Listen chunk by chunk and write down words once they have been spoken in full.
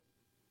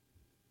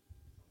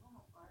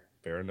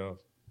Fair enough.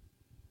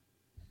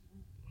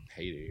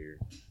 Hate it here.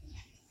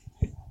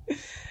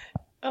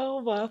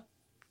 Oh my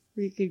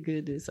freaking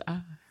goodness.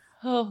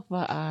 Oh,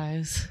 my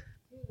eyes.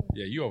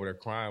 Yeah, you over there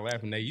crying,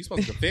 laughing. Nate, you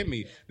supposed to defend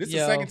me. This is the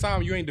Yo. second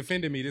time you ain't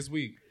defended me this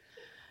week.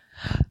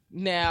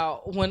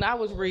 Now, when I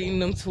was reading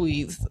them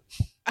tweets,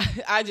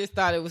 I just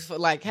thought it was for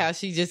like how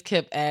she just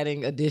kept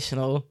adding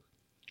additional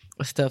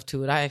stuff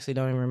to it. I actually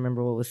don't even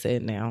remember what was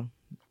said now.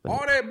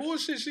 All that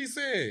bullshit she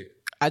said.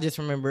 I just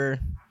remember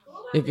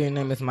if your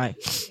name is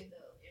Mike.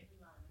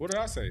 What did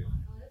I say?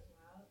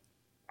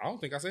 I don't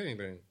think I said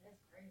anything.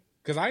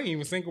 Because I ain't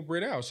even single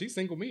Britt out. She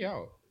singled me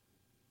out.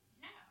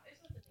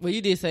 Well,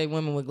 you did say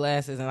women with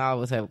glasses, and I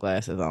always have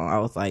glasses on. I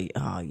was like,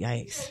 oh,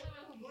 yikes.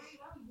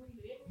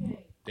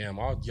 Damn,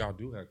 all y'all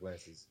do have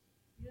glasses.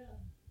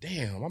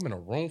 Damn, I'm in a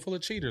room full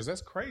of cheaters.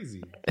 That's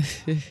crazy.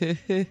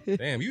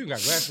 Damn, you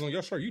got glasses on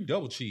your shirt. You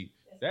double cheat.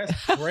 That's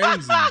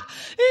crazy.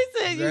 He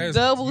said you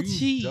double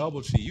cheat.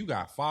 Double cheat. You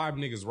got 5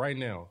 niggas right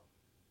now.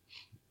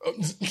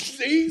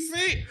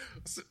 See?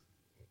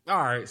 All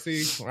right,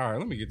 see? All right,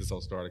 let me get this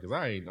all started because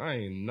I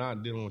ain't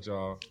not dealing with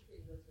y'all.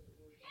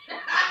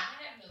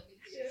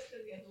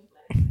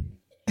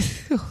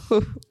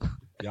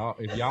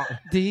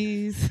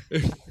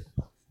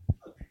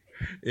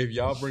 If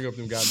y'all bring up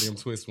them goddamn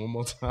twists one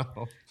more time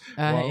while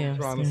I'm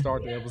trying to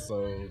start the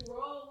episode.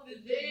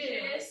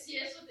 Yes,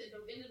 with the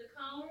end of the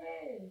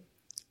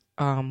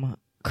cone.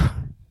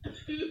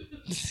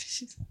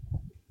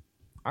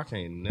 I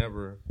can't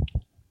never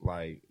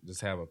like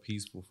just have a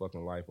peaceful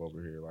fucking life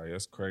over here. Like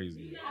that's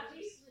crazy.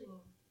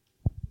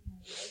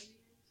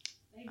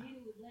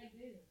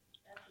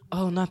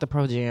 Oh, not the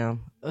Pro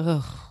Jam.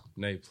 Ugh.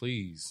 Nate,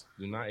 please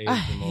do not. I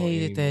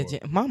hated that gym.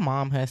 My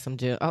mom has some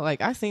gym.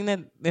 I seen that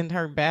in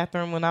her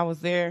bathroom when I was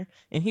there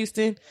in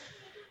Houston.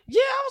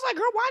 Yeah, I was like,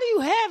 girl, why do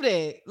you have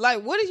that?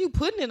 Like, what are you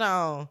putting it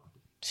on?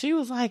 She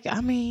was like, I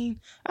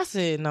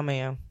said, no,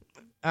 ma'am.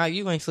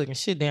 You ain't slicking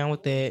shit down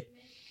with that.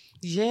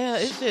 Yeah,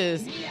 it's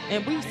just,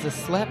 and we used to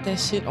slap that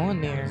shit on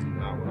there.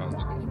 Not what I was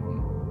looking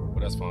for. But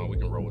that's fine. We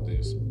can roll with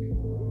this.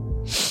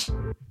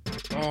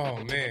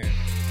 Oh, man.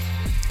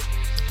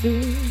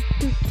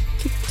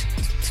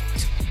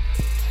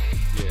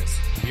 Yes,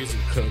 music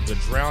to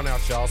drown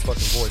out y'all's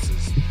fucking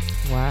voices.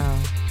 Wow.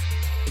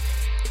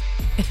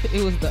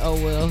 It was the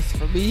OLs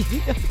for me.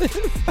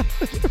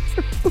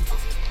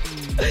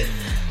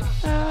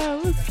 Oh,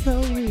 it was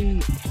so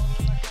weak.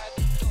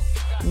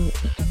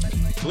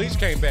 Bleach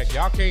came back.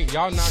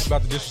 Y'all not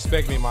about to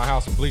disrespect me in my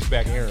house and Bleach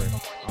back Aaron.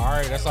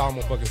 Alright, that's all I'm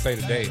gonna fucking say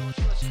today.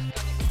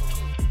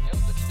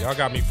 Y'all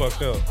got me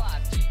fucked up.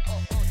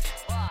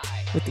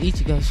 With the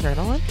Ichigo shirt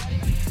on?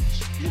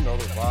 You know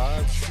the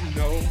vibes.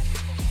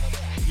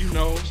 You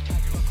know.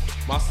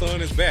 My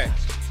son is back.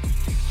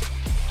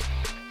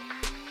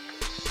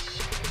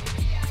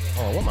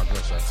 Oh, what my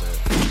gunshots at?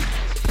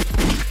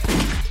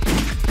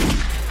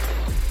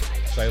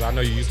 Shayla, I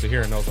know you used to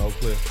hearing those on Oak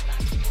Cliff.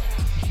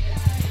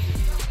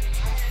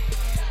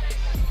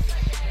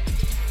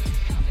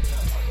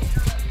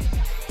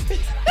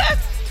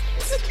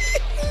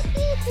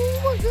 Oh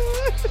my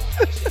god.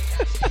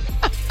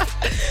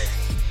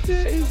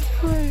 That is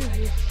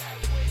crazy.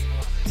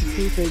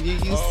 He said you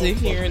used to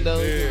hearing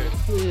those on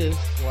Cliff.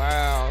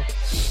 Wow.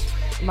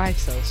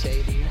 Mike's so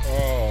shady.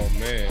 Oh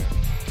man.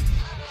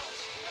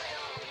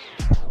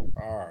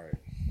 Alright.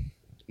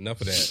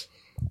 Enough of that.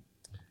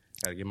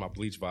 Gotta get my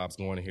Bleach vibes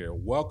going in here.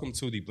 Welcome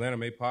to the Bland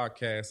May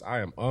Podcast. I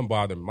am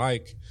Unbothered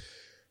Mike.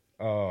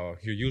 Your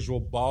usual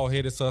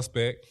bald-headed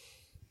suspect.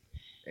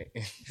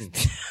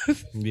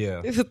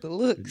 Yeah. It's the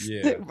looks.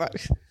 Yeah.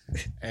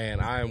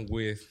 And I am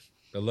with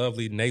the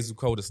lovely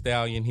Nezuko the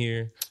Stallion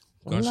here.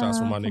 Gunshots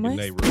from my nigga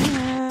Nate Root.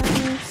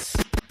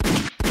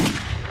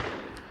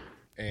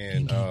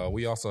 And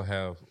we also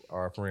have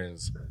our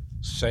friends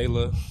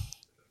Shayla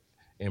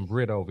and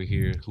Britt over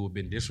here who have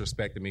been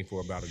disrespecting me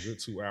for about a good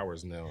 2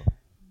 hours now.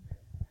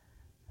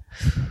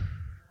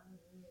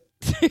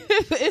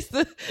 it's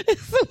the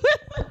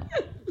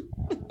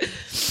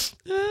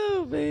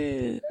oh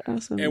man.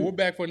 Awesome. And we're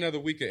back for another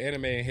week of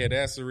anime and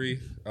headassery.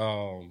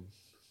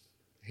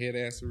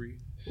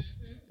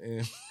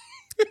 And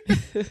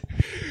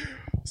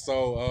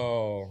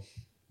so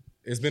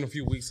it's been a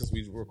few weeks since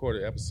we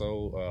recorded an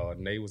episode.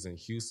 Nate was in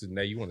Houston.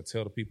 Nate, you want to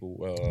tell the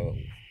people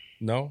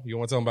no? You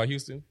want to tell them about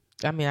Houston?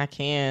 I mean, I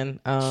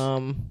can.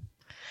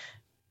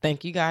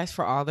 Thank you guys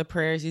for all the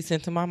prayers you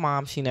sent to my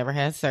mom. She never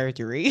had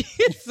surgery.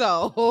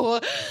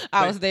 So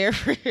I was there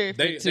for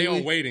they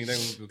on waiting. They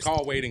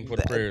call waiting for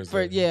the prayers.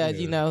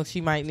 You know, she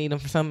might need them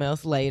for something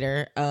else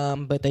later.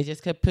 But they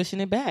just kept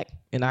pushing it back.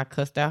 And I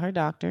cussed out her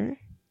doctor.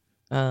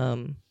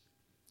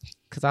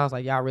 Because I was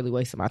like, y'all really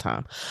wasted my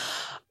time.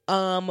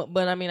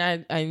 But I mean,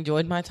 I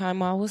enjoyed my time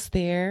while I was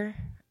there.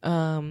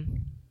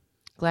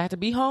 Glad to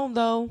be home,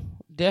 though.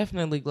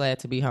 Definitely glad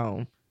to be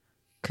home.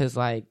 Because,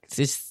 like, it's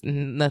just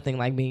nothing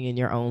like being in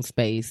your own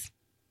space.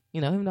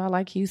 You know, even though I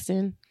like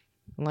Houston,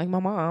 I like my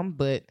mom,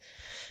 but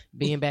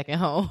being back at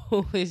home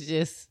is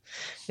just,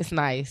 it's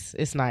nice.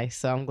 It's nice.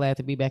 So I'm glad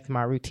to be back to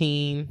my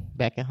routine,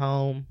 back at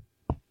home.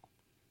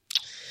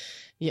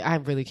 Yeah, I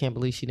really can't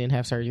believe she didn't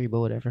have surgery, but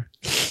whatever.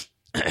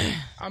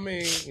 I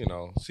mean, you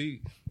know,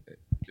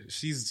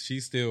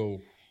 she's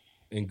still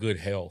in good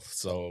health,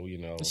 so you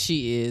know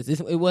She is.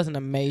 It wasn't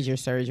a major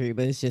surgery,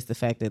 but it's just the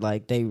fact that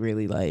like they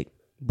really like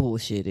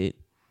bullshitted.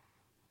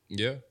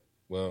 Yeah.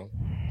 Well,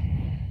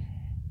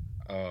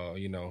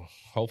 you know,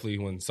 hopefully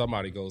when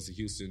somebody goes to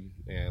Houston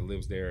and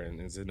lives there and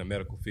is in the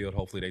medical field,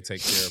 hopefully they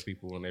take care of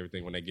people and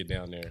everything when they get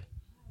down there.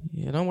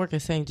 Yeah, don't work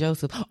at St.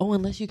 Joseph. Oh,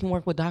 unless you can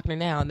work with Dr.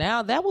 Now.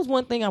 Now, that was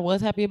one thing I was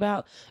happy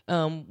about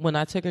when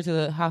I took her to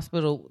the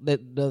hospital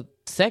the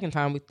second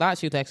time. We thought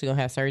she was actually going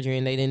to have surgery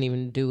and they didn't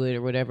even do it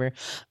or whatever.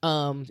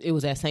 It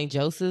was at St.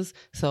 Joseph's.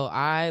 So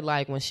I,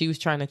 like, when she was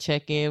trying to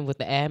check in with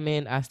the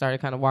admin, I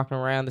started kind of walking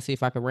around to see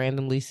if I could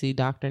randomly see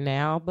Dr.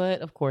 Now. But,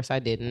 of course, I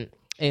didn't.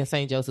 And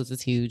St. Joseph's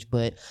is huge,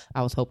 but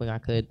I was hoping I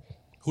could.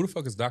 Who the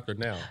fuck is Dr.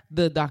 Now?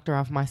 The doctor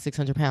off my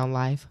 600-pound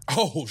life.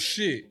 Oh,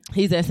 shit.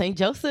 He's at St.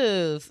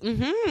 Joseph's.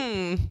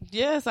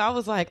 Yes, I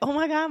was like, oh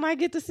my God, I might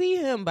get to see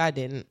him, but I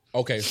didn't.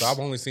 Okay, so I've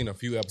only seen a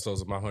few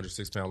episodes of My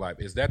 106-Pound Life.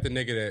 Is that the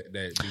nigga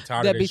that be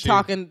tired That of be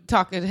shit?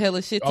 talking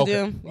hella shit to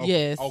them? Okay.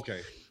 Yes.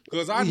 Okay.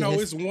 Because I know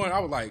Yes. it's one, I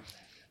was like,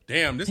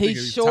 damn, this He's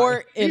nigga be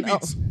short tired.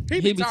 and He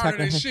be tired of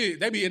talking- that shit.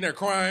 They be in there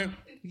crying.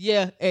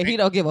 Yeah, and he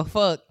don't give a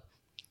fuck.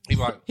 He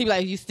like, He be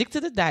like, if you stick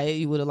to the diet,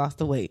 you would have lost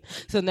the weight.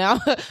 So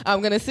now I'm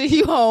going to send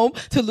you home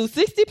to lose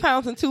 60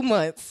 pounds in 2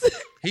 months.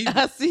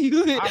 I see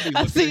you.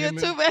 I see you in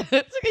 2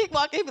 minutes. He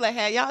walk in, he be like,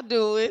 how y'all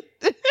doing?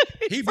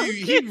 he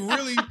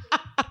really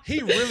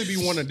be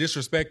wanting to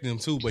disrespect him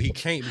too, but he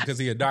can't because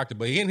he a doctor.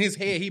 But in his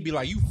head, he be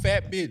like, you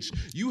fat bitch.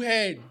 You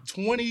had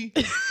 20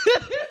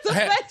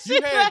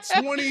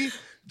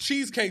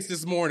 cheesecakes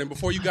this morning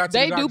before you got to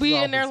They the do doctor's be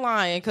office. in there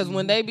lying because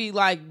when they be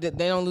like, they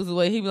don't lose the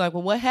weight, he be like,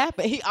 well, what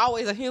happened? He's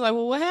like,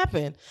 well, what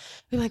happened?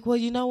 Be like, well,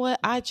 you know what?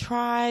 I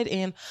tried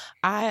and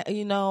I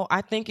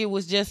think it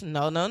was just,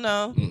 no.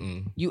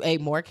 Mm-mm. You ate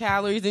more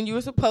calories than you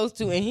were supposed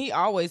to. And he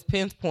always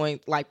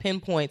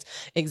pinpoints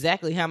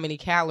exactly how many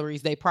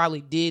calories they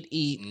probably did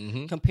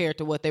eat compared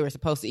to what they were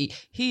supposed to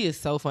eat. He is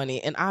so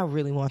funny. And I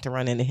really want to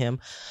run into him.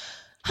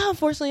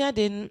 Unfortunately, I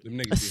didn't. Them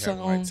niggas be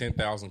having like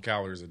 10,000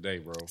 calories a day,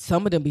 bro.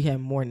 Some of them be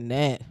having more than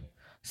that.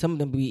 Some of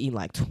them be eating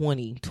like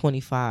 20,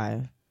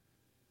 25.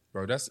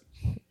 Bro, that's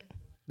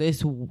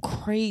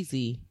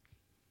crazy.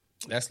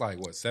 like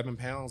what, 7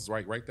 pounds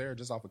right there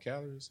just off of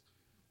calories?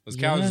 Because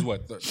Yeah. calories is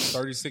what,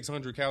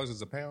 3,600 calories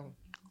is a pound?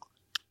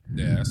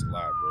 Yeah, that's a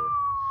lot, bro.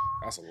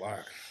 That's a lot.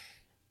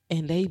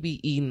 And they be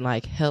eating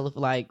like hell of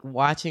like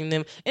watching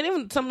them. And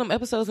even some of them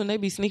episodes when they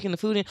be sneaking the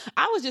food in,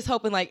 I was just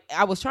hoping like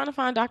I was trying to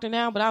find Dr.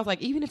 Now, but I was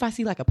like, even if I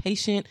see like a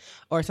patient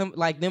or some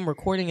like them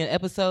recording an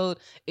episode,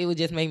 it would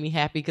just make me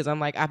happy because I'm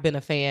like, I've been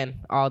a fan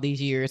all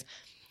these years.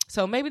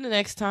 So maybe the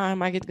next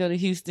time I get to go to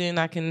Houston,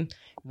 I can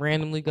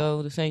randomly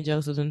go to St.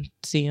 Joseph's and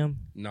see him.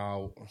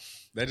 No,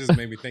 that just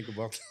made me think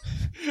about,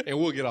 and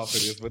we'll get off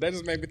of this, but that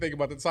just made me think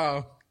about the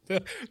time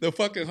the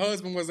fucking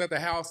husband was at the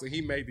house and he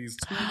made these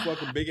 2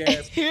 fucking big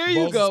ass Here bowls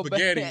you go, of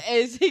spaghetti.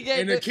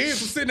 and The kids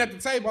were sitting at the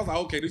table. I was like,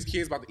 okay, these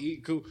kids about to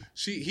eat. Cool.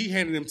 He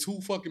handed them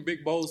 2 fucking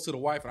big bowls to the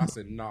wife, and I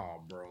said, nah,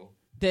 bro.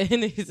 Then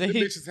he The said,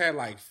 bitches had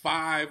like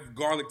 5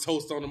 garlic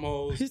toast on the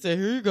moles. he said,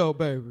 here you go,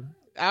 baby.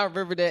 I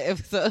remember that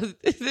episode.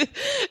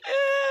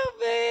 Oh,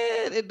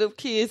 man. And the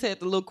kids had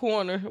the little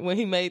corner when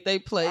he made they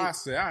plate. I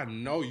said, I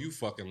know you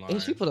fucking lying.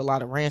 And she put a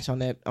lot of ranch on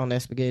that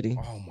spaghetti.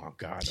 Oh my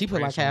god. She the put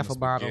like ranch on half the a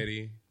bottle.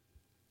 spaghetti.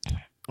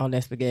 On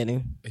that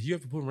spaghetti. You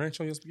ever put ranch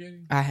on your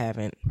spaghetti? I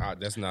haven't.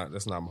 That's not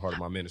part of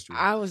my ministry.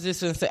 I was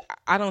just gonna say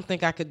I don't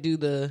think I could do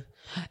the.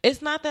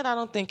 It's not that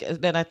I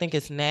think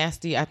it's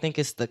nasty. I think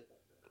it's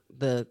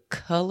the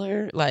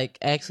color, like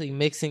actually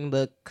mixing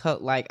the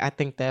cut. Like I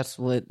think that's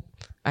what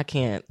I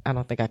can't. I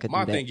don't think I could.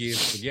 My do that. thing is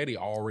spaghetti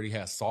already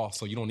has sauce,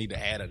 so you don't need to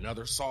add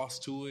another sauce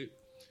to it.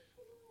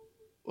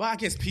 Well, I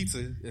guess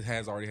pizza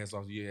already has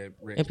sauce. Yeah,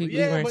 ranch. And people eat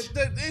Yeah, ranch.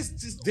 but it's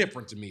just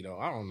different to me though.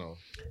 I don't know.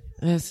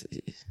 That's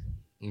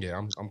Yeah,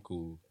 I'm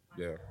cool.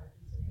 Yeah.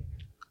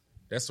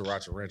 That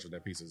sriracha ranch with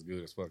that pizza is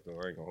good as fuck though.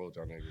 I ain't gonna hold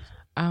y'all niggas.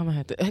 I'm gonna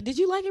have to. Did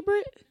you like it,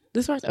 Britt?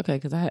 This ranch? Okay,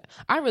 because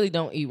I really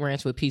don't eat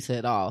ranch with pizza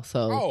at all.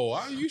 So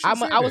You should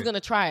I was gonna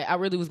try it. I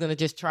really was gonna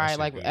just try That it.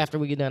 Like shit good. after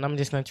we get done, I'm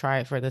just gonna try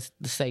it for the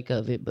sake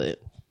of it. But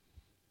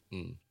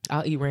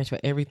I'll eat ranch for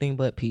everything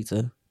but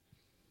pizza.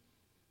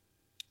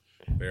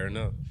 Fair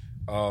enough.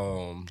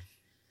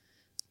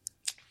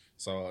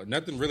 So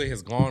nothing really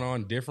has gone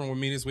on different with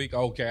me this week.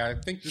 Okay, I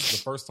think this is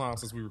the first time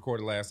since we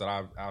recorded last that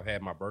I've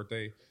had my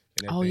birthday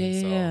and Oh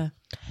everything. yeah.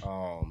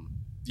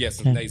 Yeah,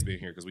 since Nate's been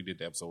here because we did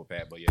the episode with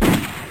Pat. But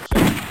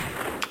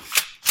yeah,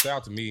 shout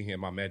out to me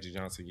and my Magic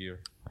Johnson year.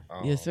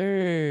 Yes,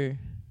 sir.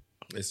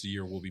 This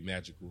year will be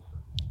magical.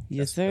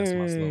 Yes, That's sir.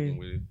 my slogan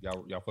with it.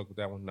 Y'all fuck with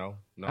that one? No.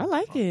 I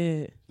like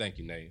it. Thank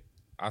you, Nate.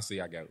 I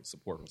see I got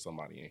support from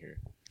somebody in here.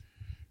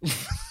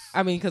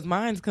 I mean, because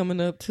mine's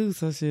coming up too.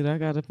 So shit, I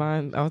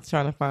was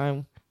trying to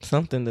find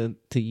something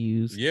to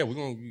use. Yeah,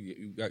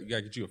 you gotta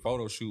get you a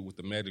photo shoot with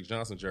the Magic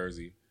Johnson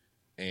jersey,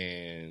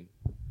 and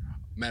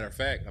matter of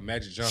fact, a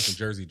Magic Johnson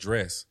jersey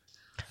dress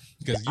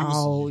because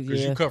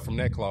you cut from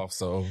that cloth.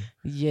 So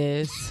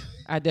Yes,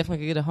 I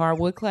definitely could get a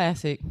hardwood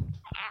classic.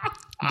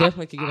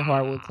 Definitely could get a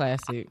hardwood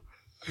classic.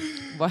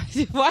 Why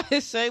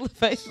is Shayla's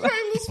face?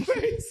 Shayla's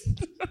face.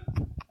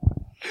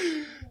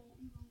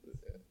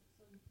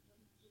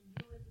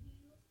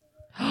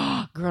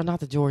 Girl, not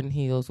the Jordan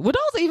heels. Were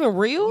those even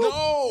real?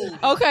 No.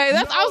 Okay,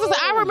 that's. I was gonna say,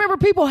 I remember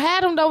people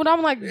had them though, but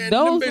I'm like, And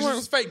those them bitches were.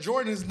 was fake.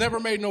 Jordan has never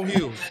made no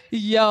heels.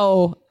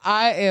 Yo,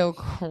 I am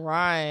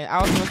crying.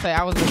 I was gonna say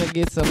I was gonna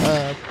get some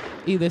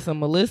either some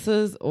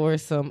Melissas or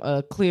some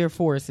Clear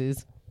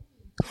Forces.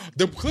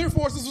 The Clear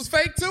Forces was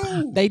fake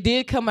too. They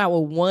did come out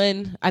with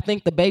one. I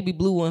think the baby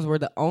blue ones were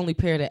the only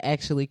pair that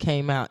actually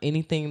came out.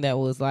 Anything that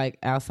was like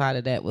outside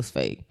of that was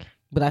fake.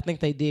 But I think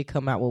they did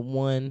come out with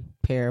one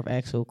pair of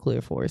actual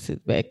Clear Forces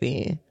back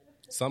then.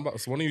 Somebody,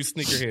 so one of you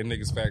sneakerhead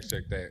niggas fact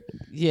check that.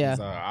 Yeah.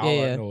 All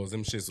I know is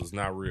them shits was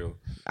not real.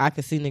 I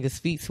could see niggas'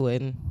 feet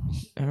sweating.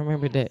 I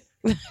remember that.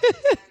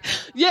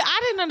 Yeah,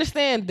 I didn't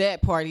understand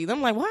that part either.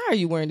 I'm like, why are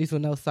you wearing these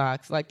with no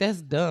socks? Like, that's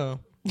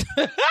dumb.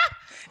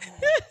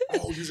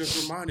 Oh, you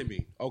just reminded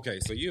me. Okay,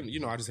 so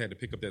you know I just had to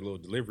pick up that little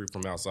delivery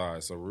from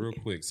outside. So real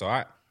quick. So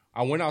I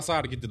went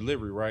outside to get the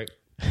delivery, right?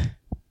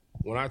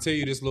 When I tell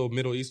you this little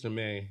Middle Eastern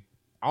man,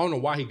 I don't know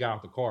why he got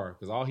out the car,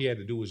 because all he had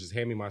to do was just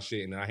hand me my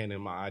shit, and then I handed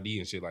him my ID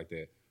and shit like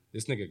that.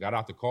 This nigga got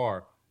out the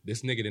car.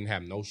 This nigga didn't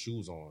have no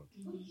shoes on.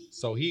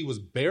 So he was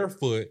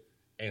barefoot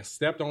and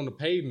stepped on the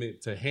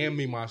pavement to hand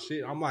me my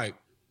shit. I'm like,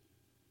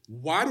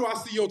 why do I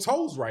see your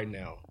toes right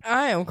now?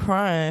 I am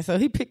crying. So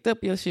he picked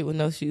up your shit with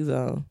no shoes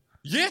on.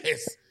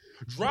 Yes.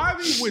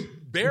 Driving with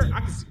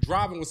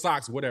driving with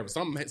socks, whatever.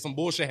 Some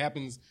bullshit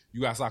happens,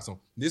 you got socks on.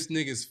 This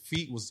nigga's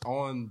feet was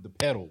on the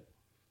pedal.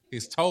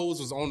 His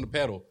toes was on the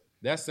pedal.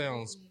 That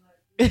sounds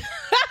they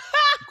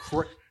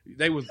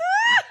was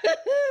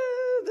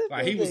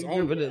like he was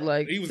on it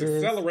like he was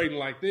accelerating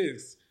like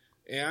this.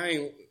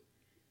 And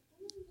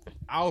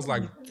I was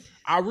like,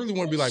 I really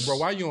want to be like, bro,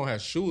 why you don't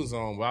have shoes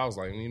on? But I was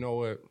like, you know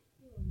what?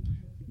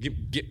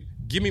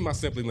 Give me my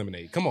Simply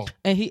Lemonade. Come on.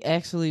 And he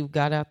actually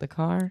got out the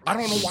car? I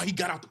don't know why he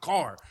got out the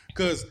car.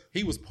 Because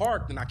he was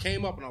parked and I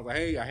came up and I was like,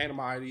 hey, I handed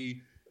my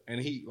ID. And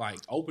he like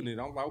opened it.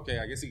 I was like, okay,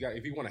 I guess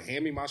if he want to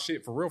hand me my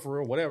shit for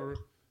real, whatever.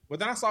 But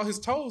then I saw his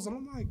toes and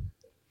I'm like,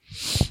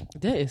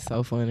 that is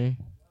so funny.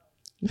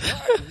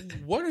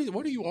 What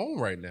are you on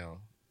right now?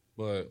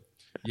 But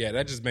yeah,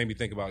 that just made me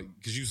think about,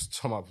 because you was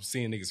talking about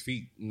seeing niggas'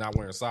 feet not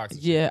wearing socks.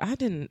 Yeah,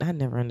 I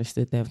never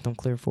understood that with them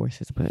Clear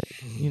Forces, but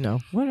you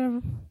know,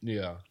 whatever.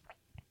 Yeah.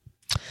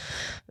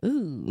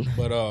 Ooh.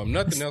 But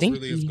nothing Stinky. else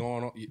really is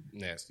going on.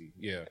 Nasty.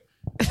 Yeah.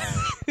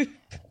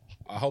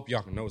 I hope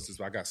y'all can notice this,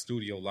 but I got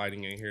studio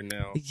lighting in here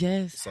now.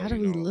 Yes. So, how do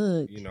we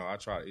look? You know, I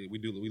try. We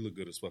look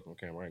good as fuck on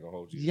camera. I ain't gonna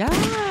hold you.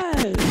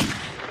 Yes.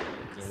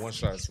 And one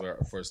shot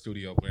for a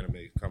studio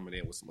anime coming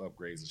in with some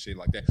upgrades and shit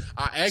like that.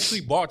 I actually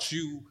bought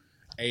you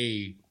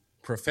a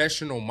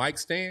professional mic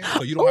stand,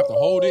 so you don't have to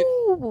hold it.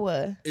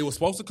 Ooh. It was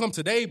supposed to come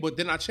today, but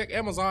then I checked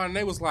Amazon and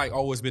they was like,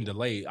 "Oh, it's been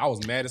delayed." I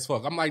was mad as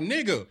fuck. I'm like,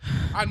 "Nigga,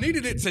 I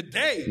needed it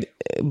today."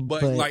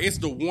 But like, it's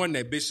the one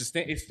that bitch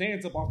it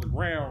stands up off the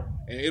ground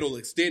and it'll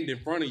extend in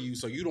front of you,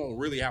 so you don't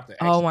really have to.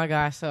 Oh my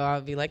gosh! So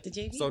I'll be like the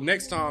JV. So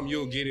next time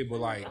you'll get it, but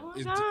like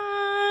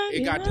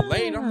it got yeah.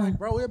 delayed. I'm like,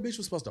 bro, that bitch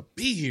was supposed to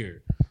be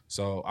here.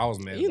 So I was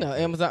mad. You know,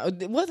 Amazon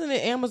wasn't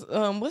it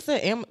Amazon? What's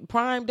that?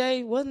 Prime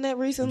Day wasn't that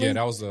recently? Yeah,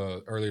 that was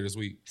earlier this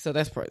week. So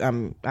that's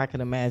I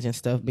can imagine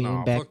stuff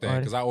being back. Fuck that,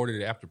 because I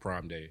ordered it after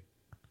Prime Day.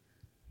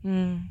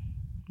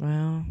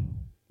 Well,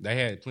 they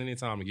had plenty of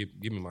time to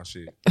give me my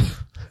shit.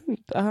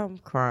 I'm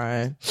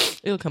crying.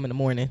 It'll come in the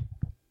morning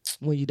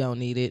when you don't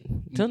need it.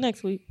 Till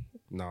next week.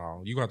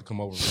 No, you gonna have to come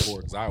over and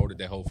record, because I ordered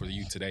that hoe for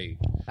you today.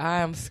 I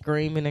am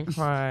screaming and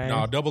crying.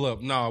 No, double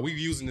up. No, we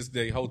using this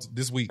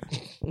this week.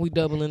 We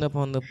doubling up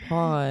on the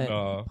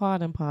pod.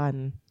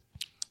 Podding.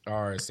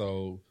 All right,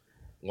 so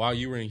while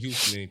you were in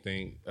Houston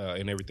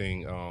and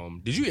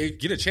everything, did you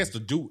get a chance to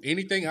do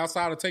anything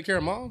outside of take care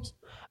of moms?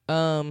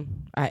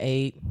 I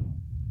ate.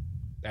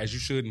 As you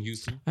should in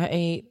Houston. I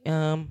ate.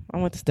 I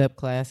went to step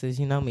classes.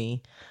 You know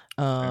me.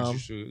 As you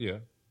should, yeah.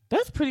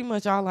 That's pretty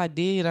much all I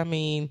did. I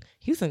mean,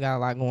 Houston got a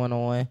lot going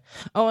on.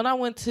 Oh, and I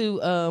went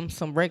to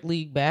some rec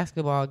league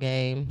basketball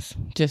games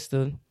just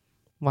to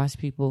watch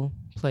people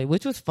play,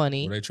 which was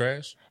funny. Were they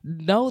trash?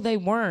 No, they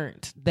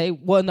weren't.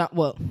 Not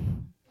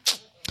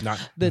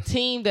the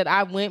team that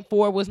I went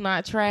for was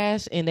not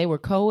trash, and they were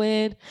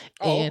co-ed,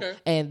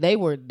 and they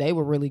were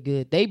really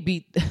good.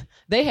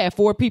 They had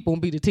 4 people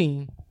and beat a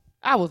team.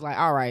 I was like,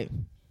 all right,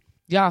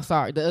 y'all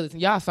sorry.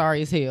 Y'all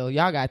sorry as hell.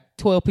 Y'all got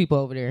 12 people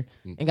over there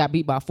and got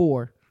beat by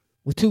 4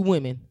 with 2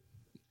 women.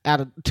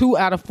 2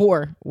 out of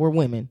 4 were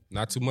women.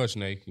 Not too much,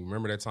 Nate. You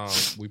remember that time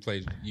we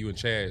played you and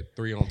Chad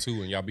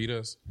 3-on-2 and y'all beat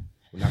us?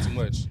 Well, not too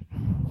much.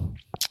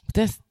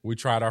 We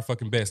tried our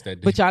fucking best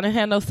that day. But y'all didn't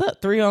have no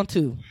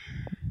 3-on-2.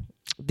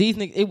 These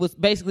niggas, it was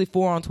basically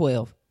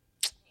 4-on-12.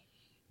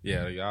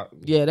 Yeah, y'all.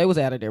 Yeah, they was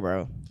out of there,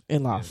 bro,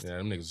 and lost. Yeah,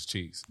 them niggas was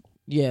cheeks.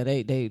 Yeah,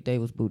 they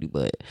was booty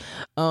butt.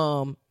 But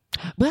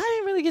I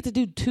didn't really get to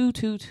do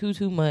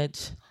too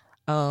much.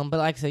 But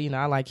like I said, you know,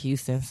 I like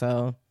Houston,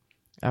 so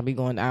I'll be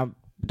going. I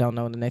don't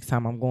know the next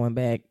time I'm going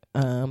back.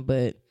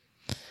 But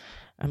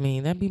I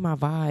mean, that'd be my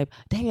vibe.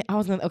 Dang it,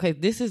 okay,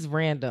 this is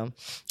random.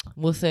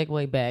 We'll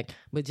segue back.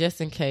 But just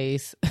in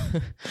case,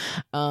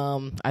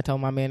 I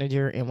told my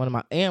manager and one of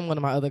my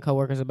other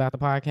coworkers about the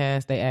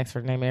podcast. They asked for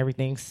the name and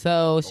everything.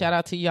 So shout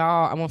out to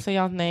y'all. I won't say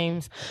y'all's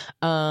names.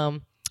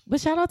 But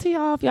shout out to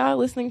y'all if y'all are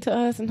listening to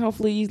us, and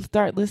hopefully you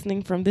start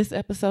listening from this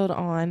episode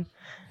on.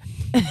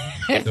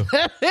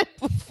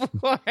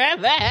 Before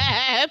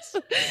that,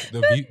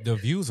 the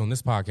views on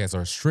this podcast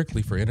are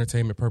strictly for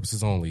entertainment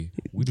purposes only.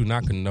 We do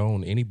not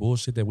condone any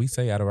bullshit that we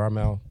say out of our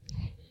mouth.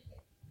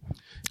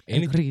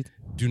 Agreed.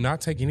 Do not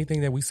take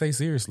anything that we say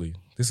seriously.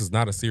 This is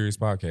not a serious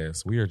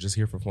podcast. We are just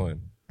here for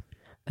fun.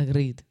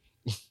 Agreed.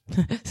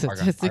 So I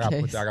just in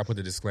case. got to put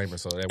the disclaimer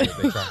so that way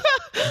they try.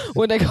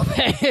 When they go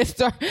back and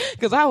start,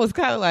 because I was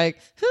kind of like,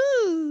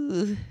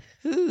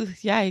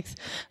 yikes.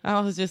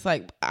 I was just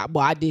like,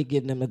 I did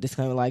give them a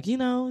disclaimer, like, we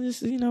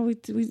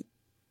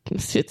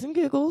shits and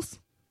giggles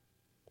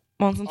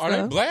on some Are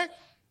stuff. they black?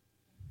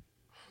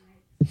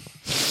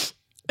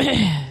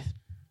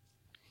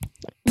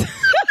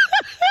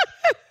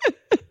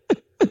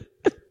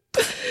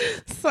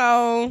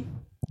 So,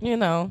 they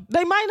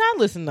might not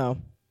listen though.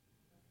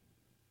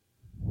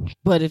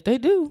 But if they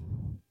do,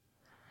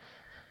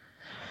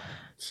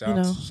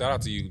 Shout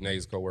out to you,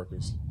 Nate's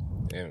coworkers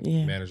and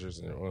managers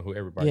and who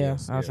everybody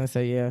else. I was gonna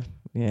say yeah.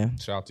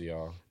 Shout out to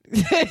y'all.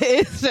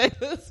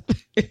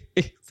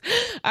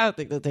 I don't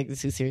think they'll take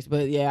this too serious,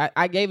 but yeah,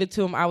 I gave it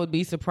to them. I would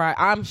be surprised.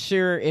 I'm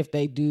sure if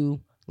they do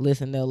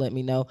listen, they'll let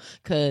me know,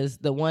 because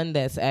the one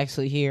that's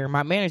actually here,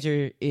 my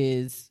manager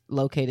is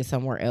located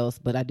somewhere else,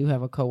 but I do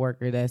have a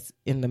coworker that's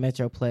in the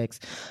Metroplex,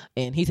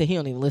 and he said he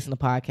don't even listen to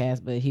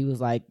podcasts, but he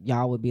was like,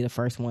 y'all would be the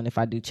first one if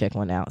I do check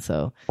one out.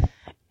 So,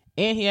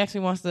 and he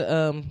actually wants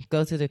to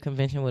go to the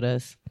convention with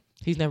us.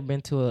 He's never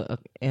been to a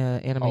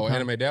anime. Oh, con.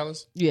 Anime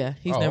Dallas? Yeah,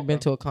 he's never been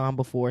to a con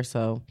before,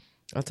 so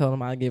I told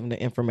him I'd give him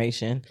the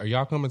information. Are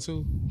y'all coming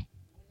too?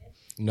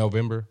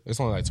 November.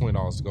 It's only like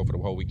 $20 to go for the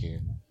whole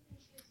weekend.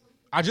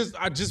 I just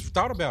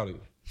thought about it.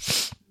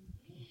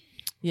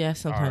 Yeah,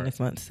 sometime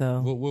next month.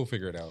 So we'll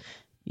figure it out.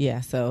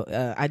 Yeah, so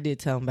I did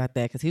tell him about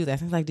that, because he was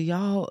asking, like, do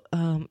y'all?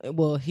 I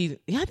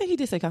think he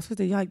did say cosplay.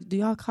 Do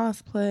y'all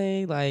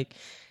cosplay? Like,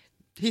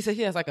 he said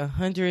he has like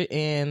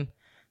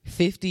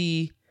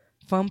 150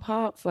 Fun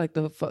Pops, like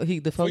the So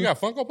you got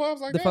Funko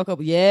Pops like that? Funko.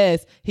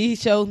 Yes, he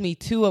showed me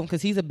 2 of them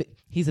because he's a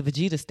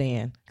Vegeta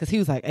stan. Because he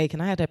was like, "Hey,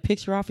 can I have that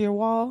picture off your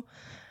wall?"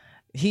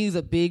 He's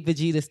a big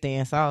Vegeta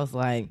stan, so I was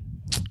like,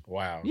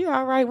 "Wow, you're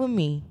all right with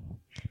me."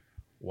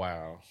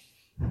 Wow,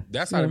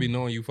 that's how they be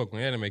knowing you fuck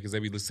with anime, because they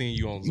be seeing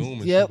you on Zoom.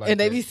 And Yep, shit like and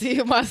they that. be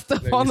seeing my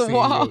stuff on the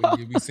wall.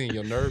 You be seeing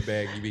your nerd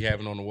bag you be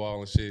having on the wall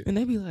and shit. And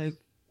they be like,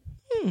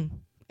 And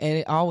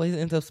it always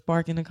ends up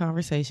sparking a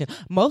conversation.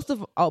 Most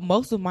of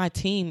my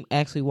team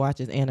actually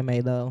watches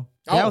anime though.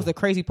 That was the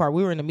crazy part.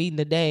 We were in a meeting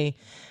today,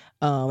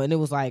 and it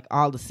was like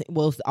all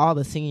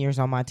the seniors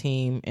on my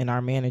team and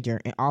our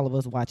manager, and all of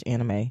us watch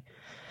anime.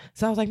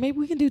 So I was like, maybe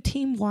we can do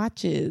team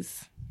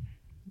watches.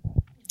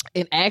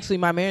 And actually,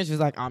 my manager was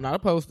like, I'm not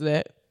opposed to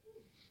that.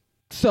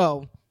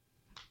 So,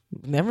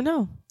 never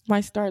know.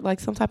 Might start like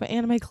some type of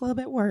anime club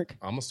at work.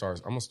 I'm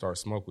gonna start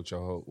smoke with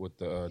y'all with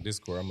the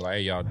Discord. I'm like,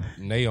 hey y'all,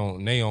 they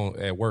on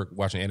at work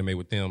watching anime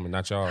with them and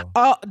not y'all.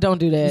 Oh, don't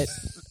do that.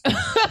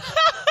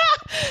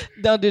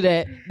 Don't do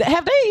that.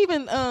 Have they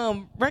even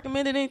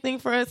recommended anything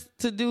for us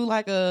to do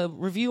like a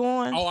review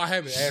on? Oh, I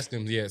haven't asked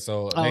them yet,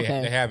 so they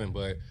haven't.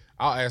 But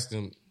I'll ask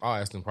them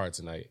probably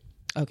tonight.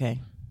 Okay.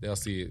 They'll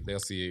see it. They'll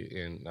see it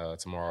in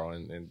tomorrow,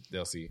 and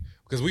they'll see,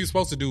 because we were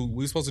supposed to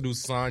do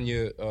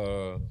Sonya.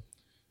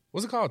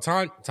 What's it called?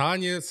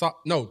 Tanya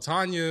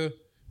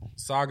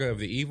Saga of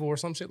the Evil or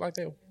some shit like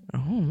that. I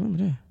don't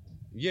remember that.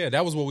 Yeah,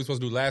 that was what we were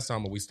supposed to do last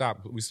time, but we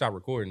stopped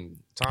recording.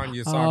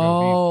 Tanya Saga.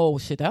 Oh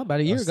shit, that was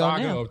about a year ago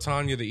Saga now. of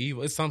Tanya the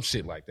Evil. It's some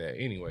shit like that.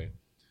 Anyway,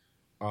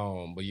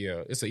 but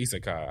yeah, it's an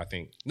isekai, I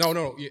think.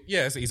 No,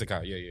 yeah, it's an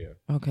isekai. Yeah.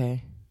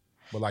 Okay.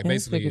 But like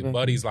basically,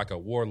 Buddy's like a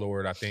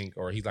warlord, I think,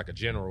 or he's like a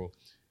general,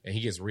 and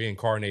he gets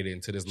reincarnated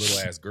into this little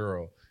ass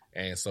girl,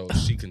 and so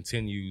she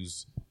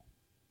continues.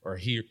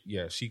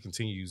 She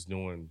continues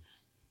doing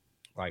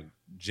like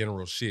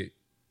general shit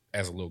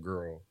as a little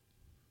girl.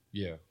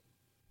 Yeah.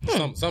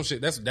 Some shit.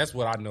 That's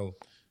what I know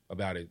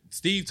about it.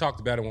 Steve talked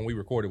about it when we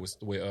recorded with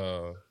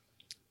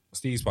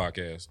Steve's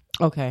podcast.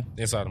 Okay.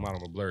 Inside the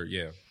Bottom of Blurred,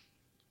 yeah.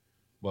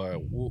 But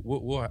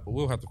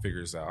we'll have to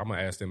figure this out. I'm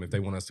gonna ask them if they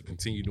want us to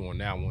continue doing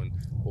that one,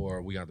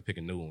 or we got to pick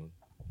a new one.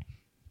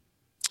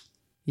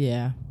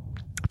 Yeah,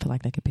 I feel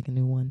like they could pick a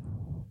new one.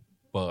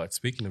 But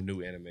speaking of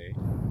new anime,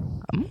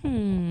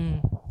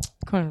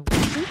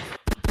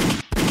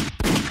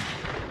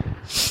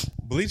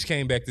 Bleach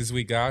came back this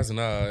week, guys,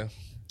 and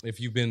if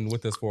you've been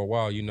with us for a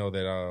while, you know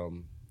that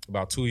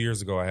about 2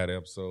 years ago I had an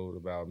episode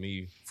about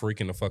me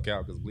freaking the fuck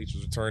out because Bleach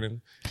was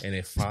returning, and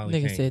it finally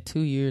came. Said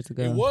 2 years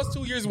ago. It was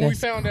 2 years when we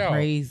found out.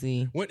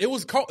 Crazy. When it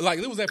was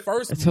it was that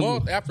first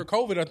month after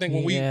COVID, I think,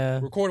 when we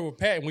recorded with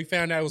Pat and we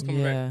found out it was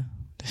coming back.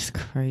 That's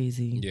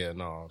crazy. Yeah,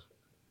 no.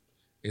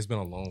 It's been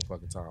a long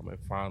fucking time. It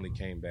finally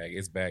came back.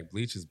 It's back.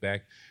 Bleach is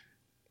back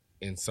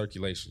in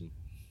circulation.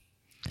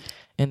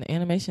 And the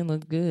animation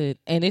looked good.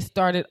 And it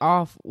started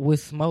off with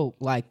smoke.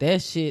 Like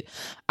that shit.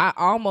 I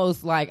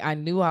almost I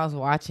knew I was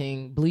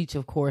watching Bleach,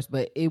 of course,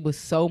 but it was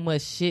so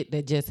much shit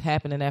that just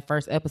happened in that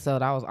first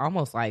episode. I was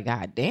almost like,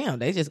 God damn,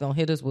 they just gonna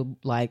hit us with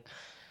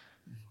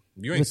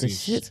you ain't seen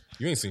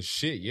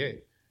shit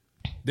yet.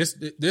 This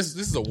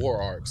is a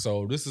war arc,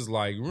 so this is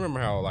remember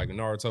how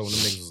Naruto and them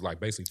niggas was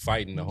basically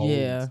fighting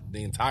the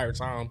entire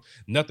time,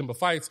 nothing but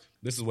fights.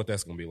 This is what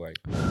that's gonna be like.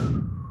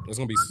 It's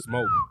gonna be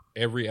smoke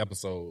every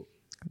episode.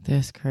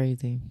 That's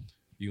crazy.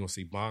 You gonna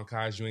see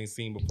Bankais you ain't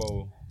seen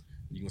before.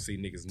 You gonna see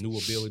niggas new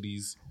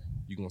abilities.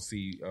 You gonna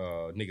see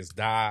niggas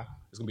die.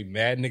 It's gonna be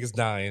mad niggas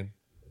dying.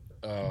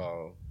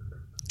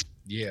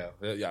 Yeah,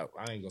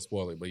 I ain't gonna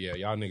spoil it, but yeah,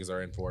 y'all niggas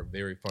are in for a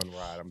very fun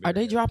ride. Are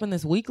they dropping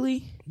this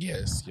weekly?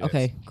 Yes.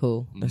 Okay,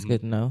 cool. That's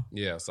good to know.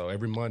 Yeah, so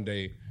every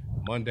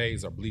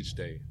Mondays are Bleach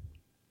Day.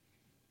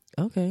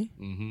 Okay.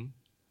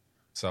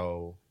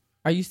 So,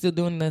 are you still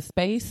doing the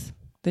space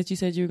that you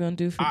said you were gonna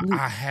do for Bleach?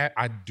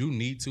 I do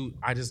need to.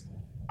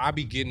 I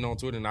be getting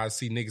onto it and I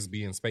see niggas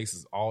be in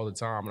spaces all the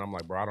time, and I'm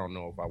like, bro, I don't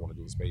know if I want to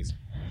do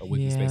a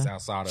weekly space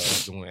outside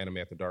of doing Anime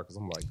After Dark, because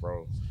I'm like,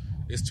 bro,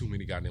 it's too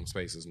many goddamn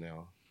spaces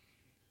now.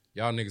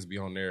 Y'all niggas be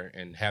on there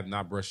and have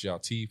not brushed y'all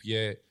teeth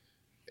yet.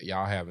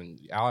 Y'all haven't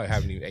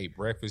even ate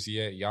breakfast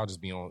yet. Y'all just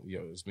be on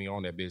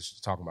that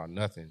bitch talking about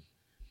nothing.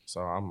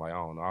 So I'm like, I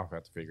don't know. I'll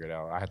have to figure it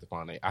out. I have to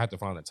find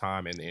the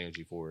time and the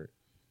energy for it.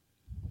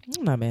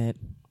 I'm not mad.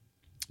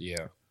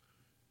 Yeah.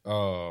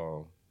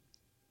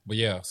 But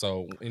yeah,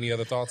 so any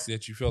other thoughts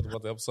that you felt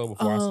about the episode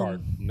before I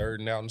start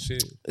nerding out and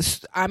shit?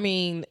 I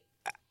mean,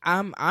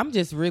 I'm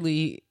just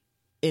really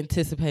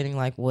anticipating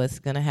what's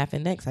gonna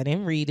happen next. I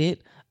didn't read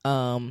it.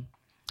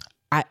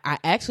 I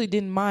actually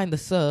didn't mind the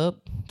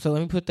sub, so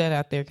let me put that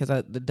out there because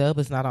the dub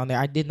is not on there.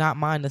 I did not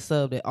mind the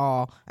sub at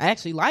all. I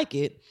actually like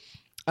it,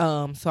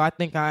 so I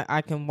think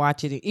I can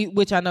watch it.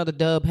 Which I know the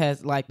dub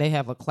has they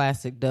have a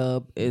classic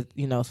dub,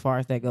 as far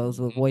as that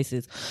goes with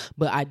voices.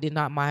 But I did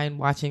not mind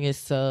watching it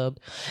subbed,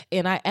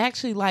 and I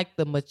actually like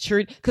the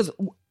maturity because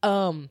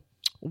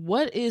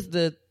what is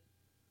the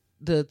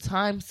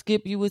time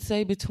skip you would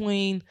say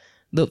between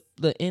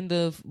the end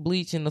of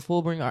Bleach and the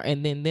Fullbring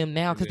and then them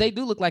now, because they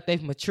do look like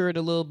they've matured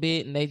a little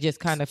bit and they just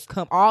kind of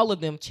come, all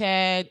of them,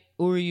 Chad,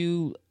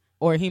 Uryu,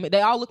 or Hime, they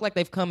all look like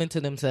they've come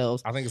into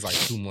themselves. I think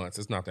it's 2 months.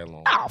 It's not that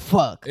long. Oh,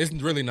 fuck. It's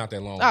really not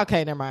that long.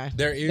 Okay, never mind.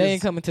 They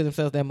ain't coming to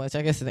themselves that much.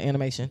 I guess it's the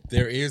animation.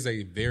 There is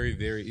a very,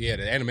 very,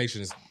 the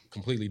animation is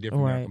completely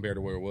different now compared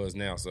to where it was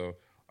now. So,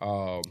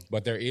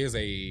 but there is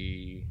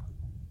a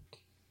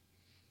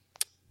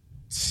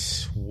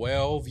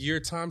 12-year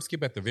time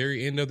skip at the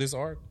very end of this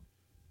arc.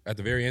 At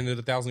the very end of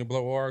the 1,000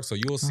 Blow arc, so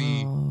you'll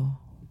see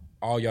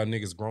all y'all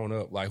niggas grown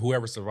up.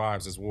 Whoever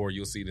survives this war,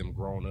 you'll see them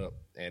grown up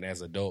and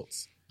as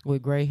adults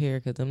with gray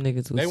hair, because them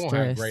niggas was they won't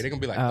stressed. have gray. They're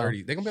gonna be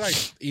 30. They're gonna be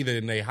either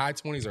in their high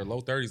 20s or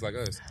low 30s like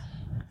us.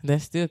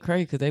 That's still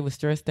crazy because they were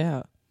stressed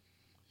out.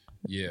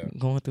 Yeah,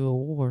 going through a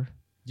war.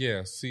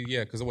 Yeah,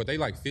 because they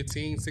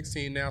 15,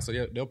 16 now, so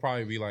they'll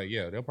probably be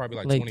they'll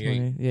probably be late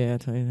 28. 20, yeah,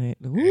 28.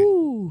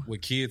 Woo!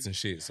 With kids and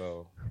shit.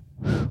 So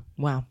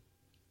wow.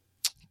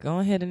 Go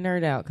ahead and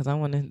nerd out because I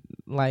want to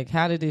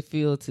how did it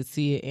feel to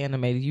see it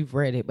animated? You've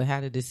read it, but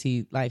how did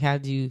how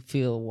did you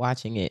feel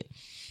watching it?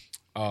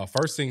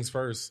 First things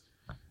first,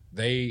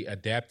 they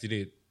adapted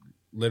it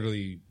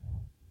literally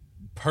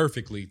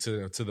perfectly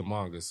to the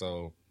manga.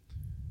 So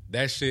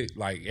that shit,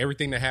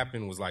 everything that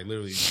happened was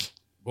literally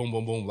boom,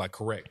 boom, boom,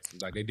 correct.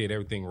 They did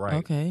everything right.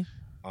 Okay.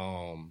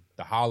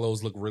 The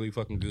hollows look really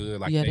fucking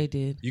good. They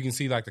did. You can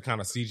see the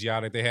kind of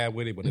CGI that they had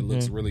with it, but it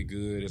looks really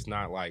good. It's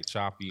not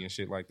choppy and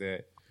shit like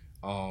that.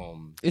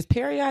 Is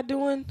Period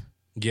doing?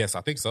 Yes, I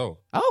think so.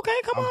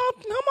 Okay, come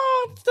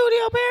on,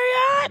 Studio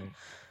Period.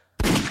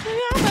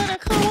 Y'all better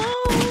come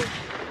on.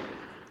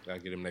 Gotta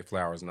get them their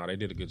flowers. No, they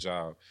did a good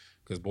job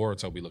because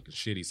Boruto be looking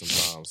shitty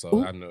sometimes.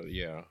 So I know,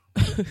 yeah.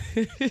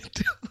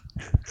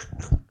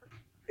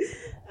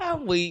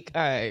 I'm weak.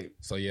 All right.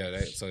 So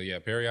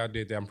Period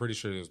did that. I'm pretty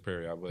sure it was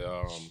Period,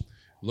 but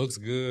looks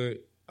good.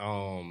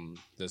 The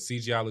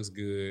CGI looks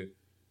good.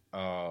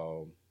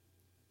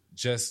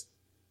 Just.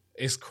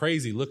 It's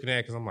crazy looking at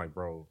it because I'm like,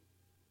 bro,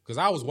 because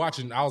I was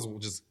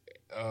just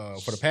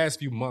for the past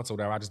few months or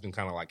whatever, I just been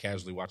kind of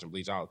casually watching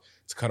Bleach. I'll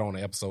cut on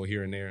an episode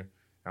here and there.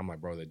 I'm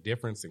like, bro, the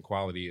difference in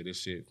quality of this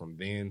shit from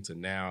then to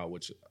now,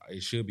 which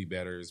it should be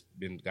better. It's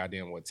been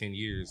goddamn 10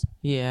 years.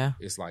 Yeah,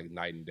 it's night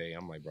and day.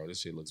 I'm like, bro,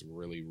 this shit looks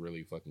really,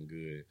 really fucking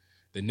good.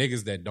 The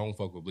niggas that don't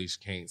fuck with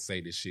Bleach can't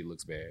say this shit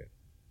looks bad.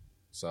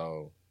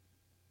 So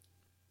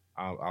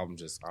I was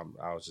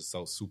just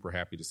so super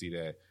happy to see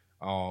that.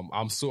 I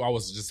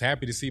was just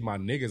happy to see my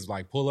niggas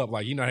pull up, how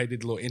they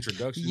did the little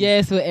introduction.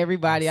 Yes, with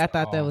everybody. I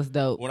thought that was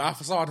dope. When I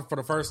saw it for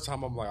the first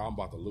time, I'm like, I'm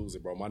about to lose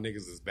it, bro. My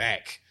niggas is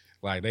back.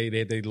 They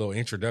did little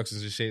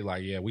introductions and shit.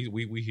 Yeah,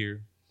 we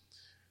here.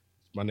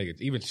 My nigga,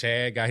 even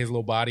Chad got his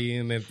little body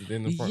in the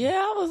front. Yeah,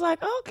 I was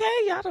like, okay,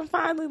 y'all done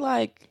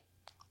finally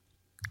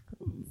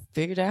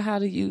figured out how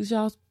to use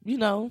y'all's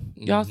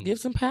y'all give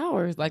some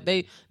powers. Like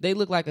they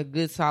look like a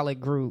good solid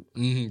group.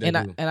 And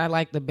I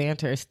like the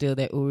banter still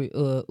that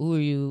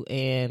Uryu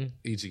and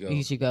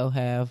Ichigo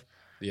have.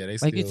 Yeah, they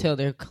like you tell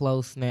they're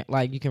close now.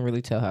 Like you can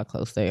really tell how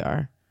close they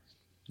are.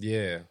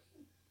 Yeah.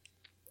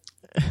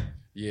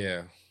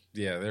 Yeah,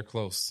 they're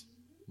close.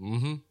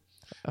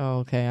 Oh,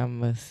 okay, I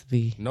must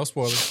be. No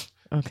spoilers.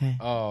 Okay.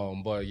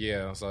 But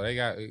yeah, so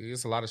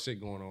it's a lot of shit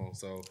going on.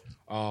 So,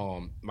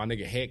 my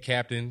nigga Head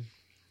Captain,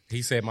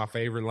 he said my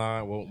favorite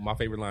line. Well, my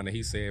favorite line that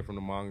he said from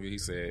the manga, he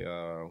said,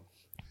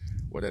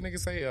 what that nigga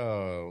say?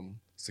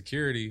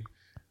 Security,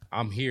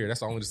 I'm here.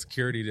 That's the only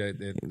security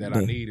that I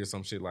need, or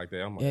some shit like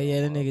that. I'm like,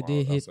 yeah, that nigga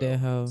did hit that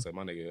hoe. So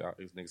my nigga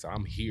said,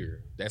 I'm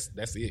here. That's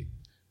it.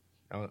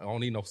 I don't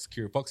need no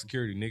security. Fuck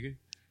security, nigga.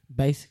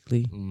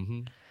 Basically.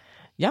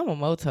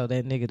 Yamamoto,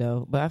 that nigga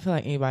though. But I feel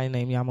like anybody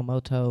named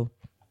Yamamoto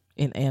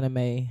in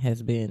anime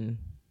has been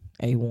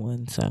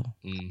A1. So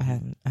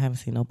I haven't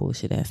seen no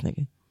bullshit ass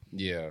nigga.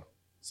 Yeah.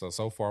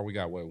 So far we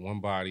got one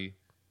body.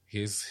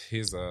 His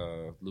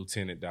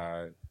lieutenant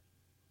died.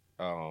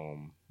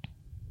 And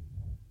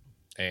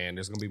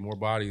there's gonna be more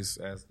bodies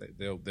as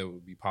they'll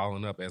be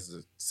piling up as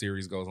the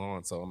series goes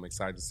on. So I'm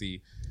excited to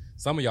see.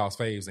 Some of y'all's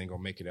faves ain't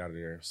gonna make it out of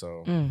there.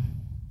 So,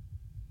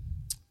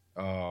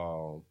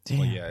 but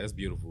yeah, it's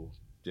beautiful.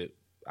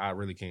 I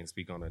really can't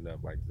speak on it enough.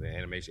 Like the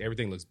animation,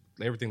 everything looks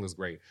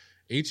great.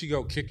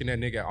 Ichigo kicking that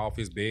nigga off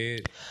his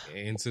bed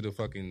into the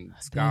fucking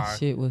sky. That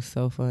shit was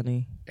so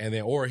funny. And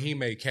then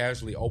Orihime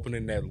casually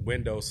opening that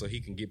window so he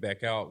can get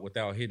back out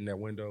without hitting that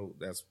window.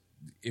 That's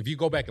if you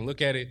go back and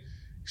look at it,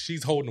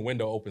 she's holding the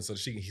window open so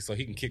he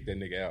can kick that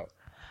nigga out.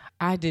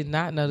 I did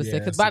not notice that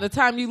because by the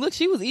time you look,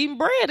 she was eating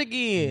bread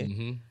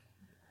again.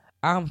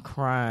 I'm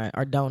crying.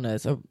 Or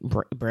donuts. Or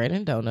bread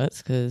and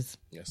donuts because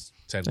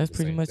that's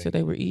pretty much what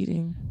they were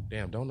eating.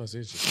 Damn, donuts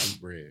is just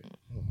sweet bread.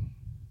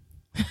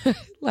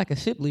 Like a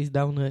Shipley's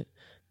donut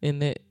in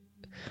that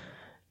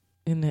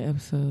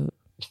episode.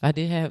 I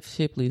did have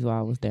Shipley's while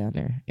I was down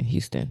there in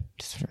Houston.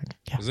 Is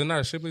there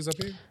not a Shipley's up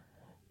here?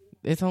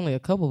 It's only a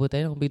couple, but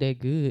they don't be that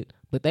good.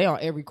 But they on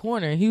every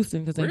corner in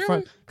Houston because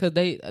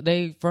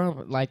they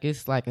from like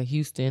it's like a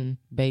Houston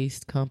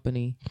based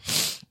company.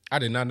 I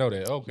did not know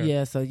that. Okay.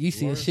 Yeah, so you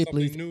see a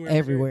Shipley's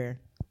everywhere.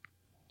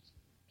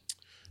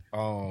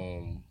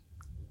 I'm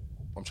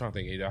trying to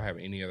think. Y'all have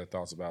any other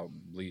thoughts about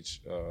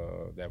Bleach?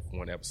 That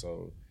one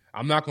episode.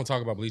 I'm not gonna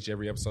talk about Bleach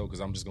every episode because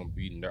I'm just gonna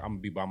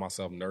be by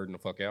myself nerding the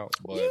fuck out.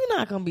 But you're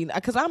not gonna be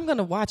because I'm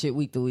gonna watch it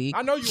week to week.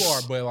 I know you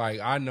are, but like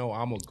I know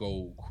I'm gonna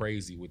go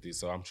crazy with this.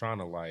 So I'm trying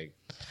to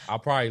I'll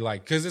probably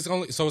because it's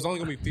only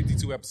gonna be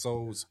 52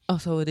 episodes. Oh,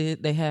 so it is.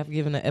 They have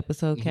given an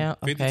episode count.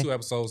 52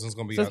 episodes. And it's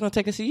gonna be. So it's gonna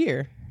take us a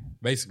year.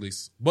 Basically,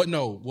 but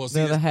no. Well,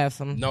 see, they'll have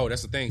some. No,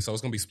 that's the thing. So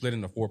it's gonna be split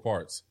into 4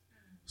 parts.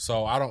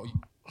 So I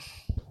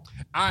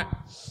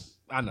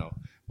know.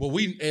 Well,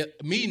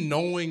 me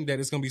knowing that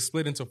it's gonna be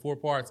split into 4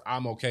 parts,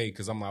 I'm okay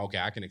because I'm like, okay,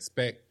 I can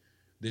expect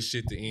this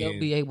shit to end. They'll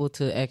be able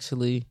to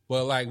actually.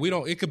 But like, we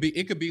don't. It could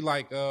be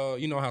like,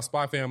 you know how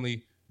Spy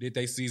Family did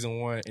they season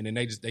 1 and then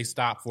they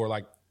stopped for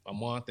like a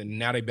month and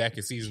now they back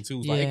in season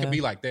 2. Like it could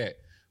be like that.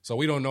 So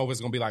we don't know if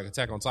it's gonna be like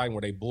Attack on Titan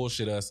where they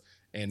bullshit us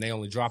and they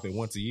only drop it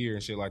once a year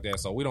and shit like that.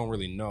 So we don't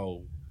really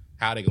know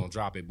how they gonna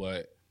drop it,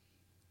 but.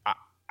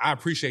 I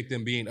appreciate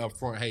them being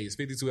upfront. Hey, it's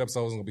 52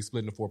 episodes and gonna be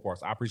split into 4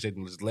 parts. I appreciate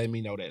them just letting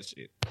me know that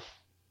shit.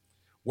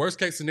 Worst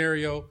case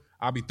scenario,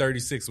 I'll be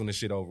 36 when this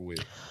shit over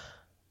with.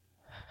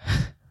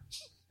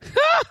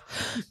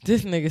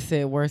 This nigga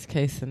said worst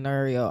case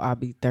scenario, I'll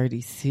be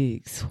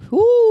 36.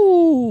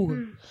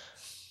 Woo!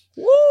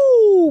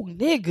 Woo,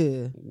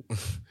 nigga.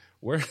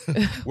 Worst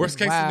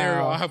case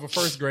scenario, I'll have a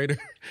first grader.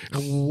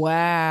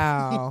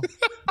 Wow.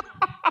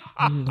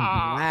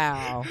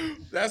 Wow.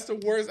 That's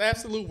the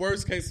absolute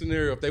worst case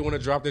scenario if they want to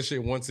drop this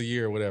shit once a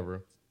year or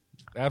whatever.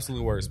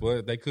 Absolute worst.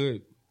 But they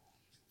could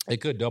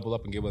double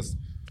up and give us,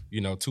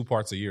 2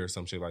 parts a year or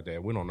some shit like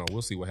that. We don't know.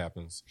 We'll see what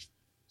happens.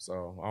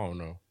 So I don't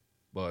know.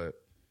 But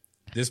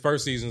this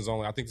first season is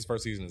I think this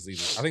first season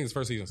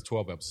is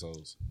 12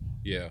 episodes.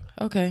 Yeah.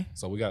 Okay.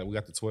 So we got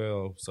the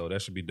 12, so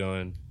that should be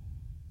done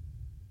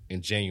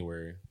in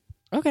January.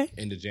 Okay.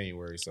 End of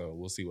January. So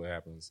we'll see what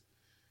happens.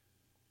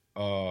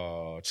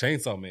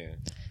 Chainsaw Man.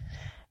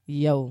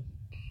 Yo,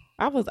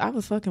 I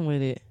was fucking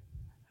with it.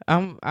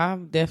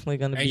 I'm definitely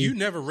gonna. And you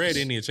never read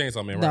any of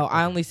Chainsaw Man, right? No,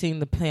 I only seen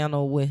the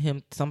panel with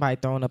him, somebody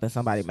throwing up in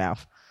somebody's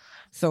mouth.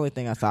 It's the only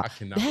thing I saw.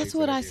 That's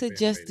what I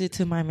suggested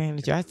to my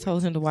manager. I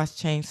told him to watch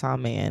Chainsaw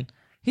Man.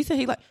 He said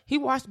he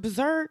watched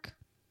Berserk,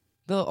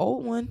 the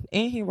old one,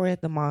 and he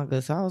read the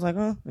manga. So I was like,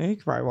 he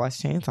could probably watch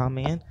Chainsaw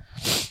Man,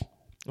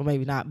 or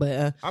maybe not.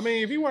 But I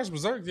mean, if he watched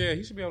Berserk, yeah,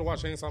 he should be able to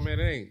watch Chainsaw Man.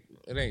 It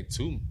ain't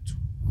too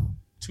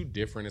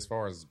different as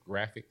far as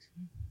graphic.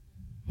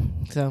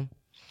 So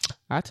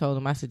I told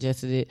him I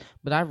suggested it,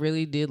 but I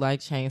really did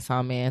like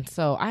Chainsaw Man.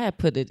 So I had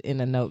put it in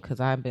a note because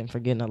I've been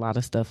forgetting a lot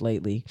of stuff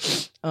lately.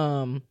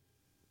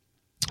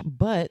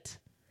 But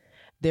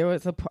there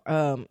was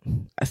a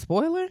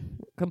spoiler,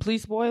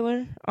 complete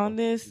spoiler on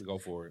this. Go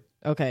for it.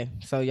 Okay,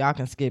 so y'all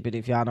can skip it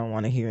if y'all don't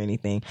want to hear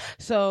anything.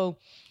 So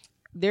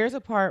there's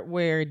a part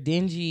where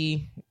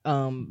Denji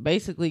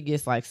basically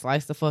gets like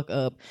sliced the fuck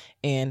up,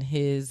 and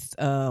his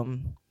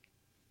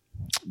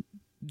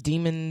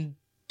demon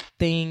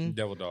thing,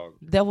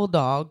 devil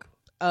dog,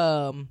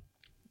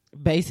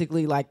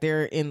 basically like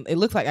they're in, it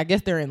looks like, I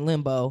guess they're in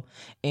limbo,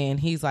 and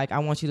he's like, I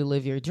want you to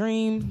live your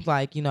dream,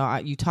 like, you know,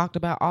 you talked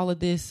about all of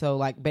this, so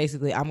like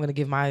basically I'm gonna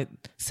give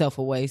myself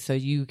away so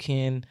you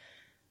can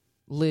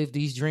live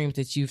these dreams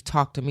that you've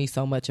talked to me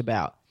so much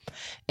about.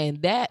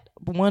 And that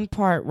one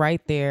part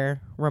right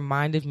there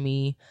reminded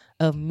me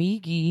of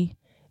Migi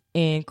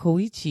and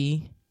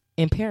Koichi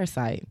in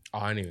Parasite. Oh,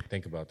 I didn't even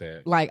think about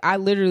that. Like, I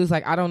literally was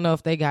like, I don't know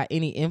if they got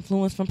any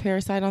influence from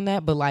Parasite on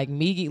that, but like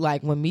Migi,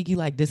 like when Migi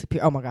like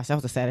disappeared, oh my gosh, that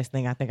was the saddest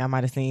thing I think I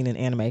might have seen in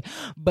anime.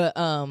 But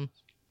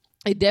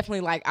it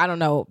definitely, like, I don't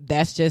know,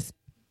 that's just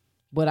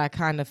what I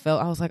kind of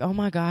felt. I was like, oh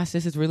my gosh,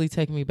 this is really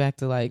taking me back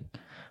to like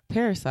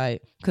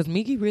Parasite, because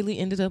Migi really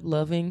ended up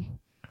loving,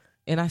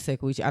 and I said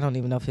Koichi, I don't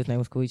even know if his name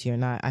was Koichi or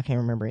not, I can't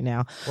remember it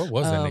now. What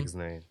was that nigga's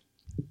name?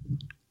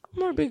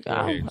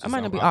 I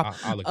might not be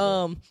off.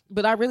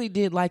 But I really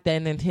did like that,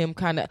 and then him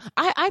kind of,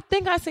 I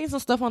think I seen some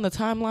stuff on the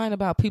timeline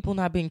about people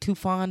not being too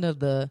fond of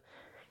the,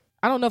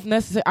 I don't know if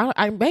necessarily,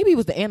 maybe it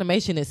was the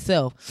animation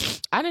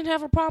itself. I didn't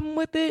have a problem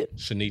with it.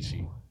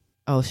 Shinichi.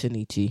 Oh,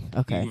 Shinichi.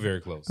 Okay. You were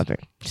very close. Okay.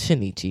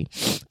 Shinichi.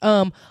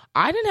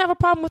 I didn't have a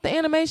problem with the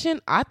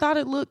animation. I thought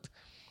it looked,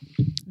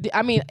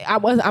 I mean,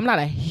 I'm not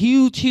a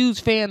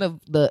huge fan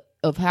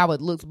of how it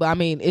looks, but I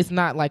mean, it's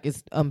not like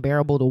it's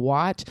unbearable to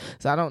watch.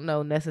 So I don't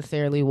know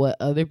necessarily what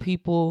other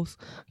people's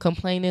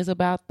complaint is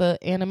about the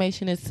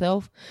animation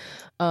itself.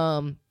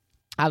 I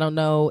don't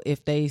know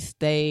if they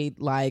stayed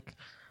like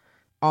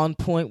on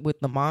point with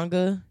the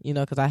manga, you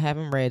know, because I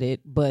haven't read it.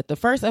 But the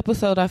first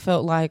episode I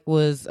felt like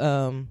was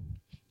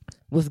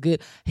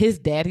good. His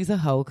daddy's a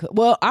hoe.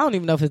 Well, I don't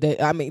even know if his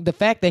dad, I mean, the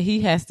fact that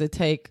he has to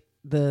take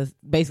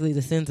basically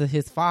the sins of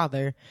his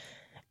father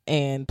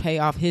and pay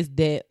off his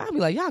debt, I'd be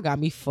like, y'all got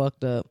me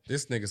fucked up.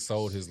 This nigga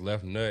sold his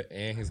left nut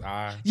and his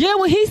eye. Yeah,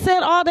 when he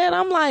said all that,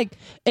 I'm like,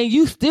 and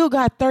you still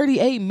got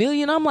 38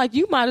 million. I'm like,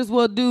 you might as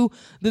well do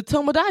the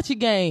Tomodachi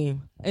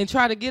game and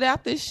try to get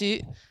out this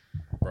shit.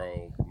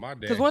 Bro, my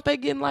dad, because weren't they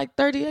getting like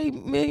 38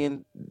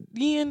 million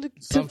yen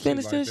to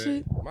finish that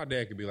shit? My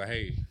dad could be like,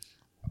 hey,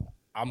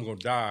 I'm gonna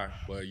die,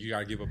 but you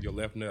gotta give up your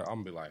left nut. I'm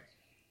gonna be like,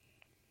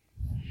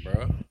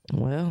 bruh,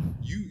 well,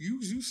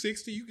 you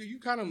 60, you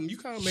kind of made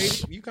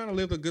it. You kind of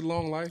lived a good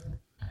long life.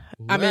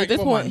 I mean, at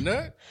this point,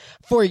 nut?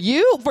 for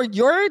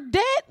your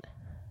debt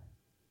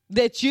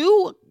that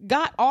you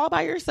got all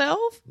by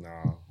yourself.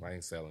 No, I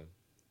ain't selling.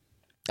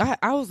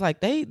 I was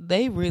like,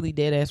 they really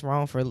dead ass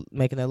wrong for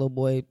making that little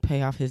boy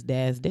pay off his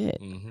dad's debt.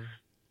 Mm-hmm.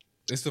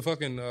 It's the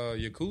fucking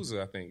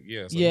Yakuza, I think.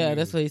 Yeah. So yeah,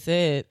 that's what he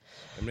said.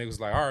 And nigga was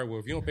like, all right, well,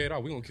 if you don't pay it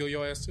off, we gonna kill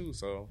your ass too.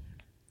 So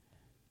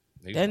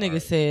that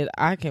nigga said,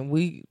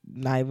 we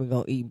not even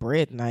gonna eat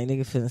bread tonight.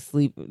 Nigga finna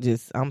sleep.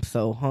 I'm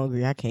so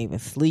hungry, I can't even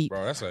sleep.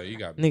 Bro, that's how you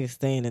got. Nigga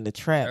staying in the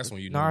trap. That's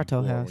when you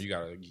Naruto house. When you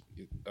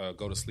gotta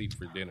go to sleep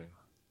for dinner.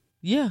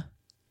 Yeah,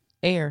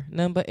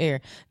 nothing but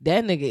air.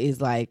 That nigga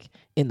is like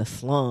in the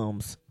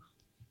slums.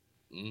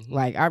 Mm-hmm.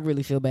 Like, I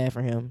really feel bad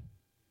for him.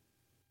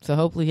 So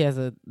hopefully he has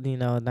a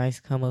nice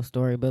come up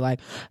story. But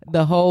like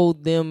the whole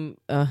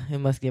it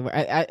must give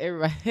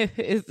everybody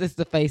it's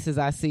the faces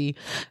I see.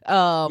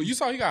 Well, you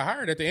saw he got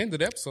hired at the end of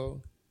the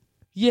episode.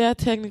 Yeah,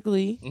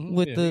 technically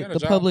with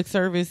the public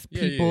service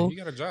people. Yeah, he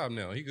got a job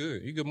now. He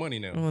good. He good money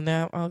now. Well,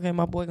 now okay,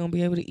 my boy gonna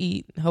be able to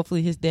eat.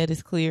 Hopefully his debt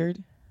is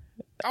cleared.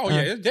 Oh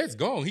yeah, his debt's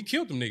gone. He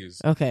killed them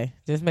niggas. Okay,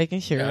 just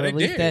making sure. Yeah, at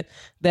least that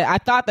I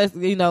thought that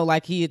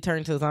like he had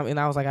turned to something, and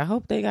I was like, I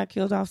hope they got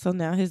killed off. So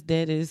now his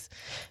debt is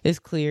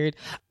cleared.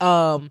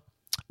 But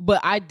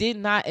I did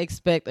not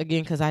expect,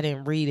 again, because I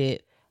didn't read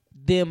it,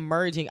 them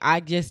merging.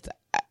 I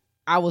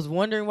was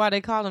wondering why they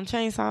called him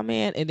Chainsaw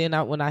Man, and then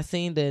when I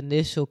seen the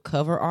initial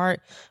cover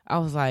art, I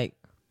was like,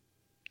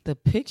 the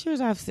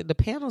pictures I've seen, the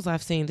panels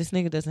I've seen, this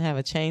nigga doesn't have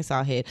a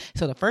chainsaw head.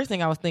 So the first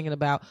thing I was thinking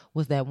about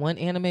was that one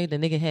anime, the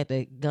nigga had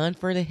the gun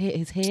for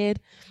his head.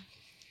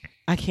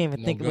 I can't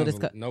even think of what it's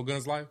called. No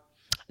Guns Life?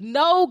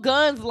 No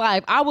Guns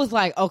Life. I was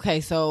like, okay,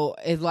 so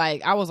it's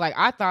like,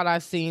 I thought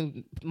I've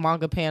seen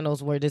manga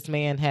panels where this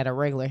man had a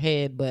regular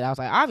head, but I was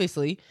like,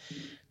 obviously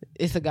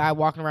it's a guy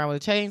walking around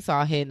with a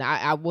chainsaw head, and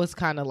I was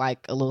kind of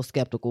like a little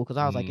skeptical because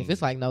I was like, if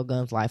it's like No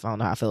Guns Life, I don't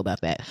know how I feel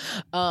about that.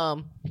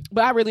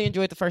 But I really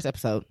enjoyed the first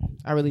episode.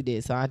 I really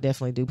did, so I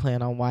definitely do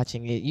plan on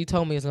watching it. You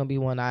told me it's gonna be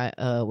one I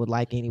would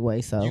like anyway,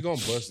 so you gonna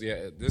bust.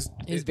 Yeah,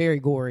 it's very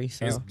gory.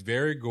 So it's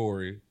very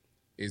gory.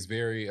 It's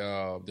very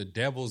the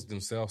devils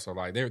themselves are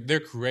like they're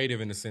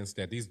creative in the sense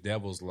that these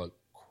devils look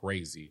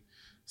crazy.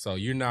 So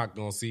you're not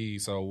gonna see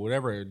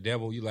whatever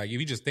devil you like.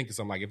 If you just think of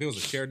something, like if it was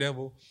a chair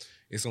devil,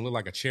 it's gonna look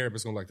like a chair, but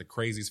it's gonna look like the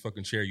craziest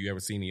fucking chair you ever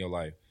seen in your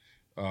life.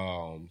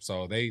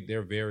 So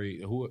they're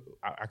very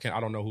I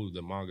don't know who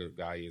the manga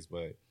guy is,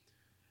 but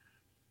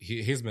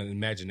his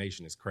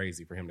imagination is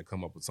crazy for him to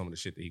come up with some of the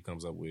shit that he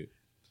comes up with.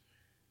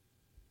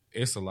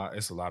 It's a lot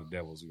of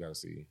devils you gotta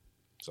see.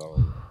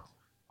 So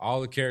all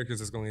the characters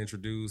that's going to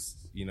introduce,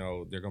 you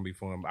know, they're going to be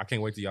fun. I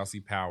can't wait till y'all see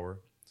Power.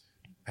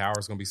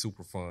 Power's going to be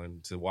super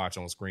fun to watch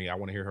on screen. I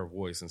want to hear her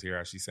voice and hear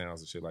how she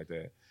sounds and shit like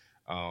that.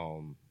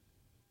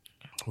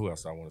 Who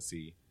else I want to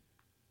see?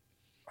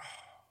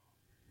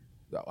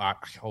 I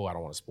don't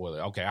want to spoil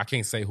it. Okay, I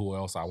can't say who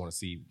else I want to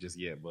see just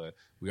yet, but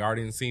we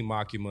already didn't see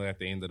Makima at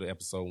the end of the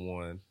episode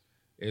 1.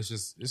 It's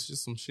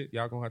just some shit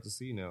y'all gonna have to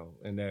see now.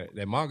 And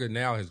that manga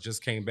now has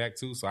just came back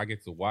too, so I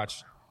get to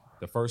watch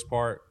the first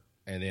part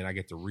and then I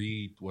get to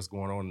read what's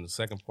going on in the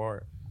second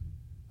part.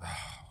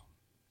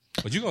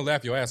 But you're gonna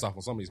laugh your ass off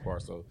on some of these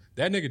parts though.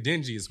 That nigga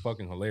Denji is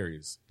fucking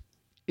hilarious.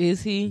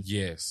 Is he?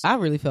 Yes. I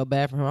really felt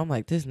bad for him. I'm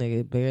like, this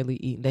nigga barely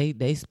eating.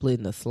 They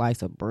splitting a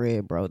slice of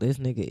bread, bro. This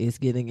nigga is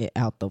getting it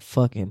out the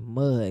fucking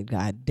mud.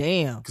 God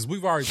damn. Because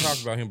we've already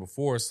talked about him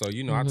before, so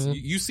you know,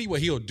 you see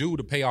what he'll do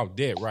to pay off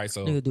debt, right?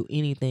 So He'll do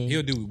anything.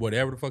 He'll do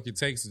whatever the fuck it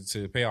takes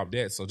to pay off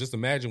debt. So just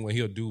imagine what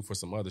he'll do for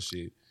some other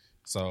shit.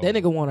 So that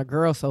nigga want a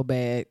girl so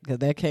bad because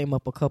that came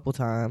up a couple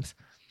times.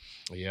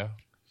 Yeah,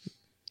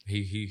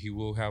 he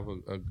will have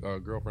a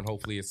girlfriend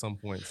hopefully at some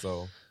point.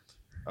 So,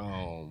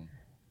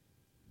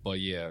 but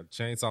yeah,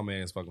 Chainsaw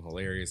Man is fucking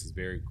hilarious. It's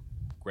very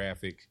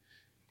graphic.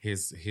 He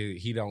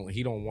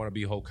don't want to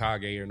be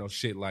Hokage or no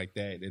shit like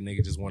that. That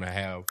nigga just want to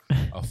have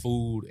a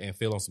food and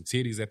feel on some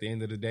titties at the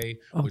end of the day.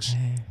 Okay. Which,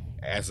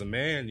 as a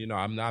man, you know,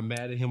 I'm not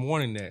mad at him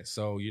wanting that.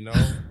 So you know,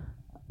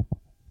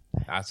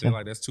 I feel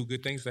like that's two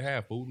good things to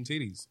have: food and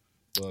titties.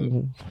 But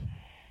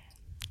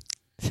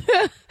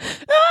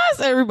That's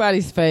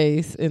everybody's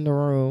face in the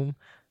room.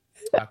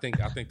 I think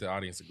the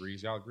audience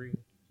agrees. Y'all agree?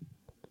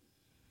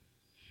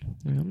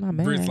 I'm not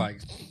mad. Britt's like,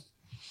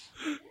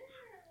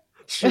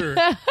 sure.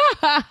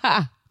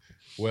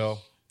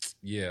 Well,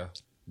 yeah.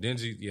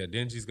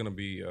 Denji's gonna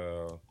be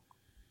a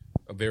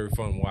very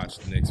fun watch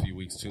the next few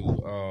weeks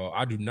too.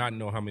 I do not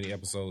know how many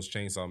episodes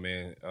Chainsaw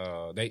Man.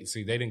 They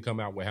didn't come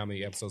out with how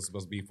many episodes it's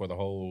supposed to be for the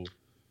whole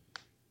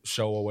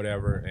show or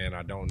whatever, and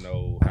I don't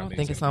know. I don't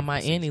think it's on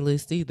my Annie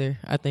list either.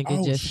 I think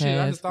it just shit, has.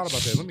 I just thought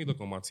about that. Let me look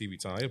on my TV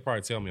time. It'll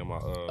probably tell me on my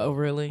oh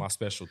really? my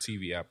special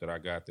TV app that I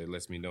got that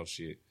lets me know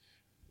shit.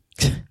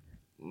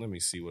 Let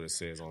me see what it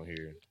says on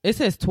here. It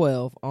says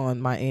 12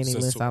 on my Annie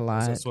list. I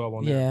lied. It says 12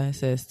 on there? Yeah, it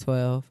says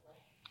 12.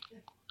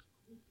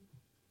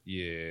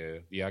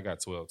 Yeah, I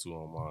got 12 too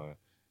on mine.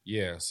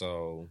 Yeah,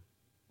 so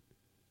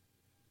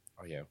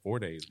 4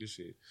 days, good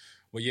shit.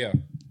 But yeah,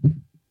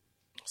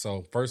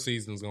 so first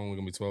season's only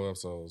gonna be 12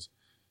 episodes.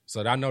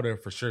 So I know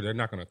that for sure they're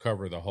not gonna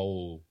cover the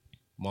whole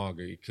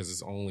manga because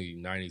it's only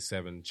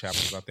 97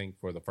 chapters, I think,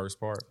 for the first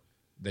part.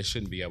 They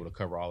shouldn't be able to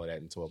cover all of that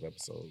in 12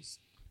 episodes.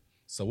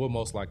 So we'll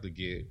most likely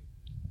get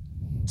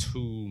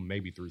 2,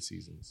 maybe 3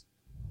 seasons.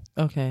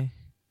 Okay.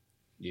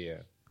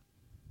 Yeah.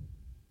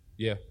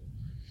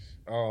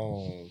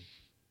 Do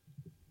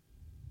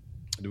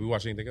we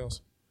watch anything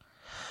else?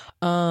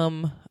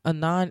 A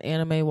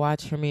non-anime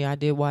watch for me. I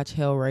did watch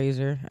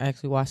Hellraiser. I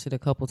actually watched it a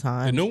couple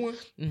times. The new one?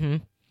 Mm-hmm.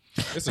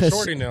 It's a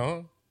shorty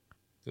now,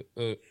 huh?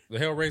 The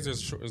Hellraiser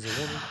is a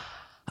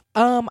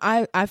woman?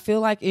 I feel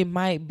like it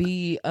might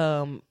be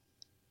a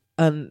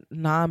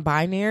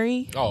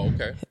non-binary. Oh,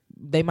 okay.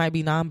 They might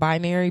be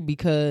non-binary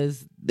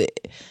because the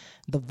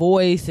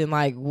voice and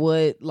like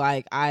what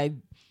like I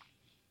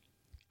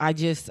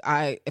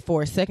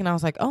for a second I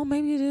was like, oh,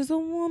 maybe it is a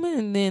woman,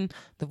 and then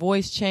the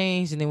voice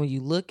changed, and then when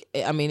you look,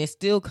 I mean, it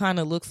still kind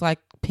of looks like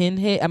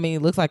Pinhead. I mean,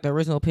 it looks like the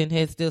original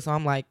Pinhead still. So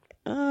I'm like,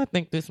 I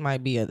think this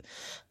might be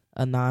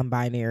a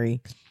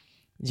non-binary,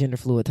 gender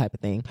fluid type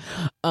of thing.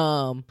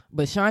 But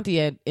Shanti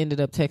had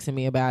ended up texting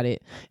me about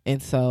it,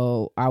 and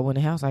so I went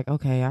in the house like,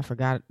 okay, I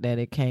forgot that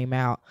it came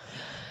out.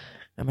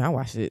 I mean, I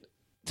watched it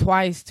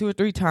twice, 2 or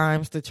 3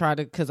 times to try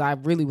to, because I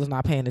really was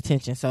not paying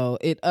attention. So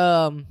it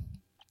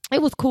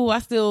was cool.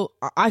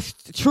 I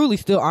truly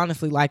still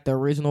honestly like the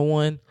original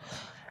one.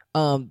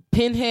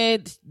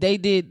 Pinhead, they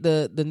did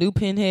the new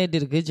Pinhead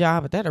did a good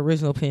job, but that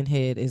original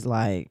Pinhead is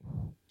like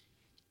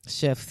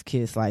chef's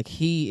kiss. Like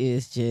he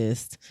is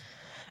just,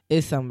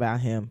 it's something about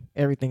him,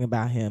 everything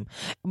about him.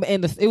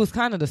 And it was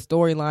kind of the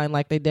storyline.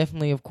 Like they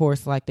definitely, of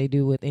course, like they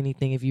do with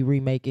anything, if you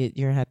remake it,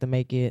 you're gonna have to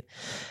make it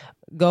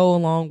go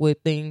along with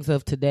things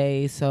of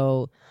today.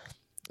 So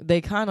they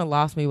kind of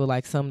lost me with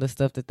like some of the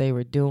stuff that they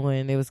were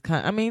doing. It was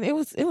kind, I mean, it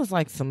was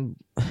like some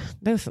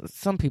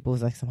people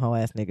was like some hoe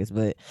ass niggas,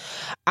 but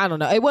I don't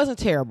know. It wasn't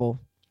terrible.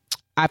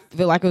 I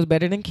feel like it was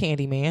better than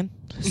Candyman.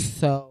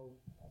 So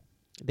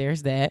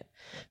there's that.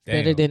 Damn.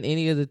 Better than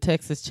any of the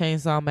Texas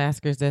Chainsaw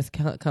Massacres that's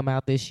come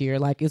out this year.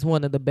 Like it's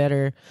one of the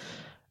better,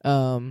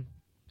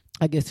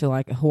 I guess, feel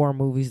like horror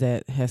movies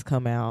that has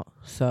come out.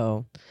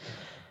 So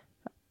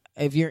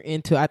if you're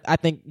into, I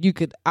think you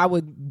could. I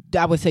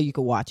would say you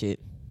could watch it.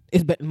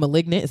 It's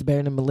Malignant. It's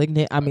better than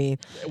Malignant. I mean,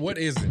 what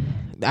is it?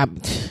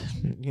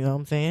 You know what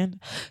I'm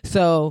saying?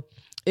 So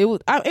it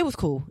was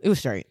cool. It was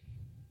straight.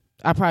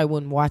 I probably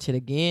wouldn't watch it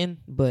again,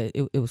 but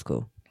it was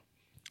cool.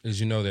 Did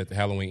you know that the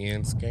Halloween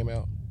Ends came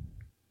out?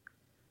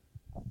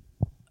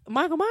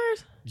 Michael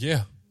Myers?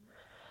 Yeah,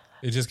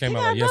 it just came He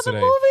out got like another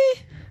yesterday.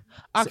 movie?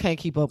 I can't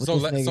keep up with So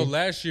this nigga.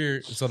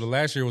 the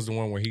last year was the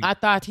one where he. I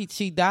thought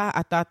she died.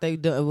 I thought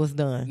it was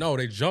done. No,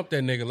 they jumped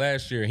that nigga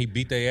last year and he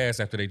beat their ass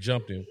after they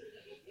jumped him.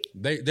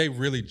 They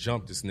really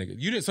jumped this nigga.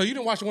 You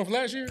didn't watch the one from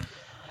last year?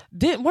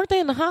 Weren't they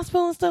in the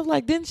hospital and stuff?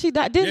 Like, didn't she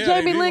die? Didn't Yeah,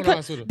 Jamie they Lynn? went to the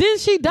hospital. Didn't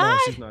she die? No,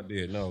 she's not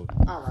dead. No.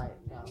 All right.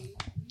 No.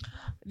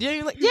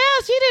 Yeah,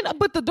 she didn't.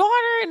 But the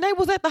daughter and they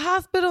was at the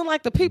hospital.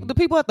 Like the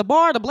people at the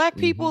bar, the black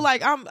people.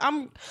 Like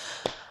I'm.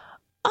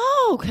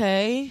 Oh,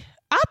 okay.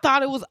 I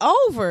thought it was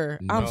over.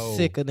 I'm No.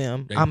 sick of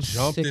them. They I'm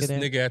jumped sick this of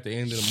them. nigga at the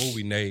end of the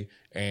movie, Nate,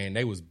 and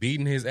they was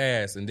beating his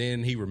ass, and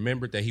then he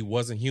remembered that he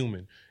wasn't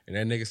human, and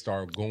that nigga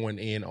started going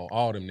in on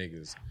all them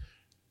niggas.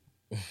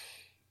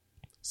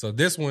 So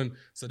that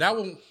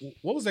one,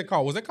 what was that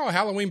called? Was that called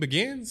Halloween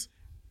Begins?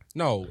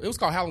 No, it was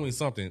called Halloween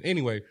something.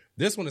 Anyway,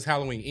 this one is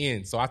Halloween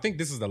Ends. So I think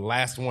this is the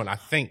last one. I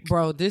think.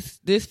 Bro, this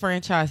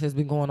franchise has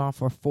been going on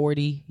for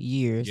 40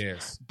 years.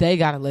 Yes. They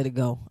gotta let it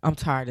go. I'm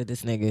tired of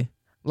this nigga.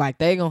 Like,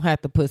 they gonna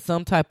have to put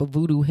some type of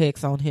voodoo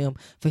hex on him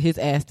for his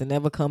ass to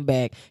never come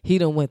back. He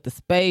done went to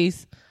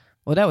space.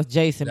 Well, that was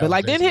Jason. That but was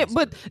like, Jason.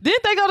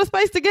 didn't they go to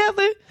space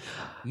together?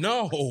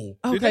 No.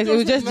 Okay, so it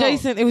was just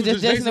Jason. It was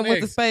just Jason that went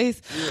to X.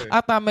 space. Yeah.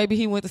 I thought maybe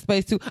he went to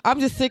space too. I'm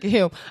just sick of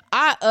him.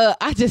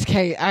 I just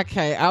can't. I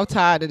can't. I'm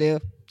tired of them.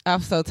 I'm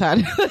so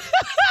tired. I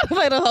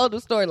made a whole new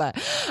storyline.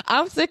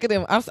 I'm sick of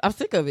them. I'm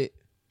sick of it.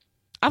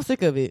 I'm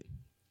sick of it.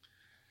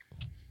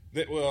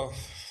 Well,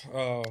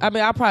 I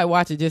mean, I'll probably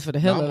watch it just for the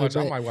hell of it.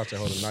 I but might watch that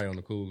whole night on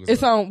the cool.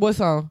 It's on.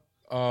 What's on?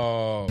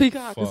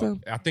 Peacock or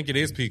something? I think it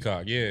is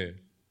Peacock. Yeah.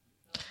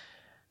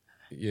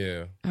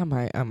 Yeah. I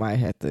might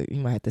have to.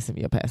 You might have to send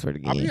me your password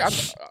again. I mean,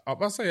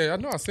 I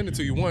know I sent it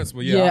to you once,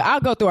 but yeah, yeah.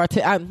 I'll go through our.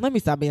 Let me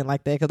stop being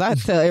like that, because I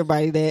tell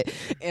everybody that,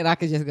 and I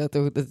could just go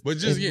through this. But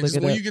just and look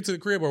it when up. you get to the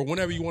crib or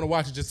whenever you want to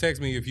watch it, just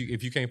text me if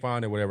you can't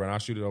find it, whatever, and I'll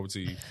shoot it over to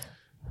you.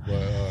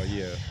 But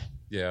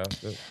yeah.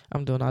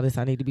 I'm doing all this.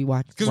 I need to be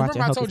watching. Because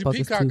remember I told you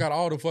Hocus Peacock Pocus got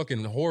all the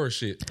fucking horror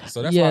shit,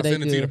 so that's Yeah, why I they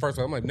sent it to you do. the first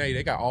time. I'm like, Nay,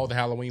 they got all the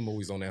Halloween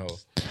movies on that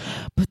house.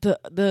 But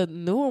the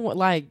newer one,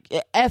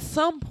 like, at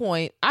some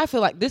point, I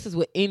feel like this is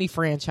with any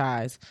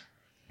franchise,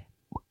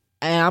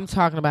 and I'm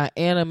talking about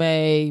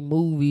anime,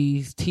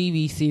 movies,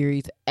 TV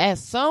series. At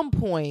some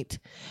point,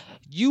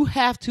 you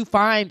have to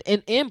find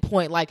an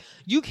endpoint. Like,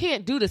 you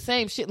can't do the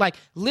same shit. Like,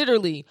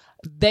 literally,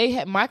 they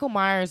had Michael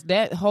Myers,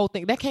 that whole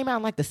thing, that came out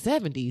in like the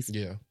 70s.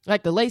 Yeah.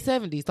 Like the late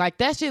 70s. Like,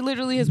 that shit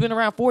literally has been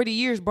around 40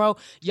 years, bro.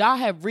 Y'all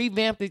have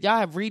revamped it. Y'all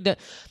have redone.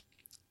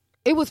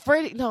 It was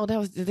Freddy. No,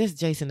 this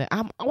Jason. Why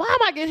am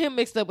I getting him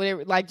mixed up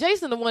with like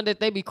Jason, the one that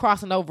they be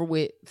crossing over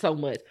with so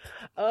much?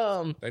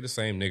 They the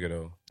same nigga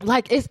though.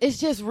 Like, it's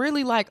just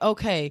really like,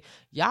 okay,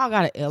 y'all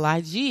gotta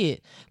LIG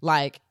it.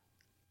 Like,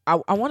 I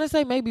want to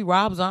say maybe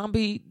Rob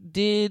Zombie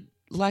did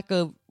like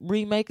a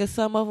remake of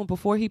some of them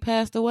before he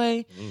passed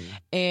away,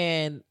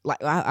 and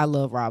like I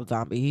love Rob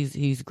Zombie.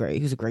 He's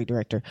great. He's a great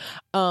director.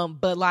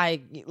 But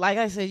like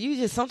I said,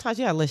 sometimes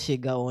you gotta let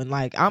shit go, and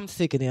like, I'm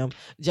sick of them.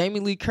 Jamie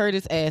Lee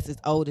Curtis ass is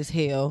old as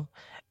hell.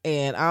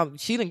 And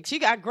she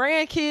got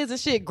grandkids and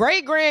shit,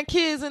 great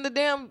grandkids in the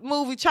damn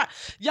movie.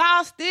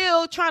 Y'all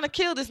still trying to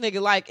kill this nigga.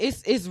 Like,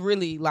 it's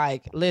really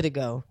like, let it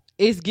go.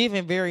 It's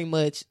giving very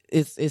much.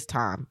 It's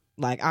time.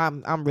 Like,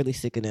 I'm really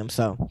sick of them.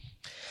 So,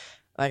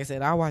 like I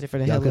said, I'll watch it for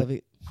the hell of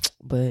it.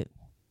 But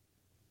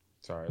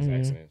Sorry,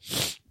 it's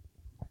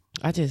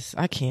accent.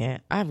 I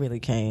can't. I really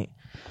can't.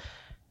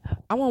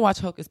 I want to watch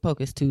Hocus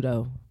Pocus 2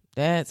 though.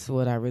 That's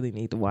what I really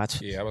need to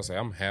watch. Yeah, I would say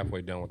I'm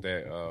halfway done with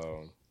that.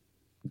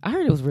 I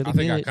heard it was really I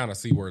think good. I kind of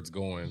see where it's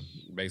going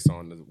based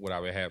on what I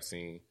have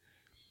seen.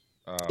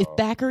 Is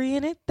Thackeray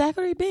in it?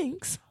 Thackeray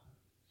Binks.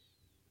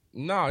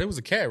 No, it was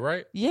a cat,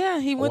 right? Yeah,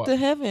 he went to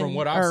heaven. From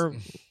what I've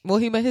well,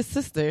 he met his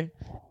sister,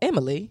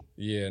 Emily.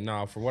 Yeah,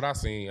 no, from what I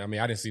seen, I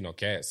mean, I didn't see no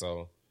cat,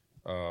 so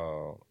I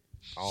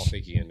don't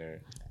think he in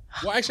there.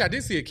 Well, actually, I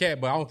did see a cat,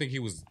 but I don't think he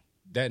was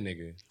that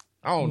nigga.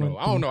 I don't know.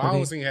 I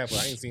don't seen half, but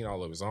I ain't seen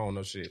all of it, so I don't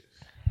know shit.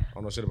 I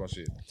don't know shit about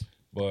shit.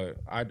 But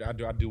I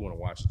do want to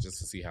watch it just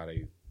to see how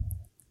they.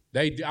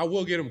 I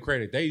will give them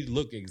credit. They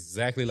look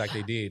exactly like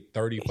they did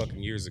 30 fucking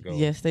years ago.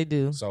 Yes, they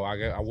do. So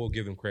I will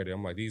give them credit.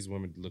 I'm like, these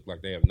women look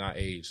like they have not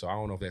aged. So I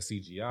don't know if that's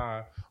CGI.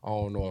 I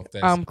don't know if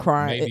that's. I'm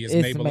crying. Maybe it's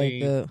Maybelline.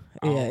 Makeup.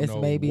 I don't Yeah, it's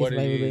know maybe what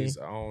it's it Maybelline. is.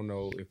 I don't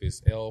know if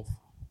it's Elf,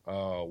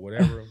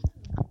 whatever.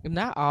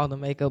 Not all the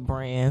makeup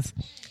brands.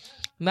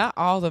 Not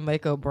all the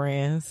makeup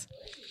brands.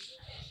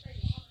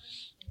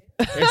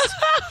 It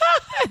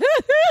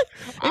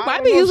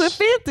might be using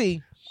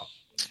Fenty.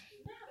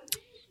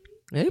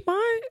 It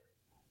might.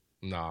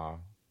 Nah,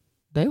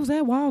 They was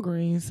at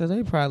Walgreens, so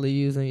they probably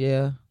using,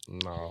 yeah.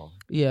 no.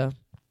 Yeah.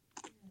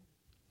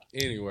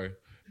 Anyway,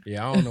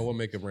 yeah, I don't know what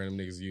makeup brand them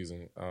niggas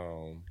using.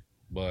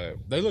 But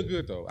they look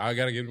good though. I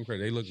gotta give them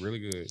credit. They look really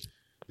good.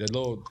 The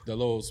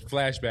little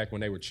flashback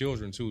when they were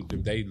children too.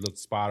 They looked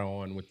spot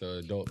on with the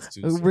adults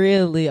too. So.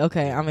 Really?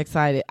 Okay, I'm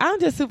excited. I'm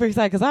just super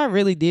excited because I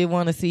really did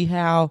want to see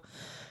how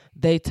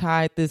they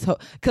tied this whole,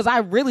 because I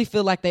really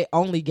feel like they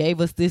only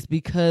gave us this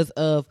because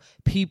of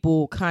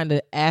people kind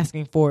of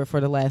asking for it for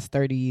the last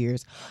 30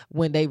 years,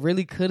 when they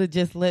really could have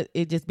just let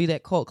it just be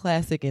that cult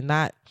classic and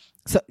not,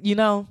 so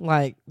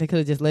like they could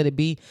have just let it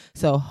be.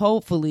 So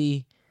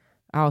hopefully,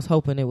 I was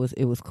hoping it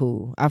was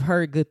cool. I've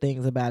heard good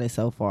things about it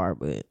so far,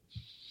 but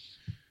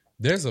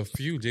there's a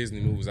few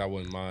Disney movies I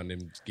wouldn't mind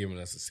them giving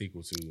us a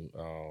sequel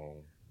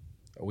to.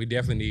 We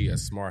definitely need a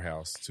Smart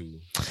House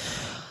too.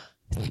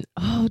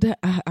 Oh,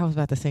 I was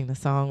about to sing the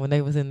song when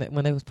they was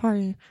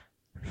partying.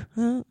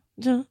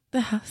 Jump,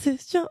 the house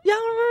is jump. Y'all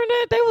remember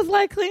that? They was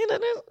like cleaning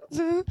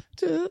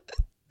it.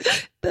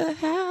 The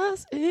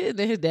house.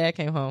 Then his dad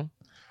came home.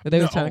 They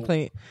was trying to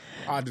clean.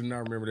 I do not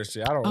remember that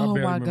shit. I don't. Oh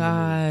I my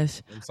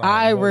gosh! I'm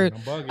sorry,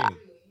 I'm bugging.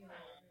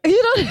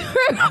 You don't.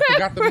 I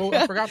forgot the movie.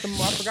 I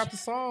forgot the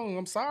song.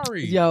 I'm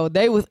sorry. Yo,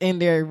 they was in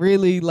there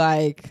really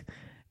like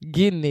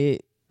getting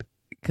it.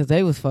 Cause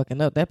they was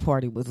fucking up. That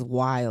party was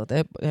wild.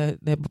 That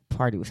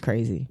party was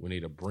crazy. We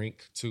need a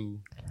Brink too.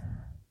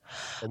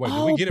 Or wait,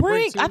 did we get a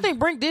Brink too? I think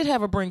Brink did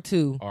have a Brink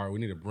too. All right, we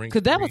need a Brink.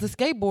 Cause that was the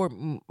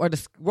skateboard or the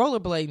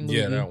rollerblading movie.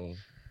 Yeah, that one.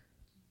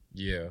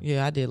 Yeah.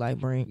 Yeah, I did like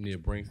Brink. We need a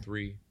Brink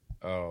 3.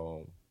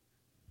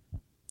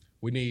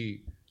 We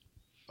need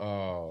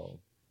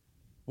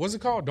what's it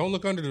called? Don't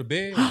Look Under the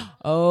Bed.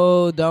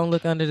 Oh, Don't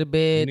Look Under the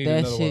Bed. We need that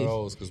another shit. one of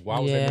those. Cause why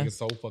was that nigga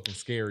so fucking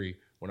scary?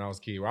 When I was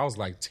a kid, I was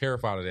like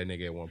terrified of that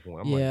nigga at one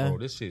point. I'm like, bro,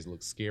 this shit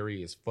looks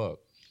scary as fuck.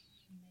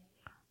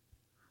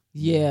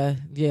 Yeah,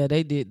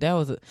 they did. That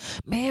was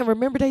man.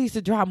 Remember they used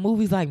to drop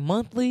movies like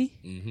monthly,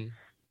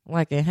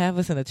 like and have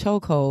us in a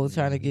chokehold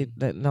trying to get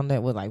that. On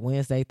that was like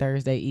Wednesday,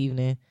 Thursday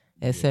evening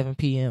at 7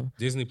 p.m.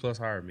 Disney Plus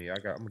hired me. I'm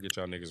gonna get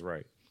y'all niggas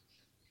right.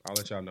 I'll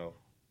let y'all know.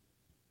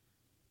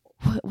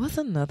 What's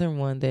another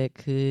one that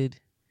could?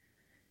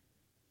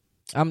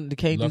 Look of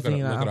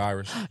the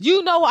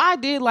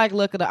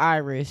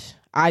Irish.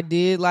 I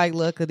did like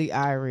Luck of the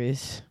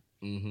Irish.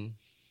 Mm-hmm.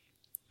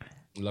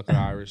 Luck of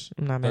the Irish.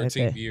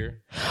 13th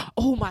year.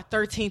 Oh, my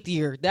 13th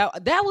year. That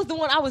was the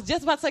one I was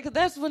just about to say, because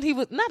that's when he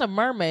was not a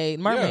mermaid.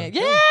 Merman.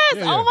 Yeah, yes.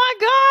 yeah. Oh my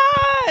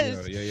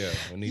gosh. Yeah.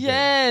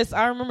 Yes.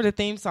 I remember the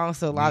theme songs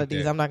to a lot of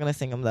these. I'm not gonna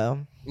sing them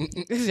though.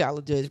 Y'all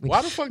will judge me.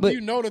 Why the fuck do you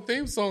know the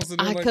theme songs?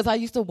 Because I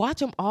used to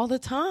watch them all the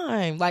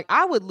time. Like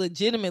I would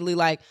legitimately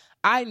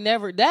I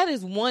never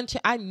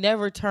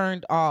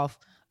turned off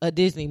a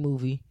Disney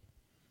movie.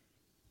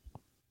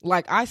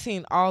 Like I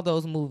seen all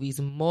those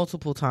movies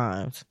multiple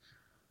times.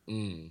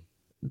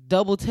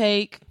 Double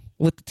Take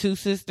with the two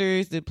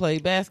sisters that play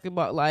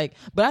basketball.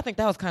 But I think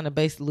that was kind of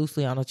based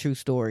loosely on a true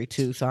story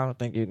too. So I don't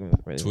think you're gonna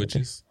really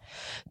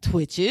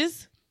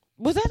Twitches.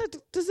 Was that a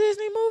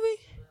Disney movie?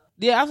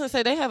 Yeah, I was gonna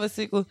say they have a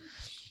sequel.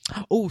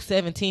 Oh,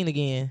 17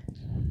 again.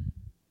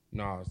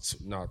 No,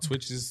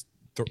 Twitches.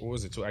 What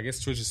was it? I guess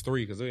Twitches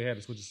 3 because they had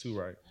the Twitches 2,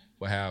 right?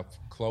 We'll have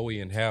Chloe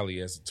and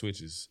Halle as the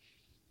Twitches.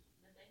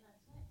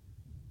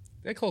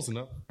 They're close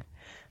enough.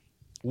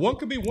 One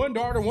could be one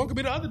daughter, one could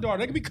be the other daughter.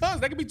 They could be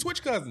cousins. They could be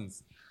Twitch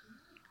cousins.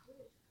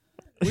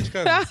 Which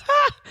cousins?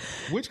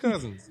 Which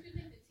cousins?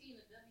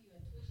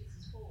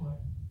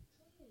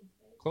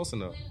 Close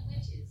enough.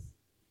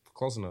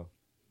 Close enough.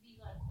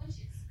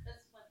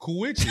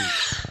 Cowiches.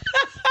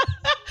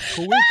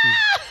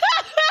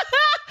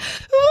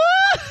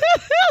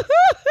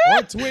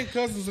 Aren't twin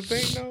cousins a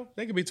thing though?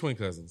 They could be twin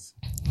cousins.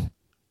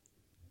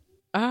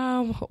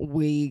 I'm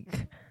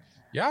weak.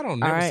 Y'all don't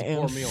never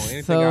support me on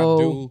anything I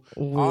do.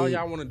 Weak. All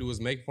y'all want to do is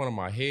make fun of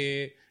my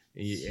head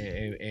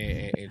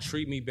and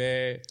treat me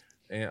bad.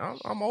 And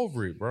I'm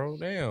over it, bro.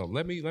 Damn,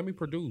 let me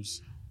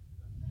produce.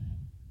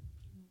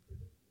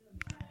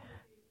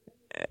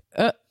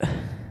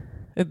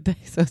 They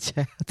so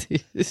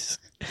childish.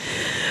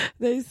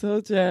 They so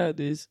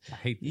childish. I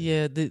hate that.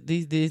 Yeah,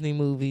 these Disney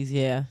movies.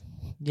 Yeah.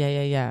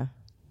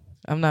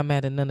 I'm not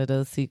mad at none of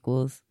those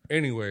sequels.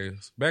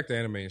 Anyways, back to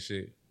anime and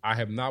shit. I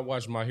have not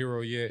watched My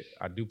Hero yet.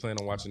 I do plan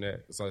on watching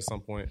that. So at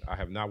some point, I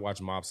have not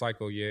watched Mob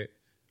Psycho yet,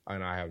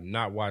 and I have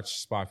not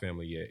watched Spy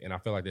Family yet. And I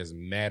feel like there's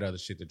mad other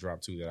shit to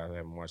drop too that I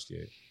haven't watched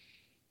yet.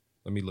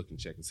 Let me look and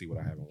check and see what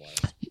I haven't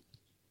watched.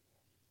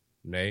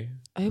 Nay?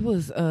 It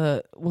was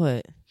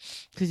what?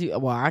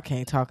 I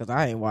can't talk because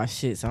I ain't watched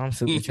shit, so I'm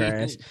super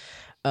trash.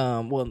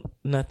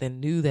 Nothing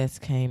new that's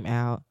came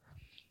out.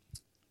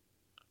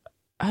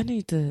 I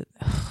need to.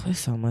 There's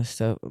so much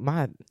stuff.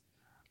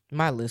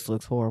 My list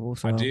looks horrible.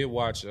 So I did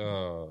watch.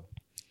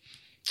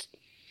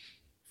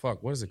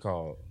 What is it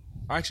called?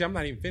 Actually, I'm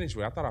not even finished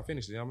with it. I thought I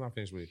finished it. I'm not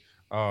finished with it.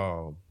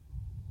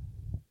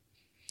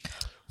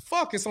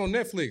 It's on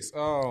Netflix.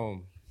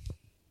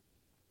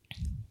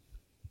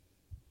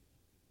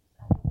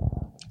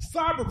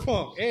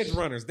 Cyberpunk Edge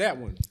Runners. That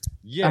one.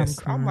 Yes,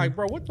 I'm like,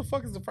 bro, what the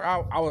fuck is the first?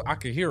 I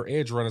could hear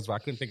Edge Runners, but I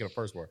couldn't think of the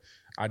first one.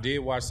 I did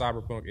watch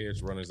Cyberpunk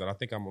Edge Runners, and I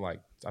think I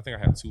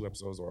have 2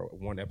 episodes or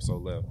 1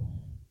 episode left.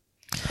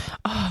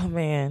 Oh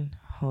man,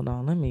 hold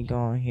on, let me go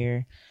on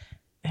here.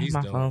 He's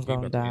my dumb. phone's He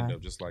gonna about to die. end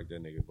up just like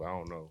that nigga, but I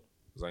don't know.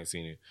 because I ain't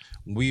seen it.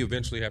 We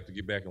eventually have to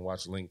get back and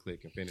watch Link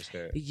Click and finish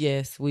that.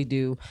 Yes, we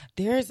do.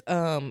 There's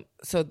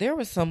so there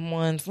was some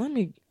ones.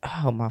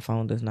 My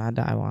phone does not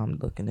die while I'm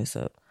looking this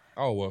up.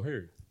 Oh well,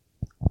 here.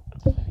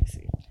 Let me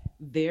see.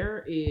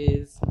 There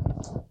is.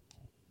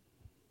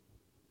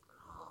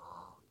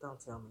 Don't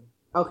tell me.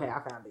 Okay,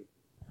 I found it.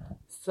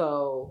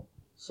 So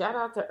shout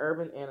out to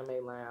Urban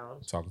Anime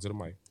Lounge. Talking to the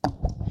mic.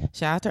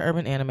 Shout out to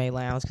Urban Anime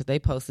Lounge because they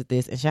posted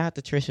this, and shout out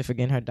to Trisha for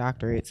getting her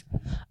doctorates.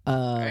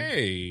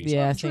 Hey,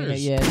 yeah, I seen it.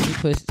 Yeah, she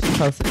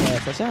posted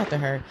that. So shout out to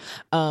her.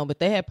 But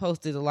they had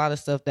posted a lot of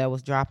stuff that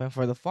was dropping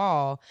for the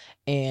fall,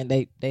 and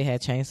they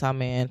had Chainsaw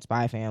Man,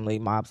 Spy Family,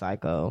 Mob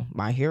Psycho,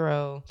 My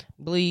Hero,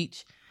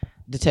 Bleach,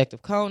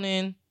 Detective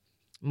Conan,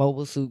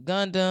 Mobile Suit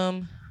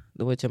Gundam,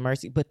 The Witch of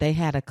Mercy. But they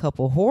had a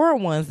couple horror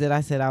ones that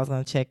I said I was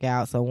going to check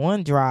out. So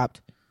one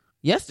dropped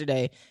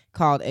yesterday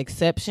called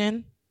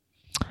Exception.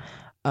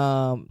 It's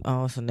on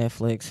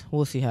Netflix.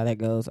 We'll see how that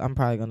goes. I'm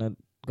probably gonna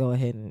go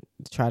ahead and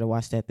try to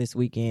watch that this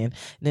weekend.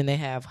 Then they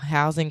have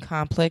Housing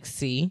Complex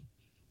C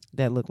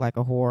that looked like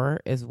a horror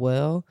as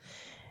well.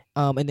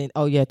 And then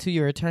To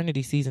Your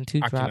Eternity season 2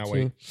 dropped cannot too.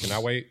 wait. Can I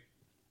wait?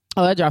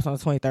 Oh, that drops on the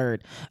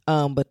 23rd.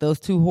 But those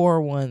two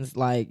horror ones,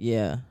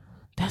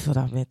 that's what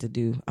I meant to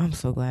do. I'm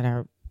so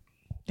glad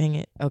dang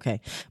it.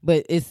 Okay.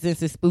 But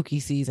since it's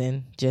spooky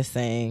season, just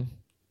saying.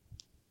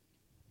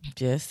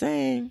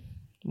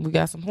 We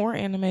got some horror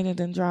anime that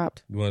done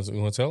dropped. You want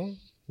to tell them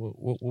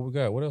what we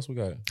got? What else we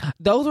got?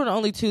 Those were the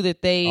only two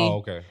that they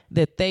okay.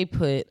 that they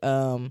put. But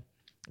I'll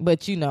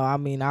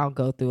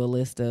go through a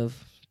list of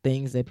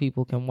things that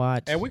people can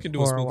watch. And we can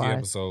do a spooky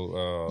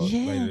episode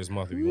later this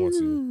month if you want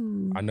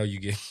to. I know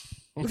you get.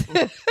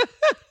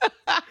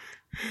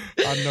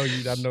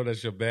 I know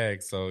that's your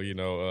bag. So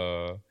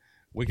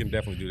we can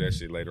definitely do that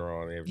shit later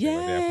on. And everything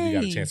like that. After you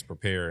got a chance to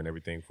prepare and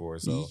everything for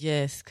it. So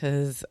yes,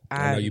 because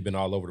I know you've been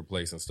all over the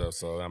place and stuff.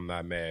 So I'm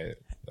not mad.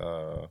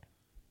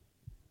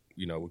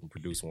 We can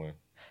produce one.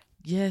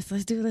 Yes,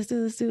 let's do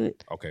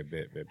it. Okay,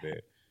 bet.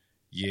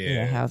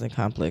 Yeah, Housing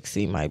Complex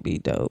C might be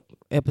dope.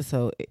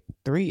 Episode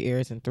 3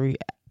 airs in 3.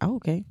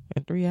 Okay,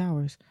 in 3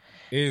 hours.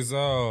 Is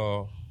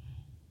Classroom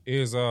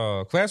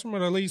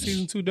of the Elite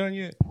season 2 done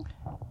yet?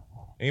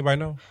 Anybody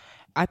know?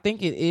 I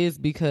think it is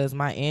because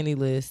my Annie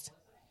list.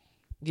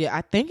 Yeah,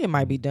 I think it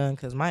might be done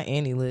because my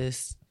Annie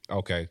list.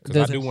 Okay,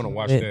 because I do want to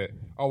watch that.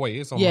 Oh wait,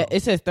 it's on. Yeah,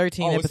 it says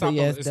 13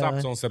 episodes. It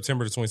stops on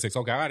September the 26th.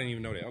 Okay, I didn't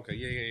even know that. Okay,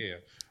 yeah.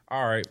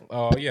 All right.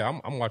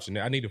 I'm watching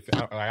that. I need to.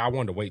 I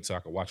wanted to wait so I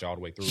could watch it all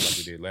the way through like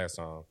we did last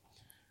time.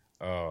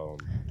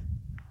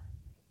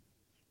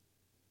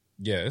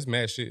 It's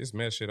mad shit. It's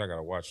mad shit. I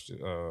gotta watch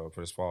for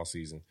this fall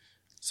season.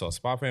 So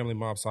Spy Family,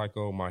 Mob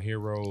Psycho, My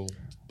Hero,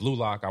 Blue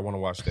Lock. I want to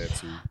watch that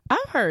too.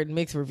 I've heard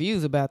mixed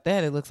reviews about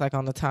that. It looks like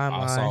on the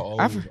timeline.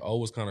 I saw O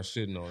was kind of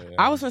shitting on it.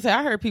 I was gonna say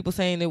I heard people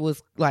saying it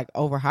was like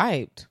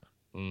overhyped.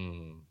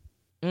 Can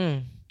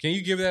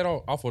you give that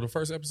off of the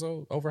first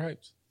episode?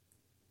 Overhyped?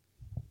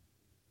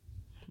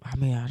 I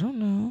mean, I don't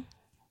know.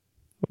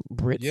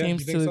 Britt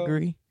seems to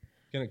agree.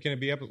 Can it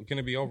be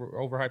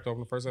overhyped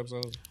over the first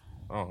episode?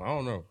 I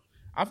don't know.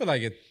 I feel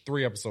like a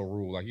 3-episode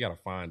rule. Like you got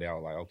to find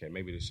out. Like okay,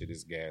 maybe this shit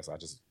is gas.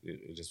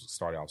 It just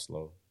started off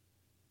slow.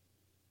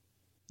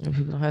 And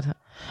people don't have time.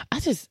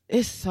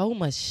 It's so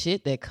much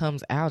shit that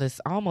comes out. It's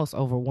almost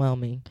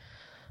overwhelming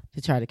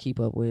to try to keep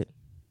up with.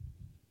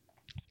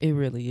 It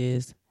really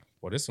is.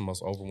 Well, this is the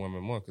most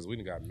overwhelming month because we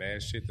done got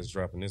mad shit that's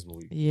dropping this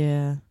week.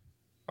 Yeah.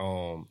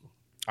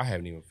 I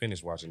haven't even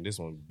finished watching this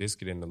one,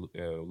 Biscuit and the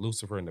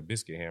Lucifer and the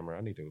Biscuit Hammer.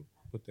 I need to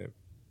put that.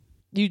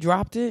 You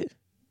dropped it?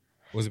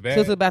 Was it bad?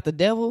 So it's about the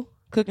devil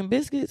cooking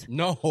biscuits?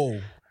 No.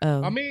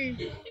 I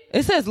mean,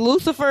 it says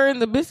Lucifer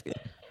and the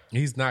biscuit.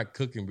 He's not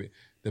cooking.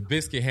 The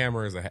Biscuit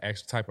Hammer is an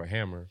actual type of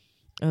hammer.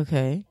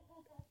 Okay.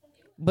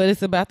 But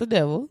it's about the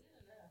devil.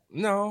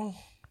 No.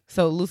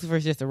 So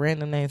Lucifer's just a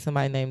random name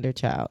somebody named their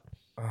child.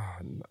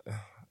 No.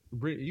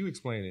 Britt, you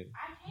explain it.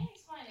 I can't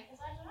explain it because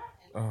I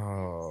dropped it.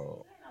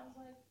 Oh. I was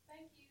like,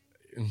 thank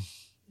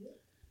you.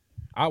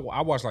 I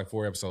watched like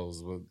 4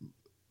 episodes.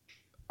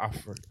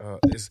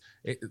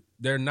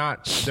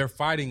 They're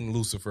fighting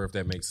Lucifer, if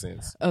that makes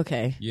sense.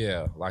 Okay.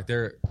 Yeah, like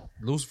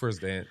Lucifer is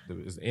the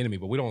enemy,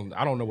 but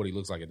I don't know what he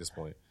looks like at this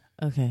point.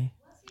 Okay.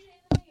 Was he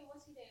that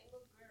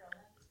little girl?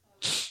 I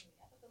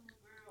thought the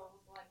little girl was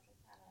like some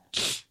kind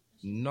of.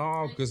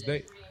 No, because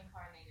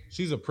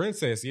she's a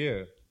princess,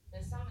 yeah.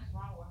 There's something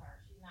wrong with her.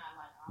 She's not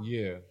like.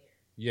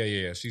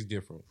 Yeah, she's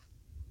different.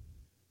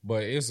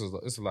 But it's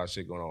a lot of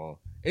shit going on.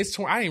 I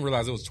didn't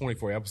realize it was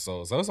 24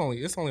 episodes, so it's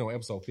only on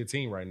episode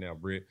 15 right now,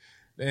 Britt.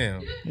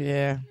 Damn.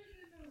 Yeah.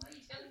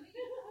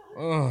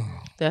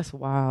 That's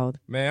wild.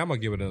 Man, I'm gonna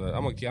give it another.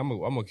 I'm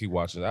gonna keep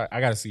watching. I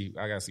gotta see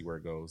where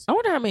it goes. I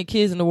wonder how many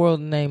kids in the world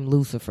named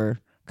Lucifer.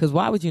 Because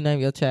why would you name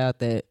your child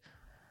that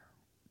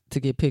to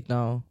get picked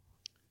on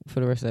for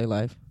the rest of their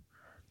life?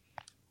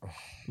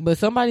 But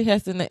somebody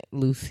has to name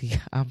Lucy.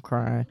 I'm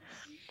crying.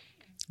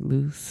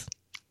 Luce.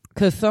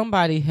 Because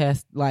somebody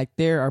has,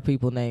 there are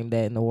people named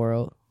that in the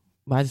world.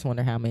 But I just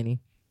wonder how many.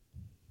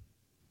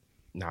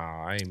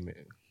 Nah, I ain't.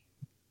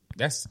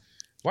 That's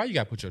Why you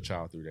got to put your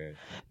child through that?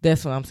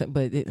 That's what I'm saying.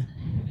 But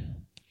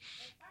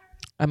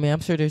I mean,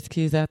 I'm sure there's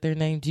kids out there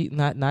named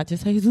not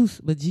just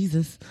Jesus, but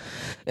Jesus.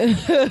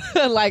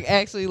 Like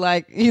actually,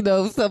 like, you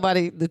know,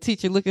 somebody, the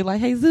teacher looking like,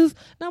 "Hey, Zeus,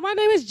 no, my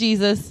name is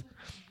Jesus.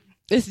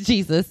 It's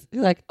Jesus."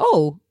 You're like,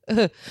 "Oh,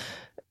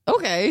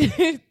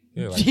 okay."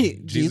 Yeah,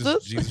 like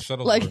Jesus shut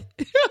up. Like,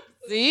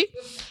 see?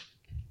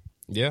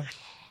 Yeah.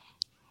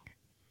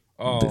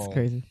 That's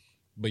crazy.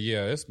 But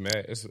yeah, it's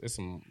mad. It's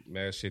some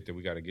mad shit that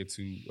we got to get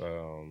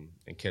to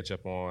and catch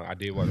up on. I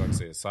did watch, like I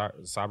said,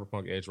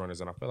 Cyberpunk Edge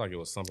Runners, and I felt like it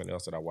was something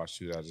else that I watched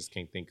too that I just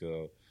can't think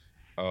of.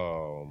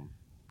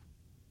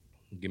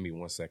 Give me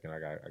 1 second. I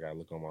got to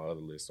look on my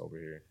other list over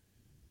here.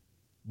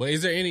 But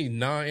is there any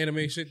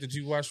non-anime shit that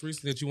you watched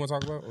recently that you want to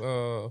talk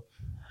about?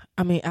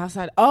 I mean,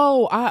 outside.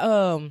 Oh,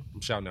 I'm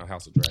shouting out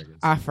House of Dragons.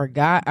 I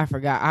forgot.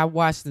 I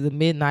watched The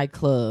Midnight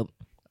Club.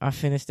 I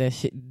finished that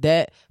shit.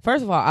 That,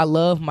 first of all, I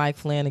love Mike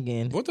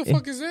Flanagan. What the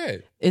fuck is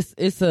that? It's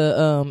it's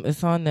on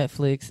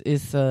Netflix.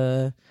 It's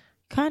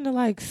kind of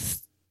like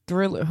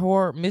thriller,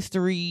 horror,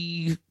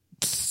 mystery,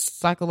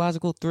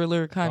 psychological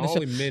thriller kind of show.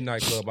 The only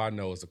Midnight Club I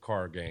know is a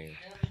card game.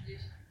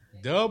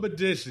 Dub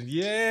Edition.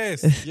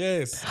 Yes.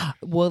 Yes.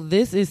 Well,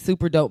 this is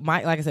super dope.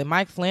 Like I said,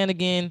 Mike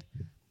Flanagan,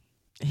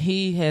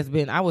 he has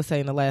been, I would say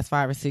in the last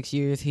 5 or 6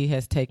 years, he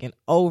has taken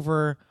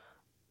over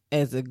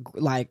as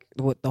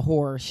with the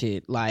horror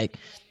shit. Like,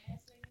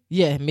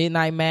 yeah,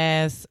 Midnight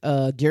Mass,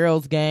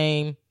 Gerald's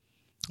Game,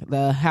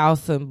 The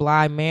House in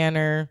Bly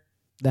Manor,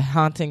 The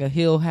Haunting of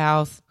Hill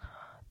House,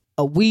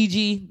 the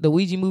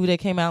Ouija movie that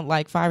came out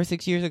like 5 or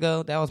 6 years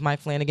ago. That was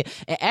Mike Flanagan.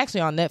 And actually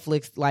on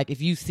Netflix, like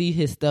if you see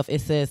his stuff, it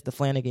says the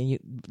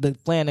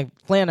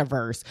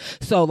Flanaverse.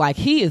 So like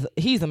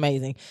he's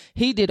amazing.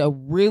 He did a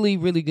really,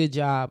 really good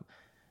job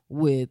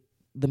with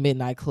The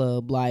Midnight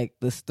Club. Like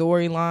the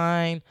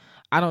storyline,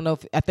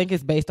 I think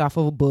it's based off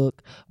of a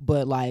book,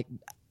 but like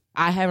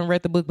I haven't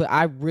read the book, but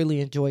I really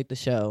enjoyed the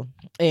show.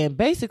 And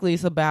basically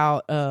it's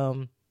about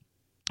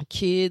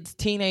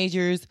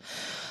teenagers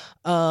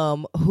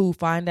who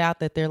find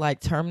out that they're like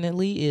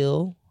terminally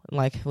ill,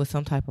 like with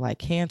some type of like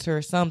cancer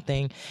or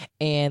something,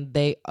 and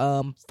they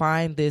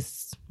find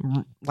this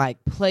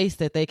like place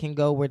that they can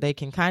go where they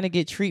can kind of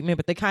get treatment,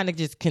 but they kind of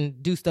just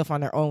can do stuff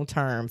on their own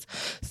terms.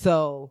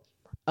 So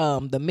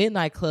the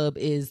Midnight Club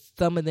is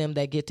some of them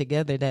that get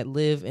together that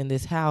live in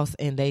this house,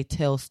 and they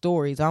tell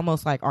stories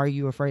almost like Are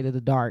You Afraid of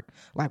the Dark,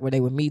 like where they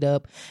would meet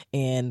up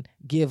and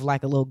give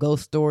like a little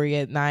ghost story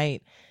at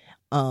night,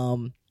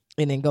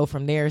 and then go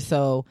from there.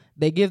 So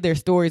they give their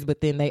stories,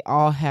 but then they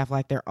all have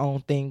like their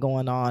own thing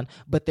going on.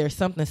 But there's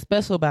something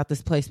special about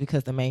this place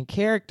because the main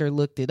character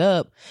looked it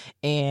up,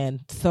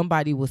 and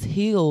somebody was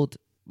healed.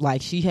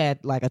 Like she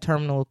had like a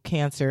terminal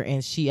cancer,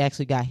 and she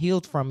actually got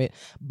healed from it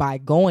by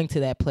going to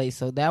that place.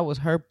 So that was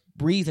her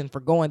reason for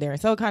going there.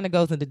 And so it kind of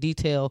goes into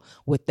detail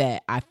with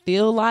that. I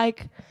feel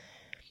like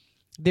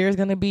there's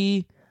going to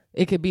be,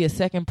 it could be a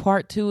second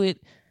part to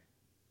it.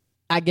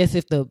 I guess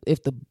if the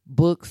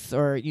books,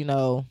 or, you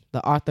know,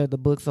 the author of the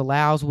books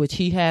allows, which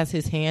he has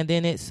his hand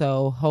in it.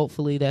 So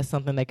hopefully that's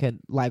something they could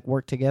like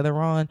work together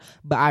on.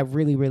 But I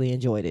really, really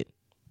enjoyed it.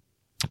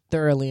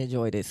 Thoroughly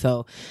enjoyed it.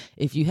 So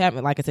if you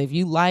haven't, like I said, if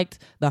you liked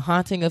The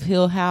Haunting of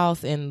Hill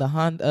House and the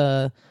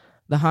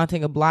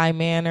Haunting of Bly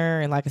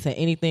Manor, and like I said,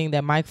 anything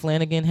that Mike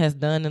Flanagan has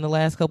done in the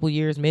last couple of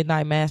years,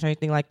 Midnight Mass or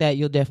anything like that,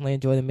 you'll definitely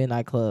enjoy The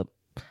Midnight Club.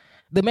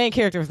 The main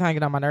character was kind of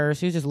getting on my nerves.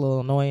 She was just a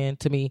little annoying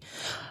to me.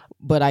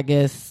 But I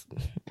guess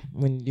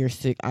when you're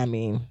sick, I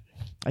mean,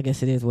 I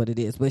guess it is what it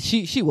is. But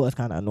she was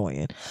kind of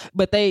annoying.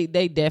 But they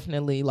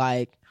definitely,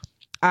 like,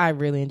 I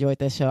really enjoyed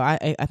that show.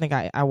 I think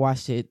I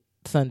watched it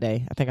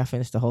Sunday. I think I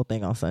finished the whole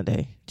thing on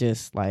Sunday.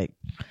 Just like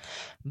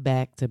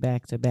back to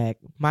back to back.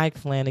 Mike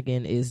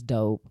Flanagan is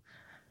dope.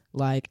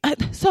 Like,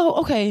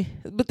 okay,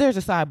 but there's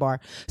a sidebar.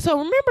 So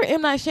remember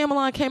M. Night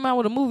Shyamalan came out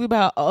with a movie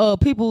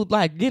about people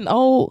like getting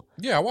old?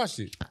 Yeah, I watched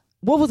it.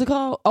 What was it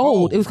called?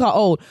 Old. It was called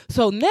Old.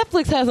 So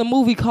Netflix has a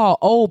movie called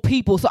Old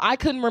People. So I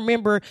couldn't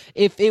remember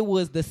if it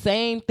was the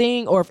same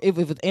thing or if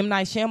it was M.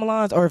 Night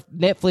Shyamalan's, or if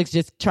Netflix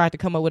just tried to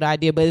come up with an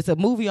idea. But it's a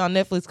movie on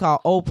Netflix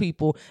called Old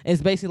People. And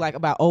it's basically like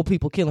about old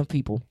people killing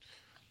people.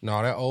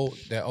 No,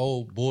 that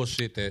old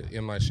bullshit that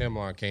M. Night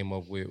Shyamalan came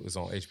up with was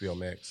on HBO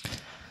Max.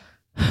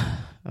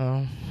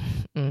 That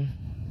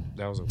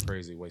was a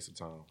crazy waste of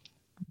time.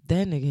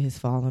 That nigga has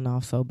fallen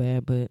off so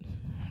bad, but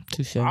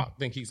touche. I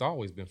think he's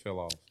always been fell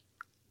off.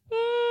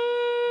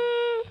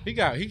 He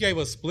gave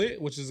us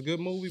Split, which is a good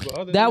movie, but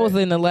other than that was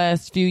in the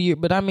last few years.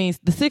 But I mean,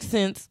 The Sixth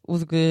Sense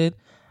was good.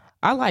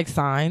 I like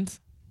Signs.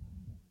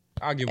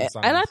 I'll give him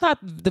Signs. And I thought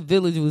The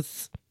Village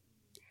was.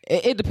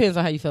 It depends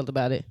on how you felt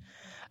about it.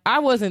 I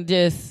wasn't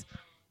just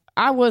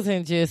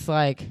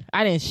like,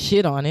 I didn't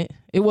shit on it.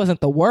 It wasn't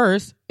the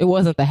worst. It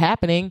wasn't The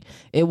Happening.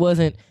 It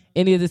wasn't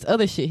any of this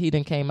other shit he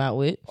done came out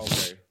with.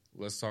 Okay,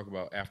 let's talk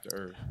about After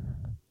Earth.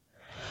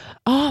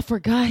 Oh, I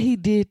forgot he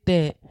did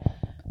that.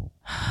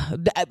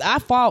 I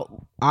fought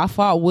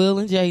Will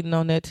and Jaden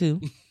on that too.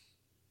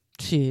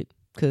 Shit,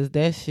 cause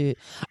that shit.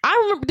 I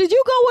remember. Did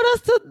you go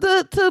with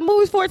us to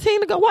Movies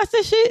 14 to go watch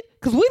that shit?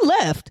 Cause we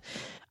left.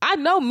 I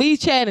know me,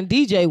 Chad, and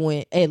DJ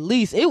went at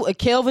least.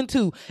 Kelvin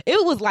too.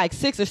 It was like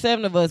 6 or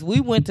 7 of us.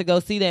 We went to go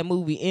see that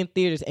movie in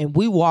theaters, and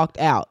we walked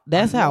out.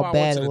 That's how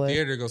bad it was. I went to the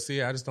theater to go see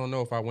it. I just don't know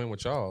if I went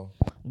with y'all.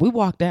 We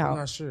walked out. I'm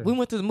not sure. We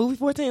went to the movie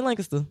 14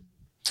 Lancaster.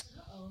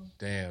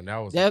 Damn,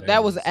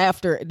 that was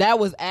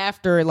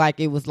after like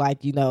it was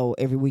like, you know,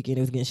 every weekend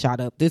it was getting shot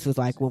up. This was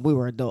like when we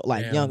were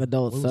young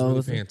adults. We so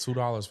was really paying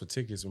 $2 for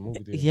tickets in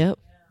movie theaters. Yep,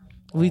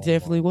 we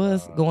definitely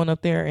was going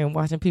up there and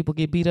watching people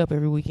get beat up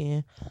every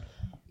weekend.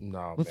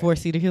 No, before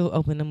Cedar Hill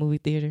opened the movie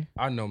theater.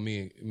 I know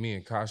me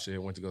and Kasha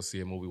went to go see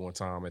a movie one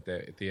time at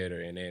that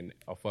theater, and then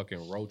a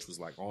fucking roach was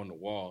like on the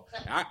wall.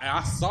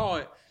 I saw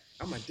it.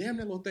 I'm like, damn,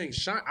 that little thing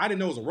shine. I didn't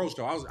know it was a roach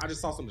though. I just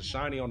saw something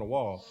shiny on the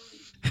wall.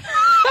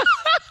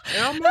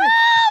 And I'm like,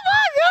 oh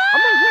my God!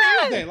 I'm like,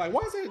 what is that? Like,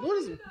 why is it? What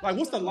is it? Like,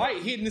 what's the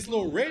light hitting this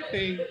little red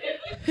thing?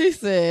 He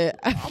said,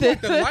 I'm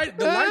like,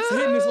 the light's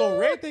hitting this little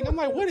red thing. I'm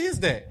like, what is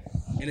that?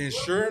 And then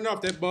sure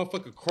enough, that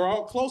motherfucker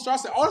crawled closer. I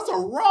said, oh, it's a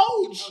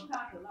roach.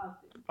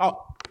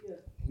 Oh,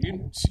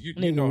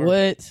 you know her.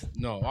 What?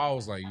 No, I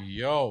was like,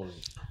 yo,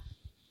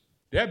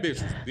 that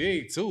bitch was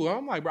big too.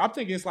 I'm like, bro, I'm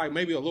thinking it's like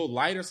maybe a little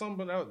light or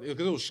something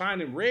because it was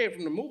shining red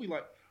from the movie.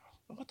 Like,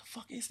 what the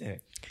fuck is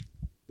that?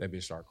 That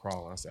bitch started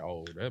crawling. I said,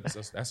 oh,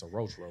 that's a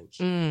roach.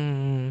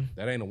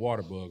 That ain't a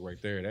water bug right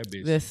there. That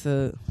bitch.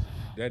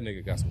 That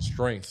nigga got some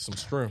strength. Some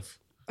strength.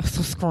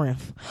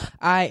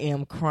 I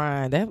am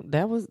crying.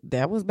 That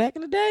was back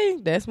in the day.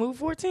 That's movie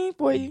 14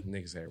 for you.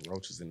 Niggas had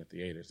roaches in the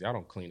theaters. Y'all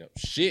don't clean up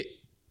shit.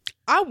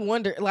 I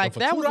wonder, like,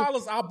 but for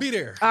 $2, I'll be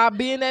there. I'll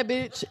be in that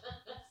bitch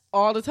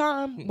all the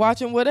time,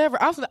 watching whatever.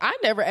 I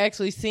never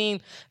actually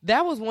seen,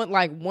 that was one,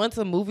 like, once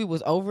a movie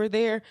was over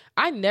there,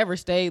 I never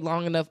stayed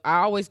long enough. I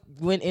always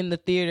went in the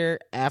theater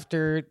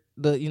after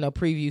the,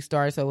 preview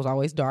started, so it was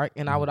always dark,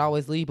 and I would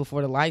always leave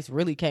before the lights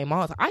really came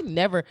on. So I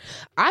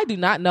do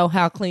not know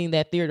how clean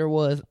that theater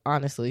was,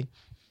 honestly.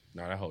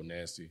 No, that whole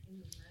nasty.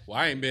 Well,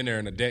 I ain't been there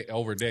in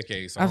over a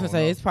decade. So I was gonna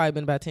say, it's probably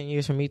been about 10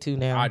 years for me too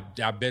now.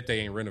 I bet they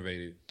ain't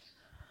renovated.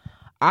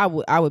 I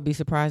would be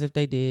surprised if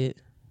they did,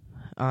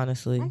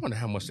 honestly. I wonder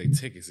how much their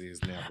tickets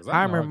is now.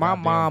 I remember my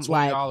mom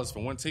 $20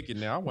 for one ticket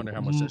now. I wonder how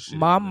much that shit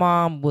my is.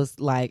 mom was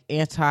like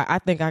I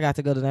think I got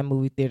to go to that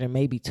movie theater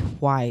maybe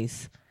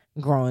twice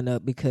growing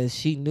up because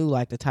she knew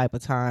like the type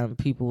of time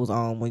people was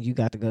on when you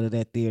got to go to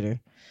that theater.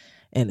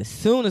 And as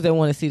soon as they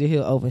want to see the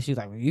Hill open, she was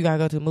like, well, you got to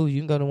go to the movie. You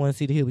can go to one and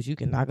see the Hill, but you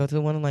cannot go to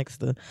the one in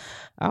Lancaster.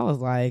 I was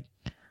like,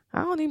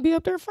 I don't even be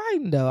up there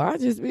fighting, though. I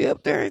just be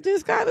up there and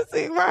just kind of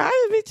see.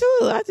 I just be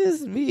chill. I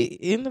just be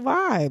in the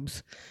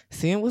vibes,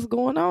 seeing what's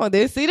going on.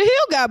 Then see the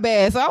Hill got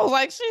bad. So I was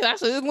like, shit, I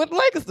should have went to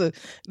Lancaster.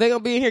 They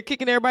going to be in here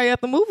kicking everybody at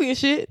the movie and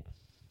shit.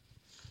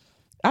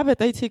 I bet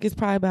they tickets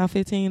probably about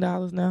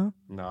 $15 now.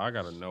 No, I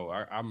got to know.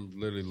 I'm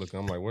literally looking.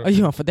 I'm like, what? Are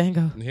you on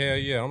Fandango? Hell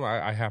yeah.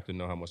 I have to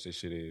know how much this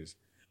shit is.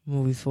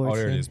 Movies 14. Oh,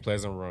 there it is.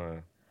 Pleasant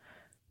Run.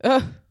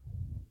 Let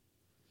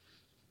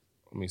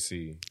me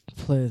see.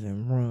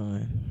 Pleasant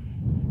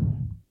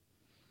Run.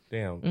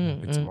 Damn.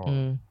 It's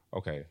tomorrow.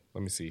 Okay,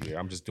 let me see here.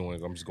 I'm just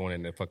going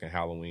in there fucking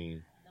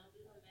Halloween.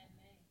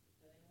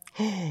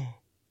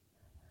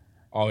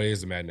 Oh, it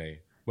is a matinee.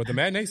 But the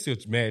matinee's still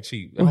mad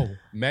cheap. Oh,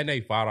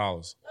 matinee,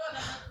 $5.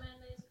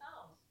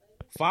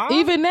 $5?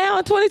 Even now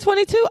in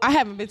 2022, I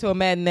haven't been to a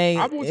matinee.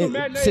 I went to a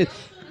matinee.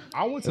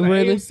 I went to the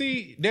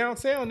AMC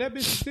downtown. That bitch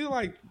is still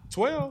like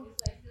 $12.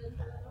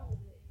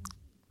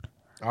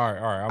 All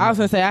right. I was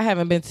gonna say I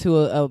haven't been to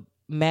a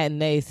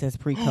matinee since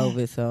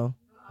pre-COVID. So,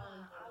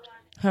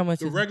 how much?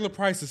 The regular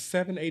price is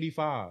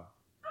 $7.85.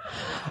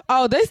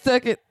 Oh, they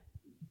stuck it.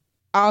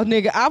 Oh,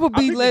 nigga, I would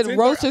be letting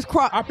roaches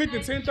crawl. I picked the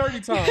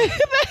 10:30 time.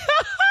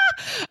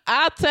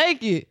 I'll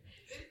take it.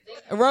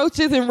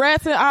 Roaches and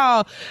rats and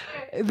all.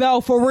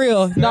 No, for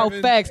real. No,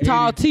 facts.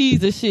 Tall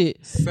teas and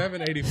shit.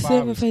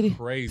 $7.85 is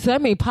crazy. So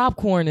that means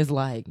popcorn is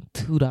like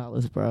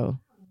 $2, bro.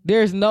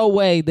 There's no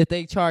way that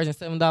they charging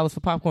 $7 for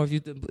popcorn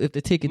if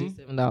the ticket is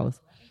 $7.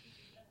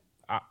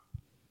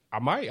 I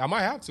might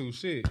have to.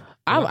 Shit.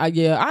 I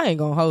ain't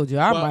gonna hold you.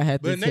 I might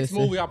have to. But the next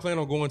movie I plan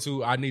on going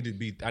to, I need to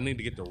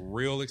get the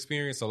real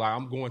experience. So like,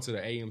 I'm going to the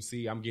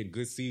AMC. I'm getting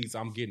good seats.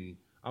 I'm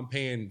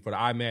paying for the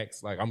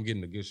IMAX. Like, I'm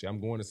getting the good shit.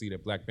 I'm going to see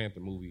that Black Panther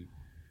movie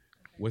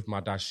with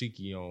my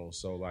dashiki on.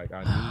 So like,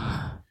 I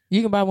need.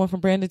 You can buy one from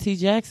Brandon T.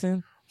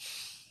 Jackson.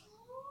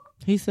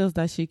 He sells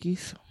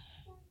dashikis.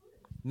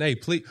 Nay,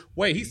 please.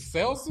 Wait, he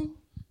sells them?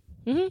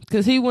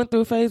 Because he went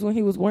through a phase when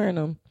he was wearing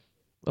them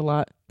a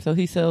lot. So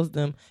he sells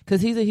them.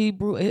 Because he's a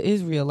Hebrew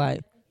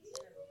Israelite.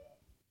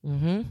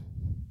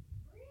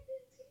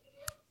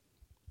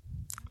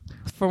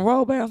 From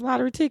Roll Bounce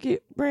Lottery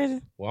Ticket,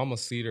 Brandon. Well, I'm a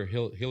Cedar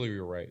Hillary,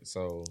 right?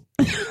 So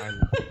I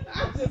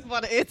just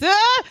want to enter.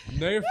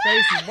 Their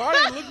faces. Why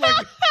they look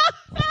like?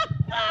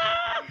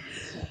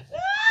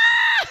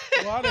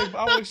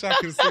 I wish I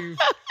could see.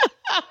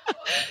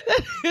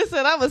 He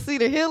said, I'm a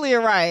Cedar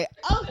Hillier, right?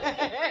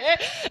 Okay.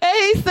 And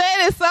he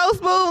said it so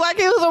smooth like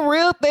it was a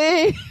real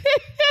thing.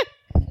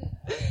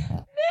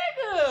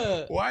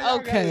 Nigga. Why y'all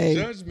gotta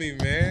judge me,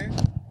 man?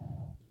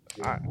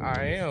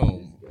 I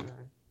am.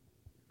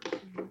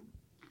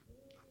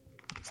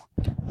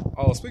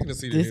 Oh, speaking of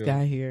Cedar This Hill,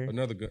 guy here.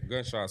 another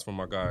gunshots from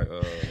my guy,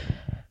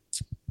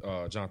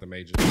 Jonathan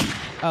Major.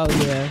 Oh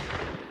yeah.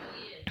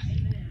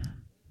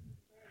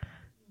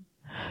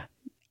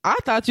 I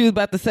thought you was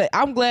about to say.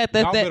 I'm glad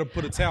that Y'all better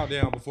put a towel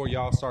down before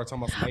y'all start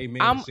talking about some amen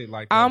and shit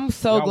like that. I'm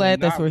so Y'all glad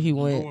will that's not where he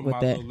went ruin with my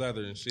that. little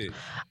leather and shit.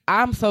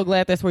 I'm so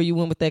glad that's where you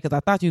went with that because I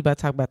thought you was about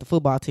to talk about the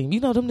football team. You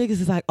know them niggas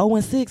is like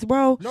 0-6,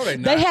 bro. No, they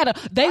not.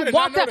 They I did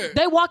walked not know out. that.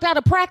 They walked out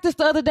of practice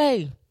the other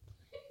day.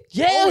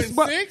 Yes,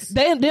 bro. 0-6?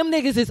 Them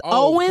niggas is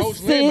 0-6. Coach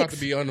Lynn about to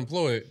be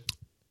unemployed.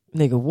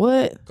 Nigga,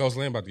 what? Coach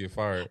Lynn about to get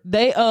fired.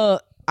 They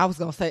I was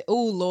gonna say,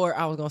 oh Lord,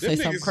 I was gonna say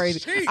something niggas crazy.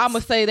 cheats. I'm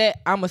gonna say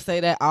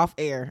that off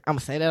air. I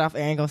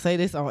ain't gonna say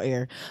this on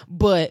air.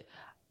 But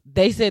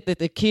they said that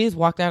the kids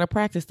walked out of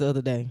practice the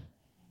other day.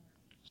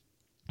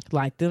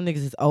 Like them niggas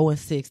is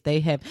 0-6. They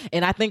have,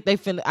 and I think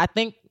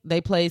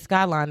they played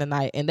Skyline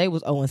tonight, and they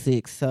was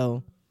 0-6.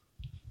 So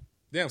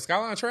Damn,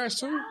 Skyline trash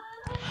too.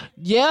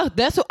 yeah,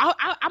 that's what I'm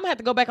gonna have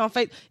to go back on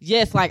faith.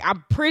 Yes, like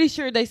I'm pretty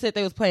sure they said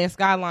they was playing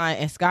Skyline,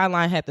 and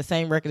Skyline had the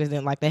same record as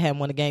them, like they hadn't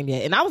won a game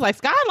yet. And I was like,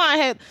 Skyline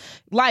had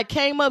like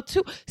came up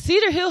too.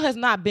 Cedar Hill has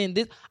not been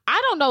this.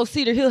 I don't know if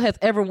Cedar Hill has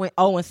ever went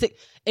 0-6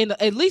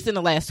 at least in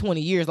the last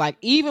 20 years. Like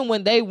even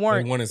when they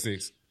weren't, They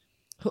 1-6.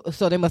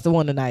 so they must have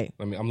won tonight.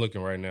 I'm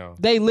looking right now.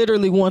 They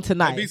literally won They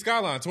tonight. beat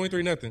Skyline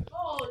 23-0.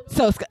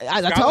 So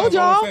I told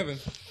y'all.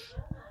 0-7.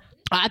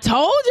 I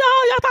told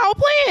y'all thought I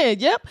was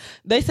playing. Yep.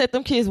 They said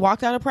them kids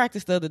walked out of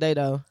practice the other day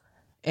though,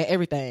 and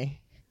everything.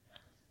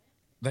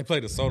 They play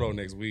DeSoto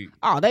next week.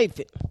 Oh,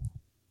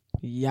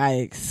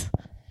 yikes.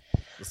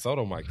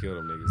 DeSoto might kill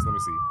them niggas. Let me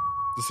see.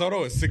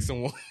 DeSoto is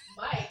 6-1.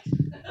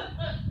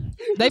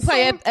 They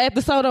play at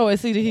the Soto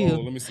at Cedar Hill.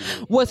 Oh, let me see.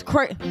 What's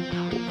crazy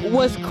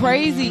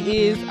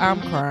is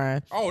I'm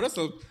crying. Oh, that's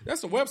a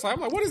website.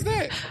 I'm like, what is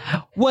that?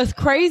 What's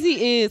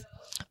crazy is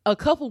a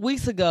couple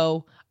weeks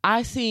ago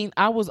I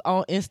was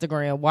on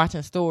Instagram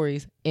watching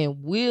stories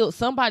and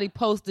somebody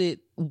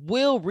posted,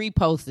 Will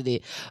reposted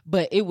it,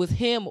 but it was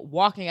him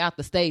walking out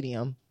the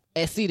stadium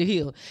at Cedar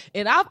Hill.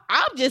 And I'm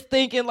just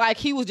thinking like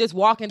he was just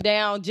walking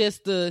down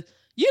just to,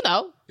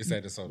 It's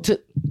at DeSoto.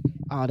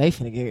 Oh, they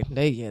finna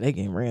they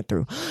getting ran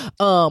through.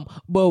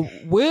 But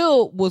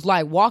Will was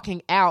like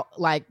walking out,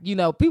 like,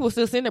 people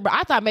still sitting there, but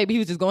I thought maybe he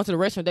was just going to the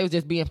restaurant. They was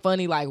just being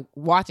funny, like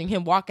watching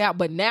him walk out.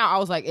 But now I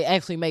was like, it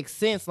actually makes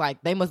sense.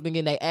 Like they must have been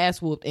getting their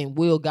ass whooped and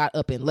Will got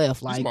up and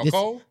left. Like,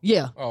 Cole?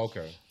 Yeah. Oh,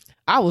 okay.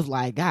 I was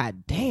like,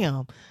 God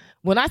damn.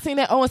 When I seen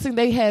that Owen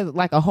they had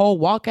like a whole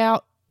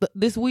walkout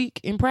this week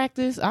in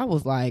practice, I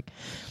was like,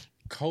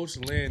 Coach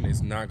Lynn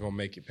is not gonna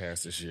make it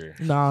past this year.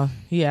 nah,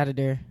 he out of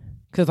there.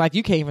 Cause like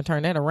you can't even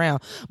turn that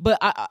around. But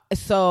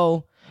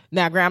so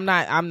now, Graham,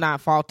 I'm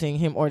not faulting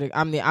him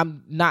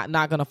I'm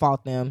not gonna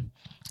fault them.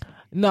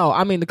 No,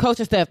 I mean the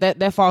coaching staff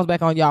that falls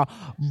back on y'all.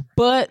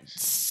 But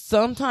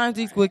sometimes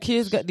these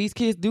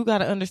kids do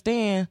gotta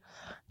understand.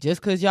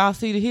 Just cause y'all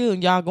see the hill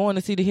and y'all going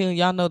to see the hill and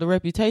y'all know the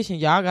reputation,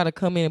 y'all gotta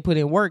come in and put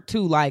in work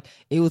too. Like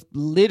it was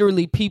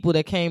literally people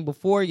that came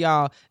before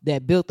y'all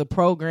that built the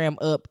program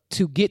up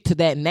to get to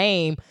that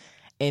name,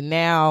 and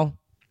now.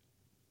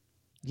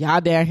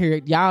 Y'all down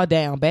here, y'all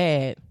down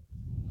bad.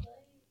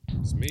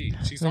 It's me.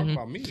 She's talking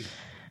about me.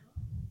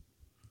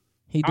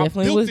 He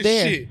definitely was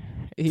there. Shit.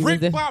 He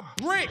brick was by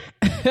brick.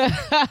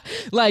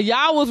 like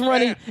y'all was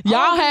running.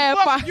 Y'all had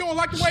five. You don't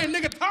like the way a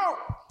nigga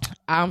talk.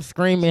 I'm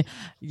screaming.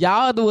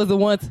 Y'all was the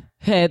ones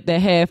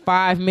had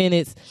 5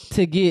 minutes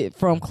to get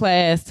from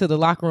class to the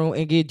locker room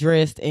and get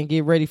dressed and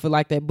get ready for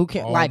like that boot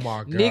camp. Oh like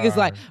my God. niggas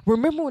like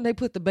remember when they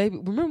put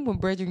remember when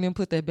Bredrick and them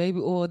put that baby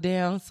oil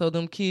down so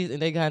them kids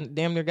and they got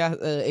damn near got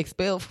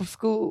expelled from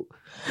school.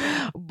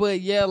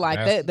 But yeah, like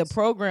that the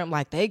program,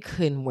 like they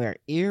couldn't wear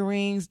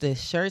earrings, the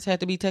shirts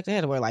had to be tucked. They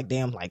had to wear like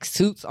damn like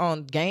suits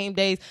on game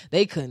days.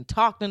 They couldn't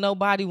talk to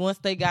nobody once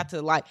they got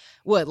to like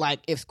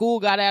if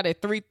school got out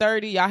at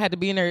 3:30, y'all had to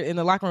be in there in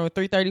the locker room at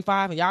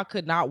 3:35 and y'all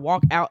could not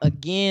walk out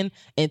again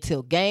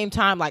until game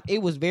time. Like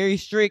it was very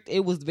strict.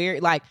 It was very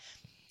like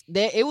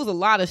that. It was a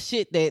lot of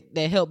shit that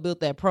helped build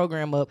that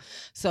program up.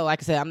 So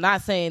like I said, I'm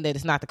not saying that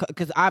it's not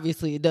because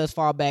obviously it does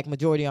fall back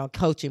majority on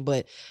coaching,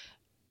 but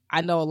I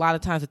know a lot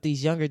of times with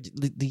these younger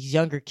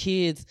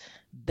kids,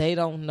 they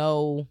don't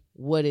know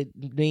what it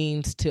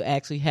means to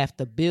actually have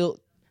to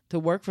build, to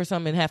work for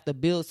something and have to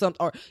build something,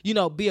 or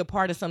be a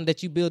part of something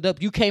that you build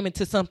up. You came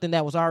into something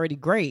that was already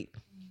great.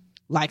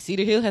 Like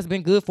Cedar Hill has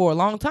been good for a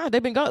long time.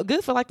 They've been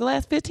good for like the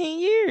last 15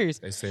 years.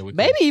 They say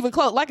maybe even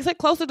close. Like I said,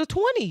 closer to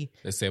 20.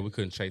 They said we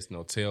couldn't chase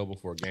no tail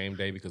before game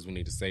day because we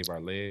need to save our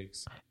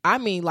legs. I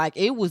mean, like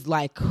it was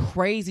like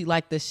crazy.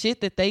 Like the shit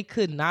that they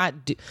could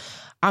not do.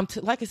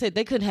 Like I said,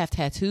 they couldn't have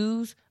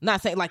tattoos.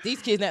 Not saying like these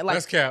kids. Like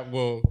that's cap.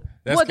 Well,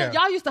 that's cap.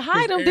 Y'all used to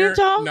hide them, didn't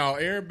y'all? No,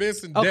 Aaron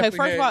Benson. Okay,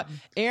 first of all,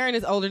 Aaron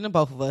is older than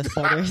both of us.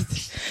 So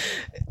there's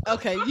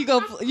okay. You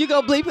go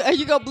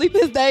bleep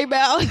his name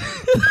out.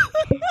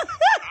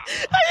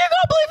 Are you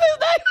gonna bleep his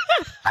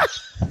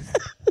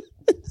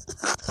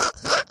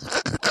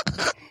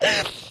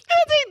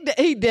name?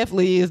 He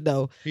definitely is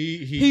though.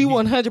 He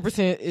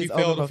 100% is. He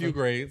failed a few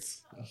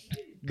grades.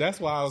 That's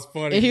why I was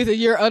funny. And he's a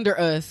year under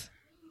us.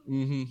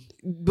 Mm-hmm.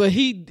 But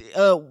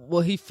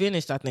he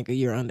finished, I think, a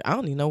year under. I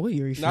don't even know what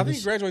year he No, I think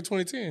he finished. graduated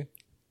 2010.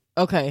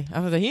 Okay. I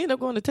was like, he ended up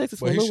going to Texas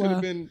for But a he little should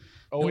have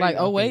while. been Like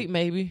 08, 08,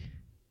 maybe.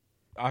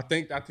 I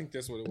think that's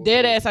what it was.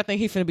 Dead ass, I think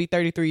he's finna be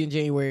 33 in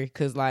January.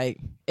 Because, like,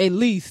 at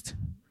least.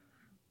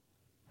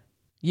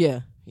 Yeah.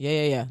 That's why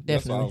I was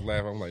Definitely.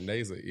 laughing. I'm like,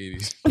 Nay's an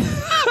idiot.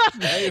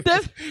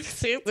 That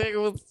shit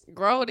nigga was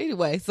grown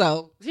anyway.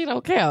 So, she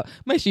don't count.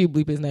 Make sure you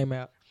bleep his name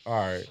out. All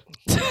right.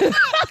 Because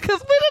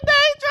we the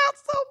name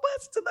dropped so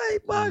much today.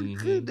 My Mhm.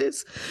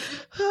 goodness.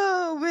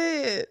 Oh,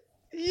 man.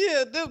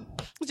 Yeah,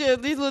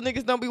 these little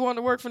niggas don't be wanting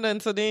to work for nothing.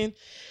 So then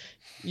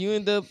you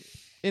end up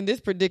in this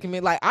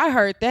predicament. Like, I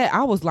heard that.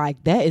 I was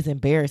like, that is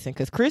embarrassing.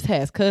 Because Chris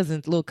has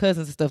little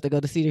cousins and stuff that go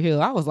to Cedar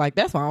Hill. I was like,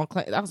 that's why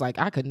I was like,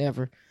 I could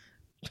never.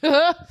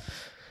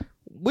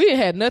 We didn't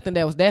have nothing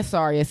that was that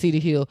sorry at Cedar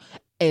Hill.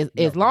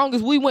 As long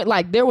as we went,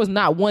 like, there was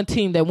not one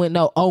team that went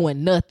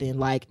 0-0,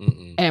 like,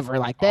 ever.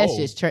 Like, that's Oh.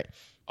 just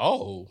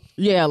Oh.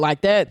 yeah,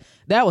 like that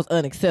was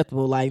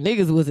unacceptable. Like,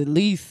 niggas was at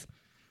least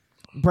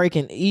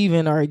breaking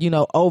even or,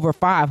 over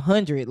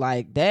 500.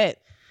 Like, that.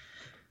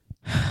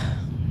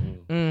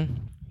 You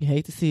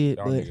hate to see it,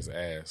 Y'all but niggas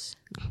ass.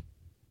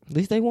 at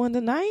least they won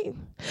tonight.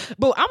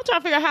 But I'm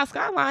trying to figure out how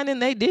Skyline in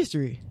their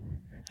district.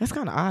 That's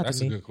kind of odd That's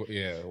to a me. good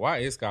yeah. Why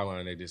is Skyline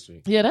in their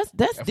district? Yeah, that's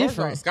First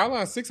different. off,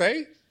 Skyline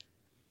 6A?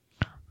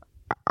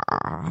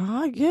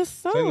 I guess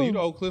so. Taylor, you the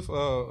Oak Cliff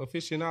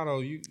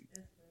aficionado. You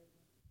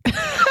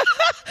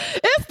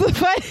It's the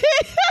face.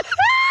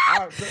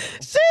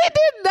 She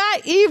did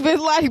not even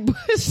like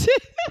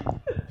bullshit.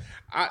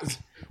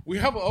 we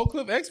have an Oak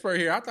Cliff expert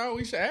here. I thought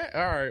we should add.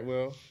 All right,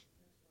 well.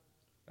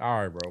 All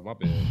right, bro. My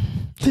bad.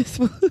 This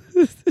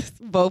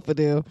both of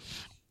them.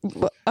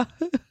 All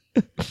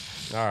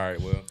right,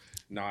 well.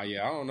 Nah,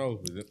 yeah, I don't know.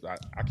 I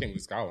can't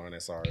believe Skyline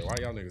that sorry. Why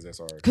y'all niggas that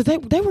sorry? Because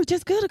they were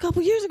just good a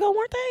couple years ago,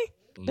 weren't they?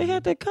 They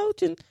had that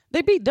coach and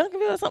they beat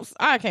Duncanville or something.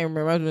 I can't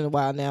remember. It's been a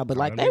while now, but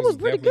like Them they niggas was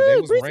pretty definitely-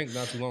 good. They was ranked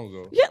not too long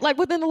ago. Yeah, like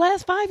within the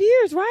last 5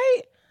 years,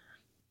 right?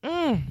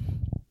 I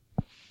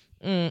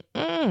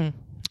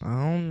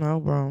don't know,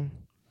 bro.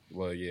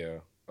 Well, yeah.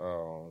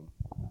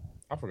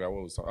 I forgot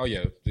what was talking. Oh,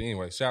 yeah.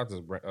 Anyway, shout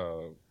out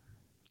to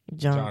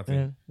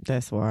Jonathan.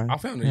 That's why. I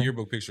found a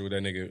yearbook picture with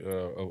that nigga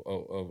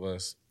of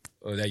us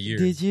that year.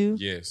 Did you?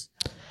 Yes.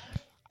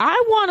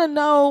 I want to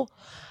know.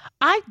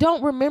 I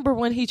don't remember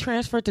when he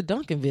transferred to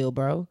Duncanville,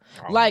 bro.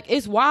 Oh. Like,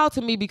 it's wild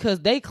to me because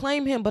they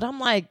claim him, but I'm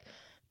like,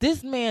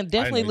 this man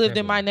definitely he lived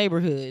in my transferred.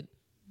 neighborhood.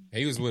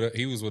 He was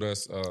with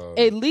us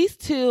At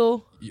least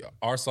till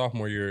our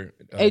sophomore year.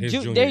 their His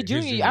junior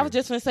junior year. I was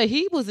just gonna say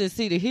he was in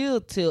Cedar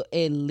Hill till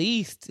at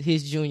least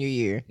his junior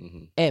year,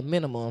 at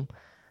minimum.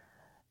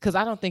 Because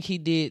I don't think he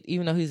did,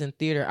 even though he's in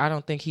theater, I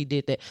don't think he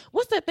did that.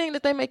 What's that thing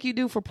that they make you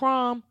do for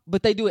prom?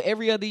 But they do it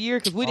every other year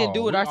because we didn't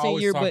do it our senior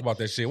year. Talk But about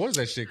that shit. What is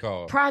that shit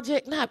called?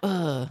 Project,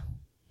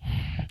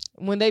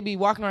 when they be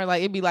walking around,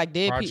 like it'd be like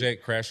dead people.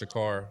 Project Crash a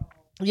Car.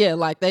 Yeah,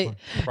 like they.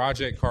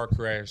 Project Car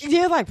Crash.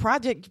 Yeah, like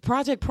Project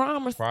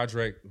Prom or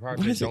Project what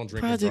Don't is it? Drink and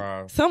Project-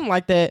 Drive. something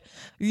like that.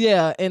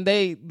 Yeah, and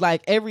they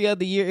like every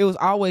other year. It was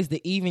always the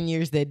even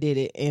years that did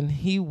it, and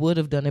he would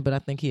have done it, but I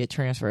think he had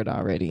transferred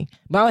already.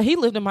 But he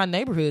lived in my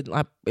neighborhood.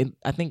 Like,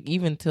 I think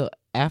even till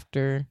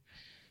after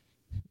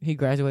he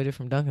graduated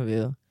from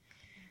Duncanville.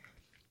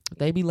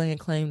 They be laying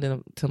claim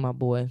to my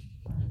boy.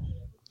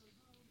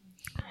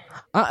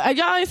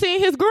 Y'all ain't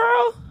seen his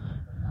girl?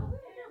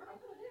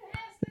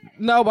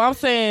 No, but I'm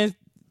saying,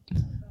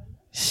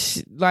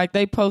 like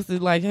they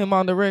posted like him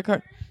on the red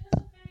carpet.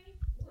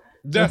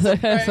 That's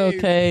That's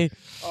okay.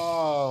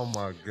 Oh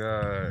my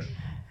god.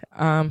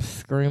 I'm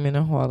screaming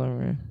and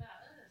hollering.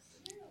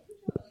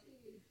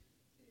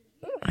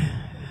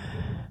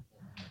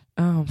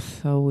 I'm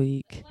so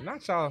weak.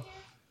 Not y'all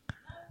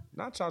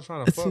trying to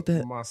Let's fuck see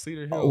that. my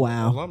Cedar Hill Oh,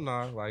 wow.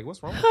 alumni. Like,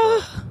 what's wrong with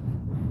y'all?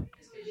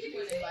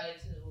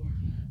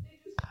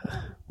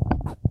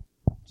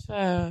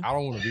 Child. I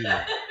don't want to be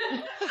there.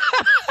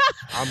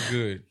 I'm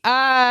good.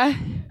 I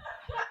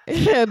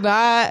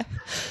cannot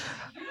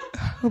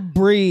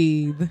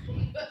breathe.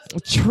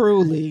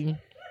 Truly.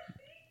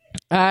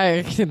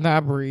 I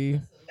cannot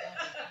breathe.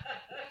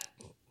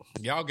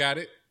 Y'all got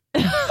it.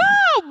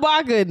 Oh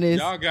my goodness.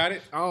 Y'all got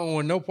it. I don't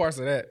want no parts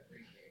of that.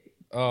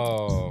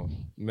 Oh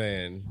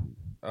man.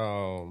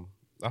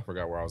 I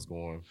forgot where I was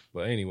going.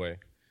 But anyway.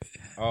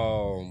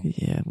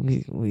 Yeah,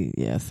 we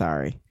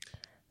sorry.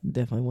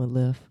 Definitely went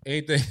left.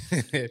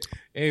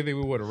 Anything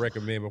we want to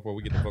recommend before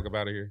we get the fuck up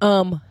out of here?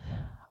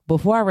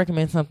 Before I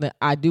recommend something,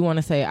 I do want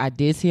to say I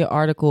did see an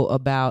article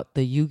about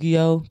the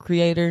Yu-Gi-Oh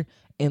creator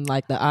and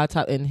like the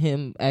autopsy and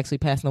him actually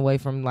passing away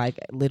from like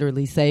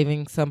literally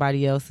saving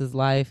somebody else's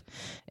life,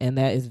 and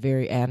that is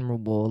very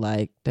admirable.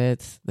 Like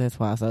that's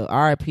why. So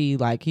R.I.P.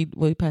 Like he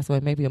passed away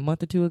maybe a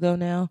month or two ago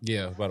now.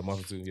 Yeah, about a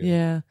month or two.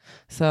 Yeah.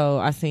 So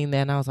I seen that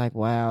and I was like,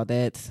 wow,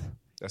 that's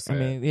sad. I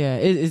mean, yeah,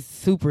 it's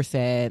super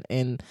sad,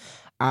 and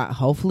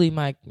hopefully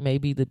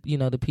maybe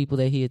the people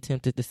that he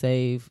attempted to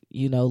save,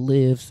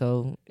 live,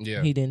 so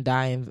Yeah. he didn't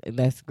die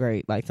that's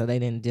great. Like, so they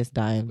didn't just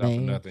die in Not for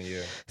vain. nothing,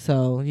 yeah.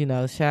 So,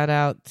 shout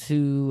out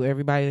to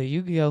everybody, the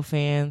Yu-Gi-Oh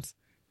fans.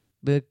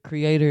 The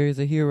creator is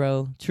a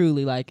hero,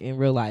 truly, like in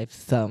real life.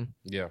 So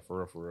Yeah,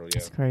 for real, yeah.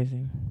 it's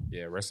crazy.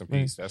 Yeah, rest in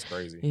peace. That's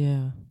crazy.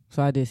 Yeah.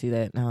 So I did see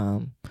that.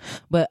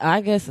 But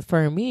I guess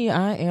for me,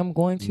 I am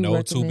going to No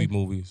recommend. Tubi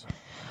movies.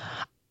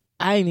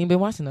 I ain't even been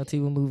watching no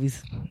Tubi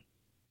movies.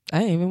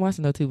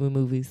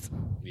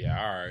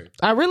 Yeah, all right.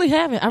 I really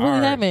haven't.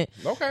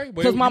 Okay,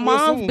 Because my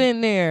mom's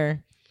been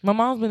there. My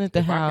mom's been at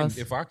the house.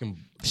 If I can,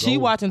 She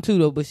watching too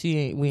though, but we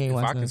ain't if I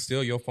watching. can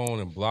steal your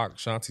phone and block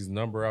Shanti's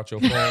number out your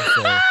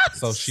phone,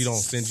 so she don't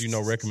send you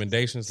no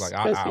recommendations, like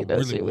I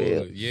really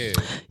would. Yeah,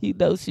 You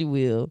know she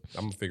will.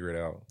 I'm gonna figure it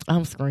out.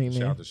 I'm screaming.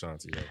 Shout out to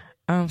Shanti. Though.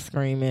 I'm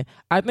screaming.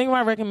 I think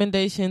my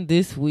recommendation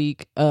this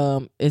week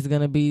is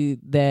gonna be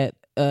that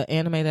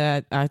anime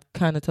that I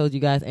kind of told you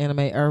guys.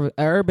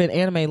 Urban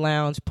Anime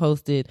Lounge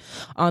posted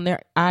on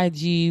their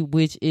IG,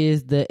 which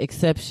is the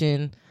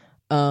Exception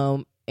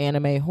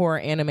horror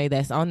anime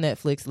that's on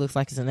Netflix. It looks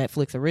like it's a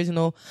Netflix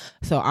original,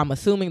 so I'm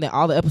assuming that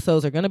all the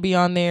episodes are going to be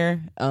on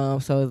there.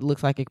 So it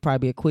looks like it could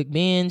probably be a quick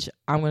binge.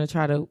 I'm going to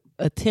try to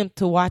attempt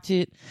to watch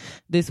it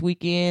this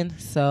weekend,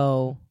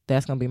 so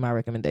that's going to be my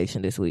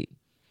recommendation this week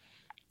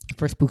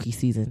for spooky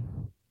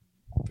season.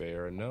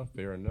 Fair enough.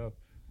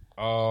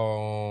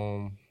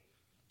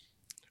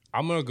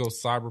 I'm gonna go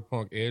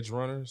Cyberpunk Edge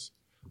Runners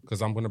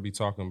because I'm gonna be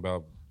talking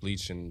about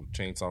Bleach and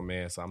Chainsaw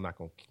Man, so I'm not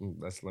gonna.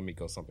 Let me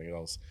go something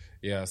else.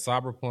 Yeah,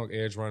 Cyberpunk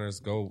Edge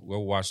Runners. Go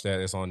watch that.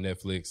 It's on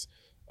Netflix.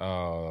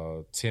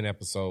 10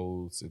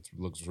 episodes. It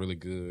looks really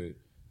good,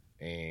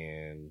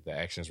 and the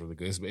action is really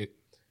good.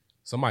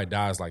 Somebody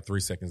dies like 3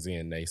 seconds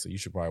in, Nate, so you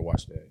should probably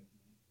watch that.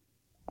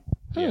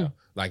 Yeah,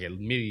 like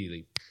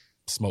immediately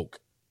smoke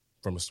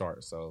from the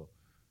start. So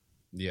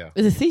yeah,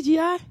 is it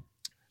CGI?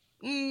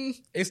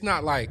 It's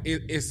not like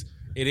it's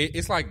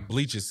like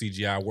Bleach's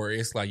CGI, where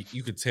it's like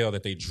you could tell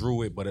that they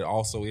drew it, but it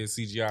also is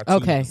CGI too.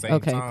 Okay, at the same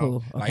okay, time.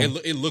 cool. Like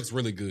Okay. it looks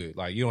really good.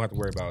 Like you don't have to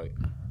worry about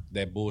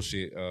that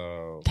bullshit.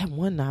 That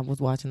one I was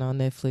watching on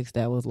Netflix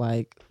that was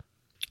like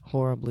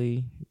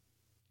horribly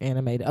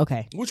animated.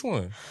 Okay, Which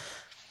one?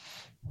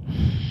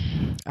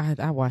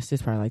 I watched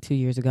this probably like 2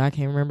 years ago. I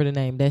can't remember the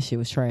name. That shit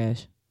was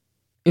trash.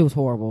 It was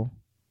horrible.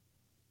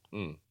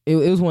 It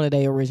was one of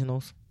their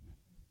originals.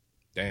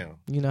 Damn.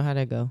 You know how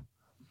that go.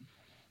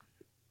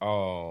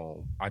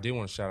 I did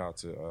want to shout out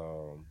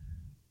to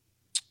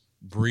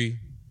Bree.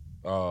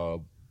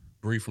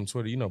 Bree from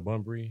Twitter. You know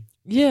Bun Bree?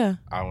 Yeah.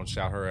 I want to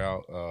shout her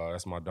out.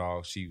 That's my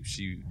dog. She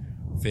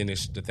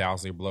finished the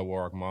 1,000-Year Blood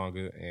War arc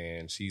manga,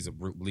 and she's a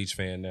Bleach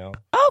fan now.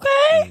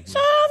 Okay. Shout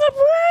out to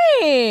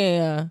Bree.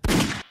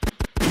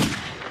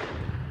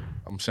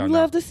 I'm shouting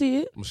Love out, to see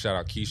it. I'm gonna shout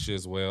out Keisha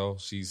as well.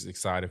 She's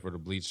excited for the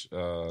Bleach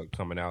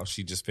coming out.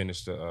 She just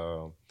finished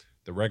the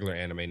regular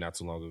anime not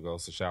too long ago.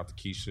 So shout out to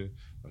Keisha.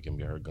 I'll give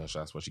me her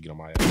gunshots when she get on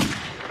my ass.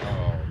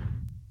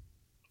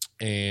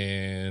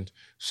 And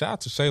shout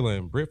out to Shayla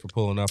and Britt for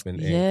pulling up and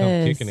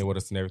come kicking it with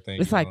us and everything.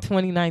 It's like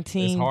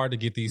 2019. It's hard to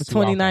get these two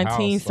 2019 out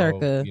the house,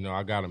 circa. So,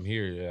 I got them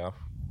here. Yeah, I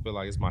feel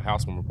like it's my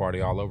housewarming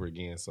party all over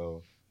again.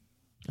 So.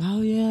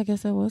 Oh yeah, I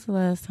guess that was the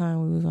last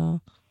time we was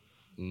all.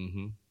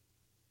 Mm-hmm.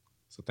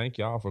 So thank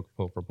y'all for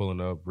pulling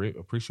up. Britt,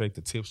 appreciate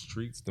the tips,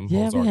 treats. Them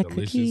Yeah, hoes we are had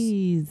delicious.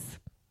 cookies.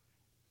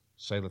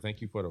 Shayla,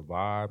 thank you for the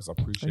vibes. I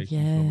appreciate you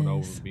coming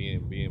over,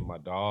 being my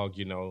dog.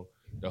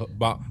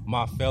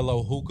 My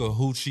fellow hookah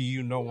hoochie.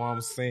 You know what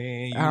I'm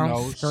saying?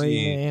 I'm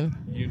screaming.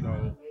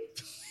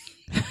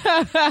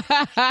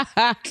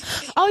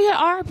 Oh yeah,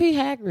 R.P.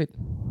 Hagrid.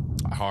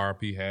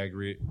 R.P.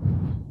 Hagrid.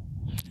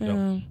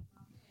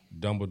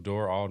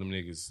 Dumbledore, all them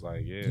niggas.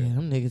 Like, yeah. Yeah,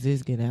 them niggas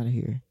is getting out of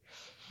here.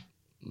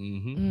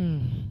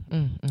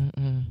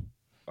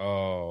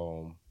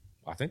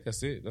 I think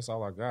that's it. That's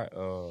all I got.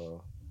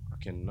 I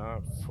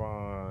cannot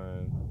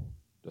find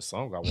the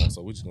song I want,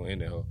 so we're just gonna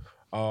end it here.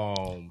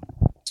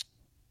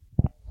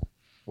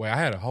 Well, I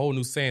had a whole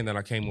new saying that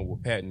I came up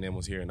with. Pat and them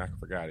was here, and I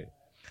forgot it.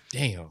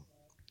 Damn.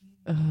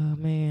 Oh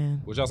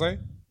man. What y'all say?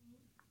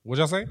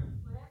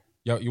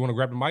 Y'all, you want to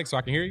grab the mic so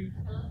I can hear you?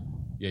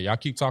 Yeah, y'all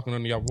keep talking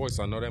under your voice.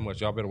 I know that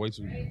much. Y'all better wait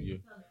till you.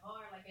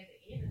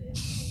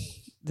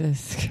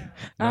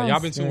 Now, y'all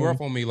been too rough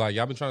on me. Like,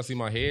 y'all been trying to see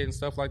my head and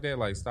stuff like that.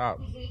 Like, stop.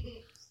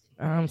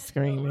 I'm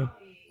screaming.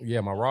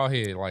 Yeah, my raw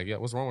head. Like, yeah,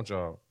 what's wrong with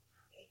y'all?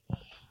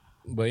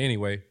 But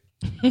anyway,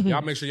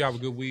 y'all make sure y'all have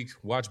a good week.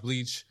 Watch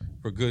Bleach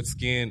for good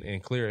skin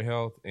and clear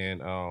health.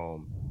 And,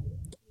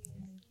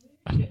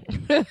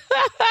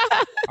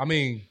 I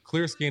mean,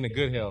 clear skin and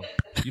good health.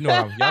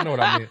 Y'all know what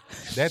I meant.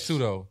 That too,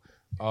 though.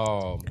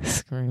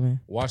 Screaming.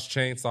 Watch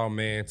Chainsaw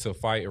Man to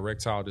fight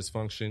erectile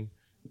dysfunction.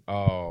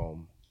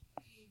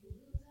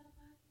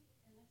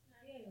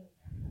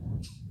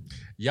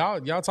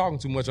 Y'all talking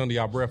too much under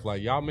y'all breath.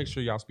 Like, y'all make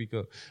sure y'all speak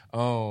up.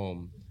 Let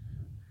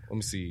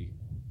me see.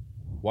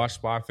 Watch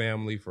Spy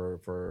Family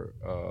for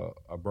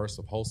a burst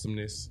of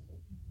wholesomeness.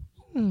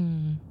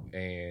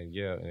 And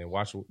yeah, and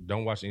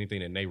don't watch anything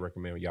that Nate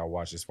recommend y'all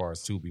watch as far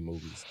as Tubi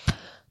movies.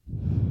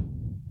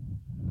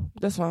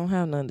 That's why I don't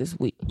have none this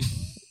week.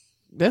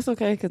 That's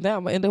okay, because now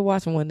I'm going to end up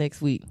watching one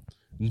next week.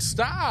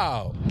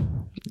 Stop.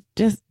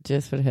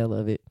 Just for the hell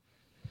of it.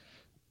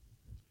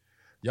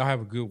 Y'all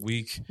have a good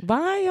week.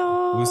 Bye,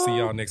 y'all. We'll see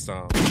y'all next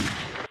time.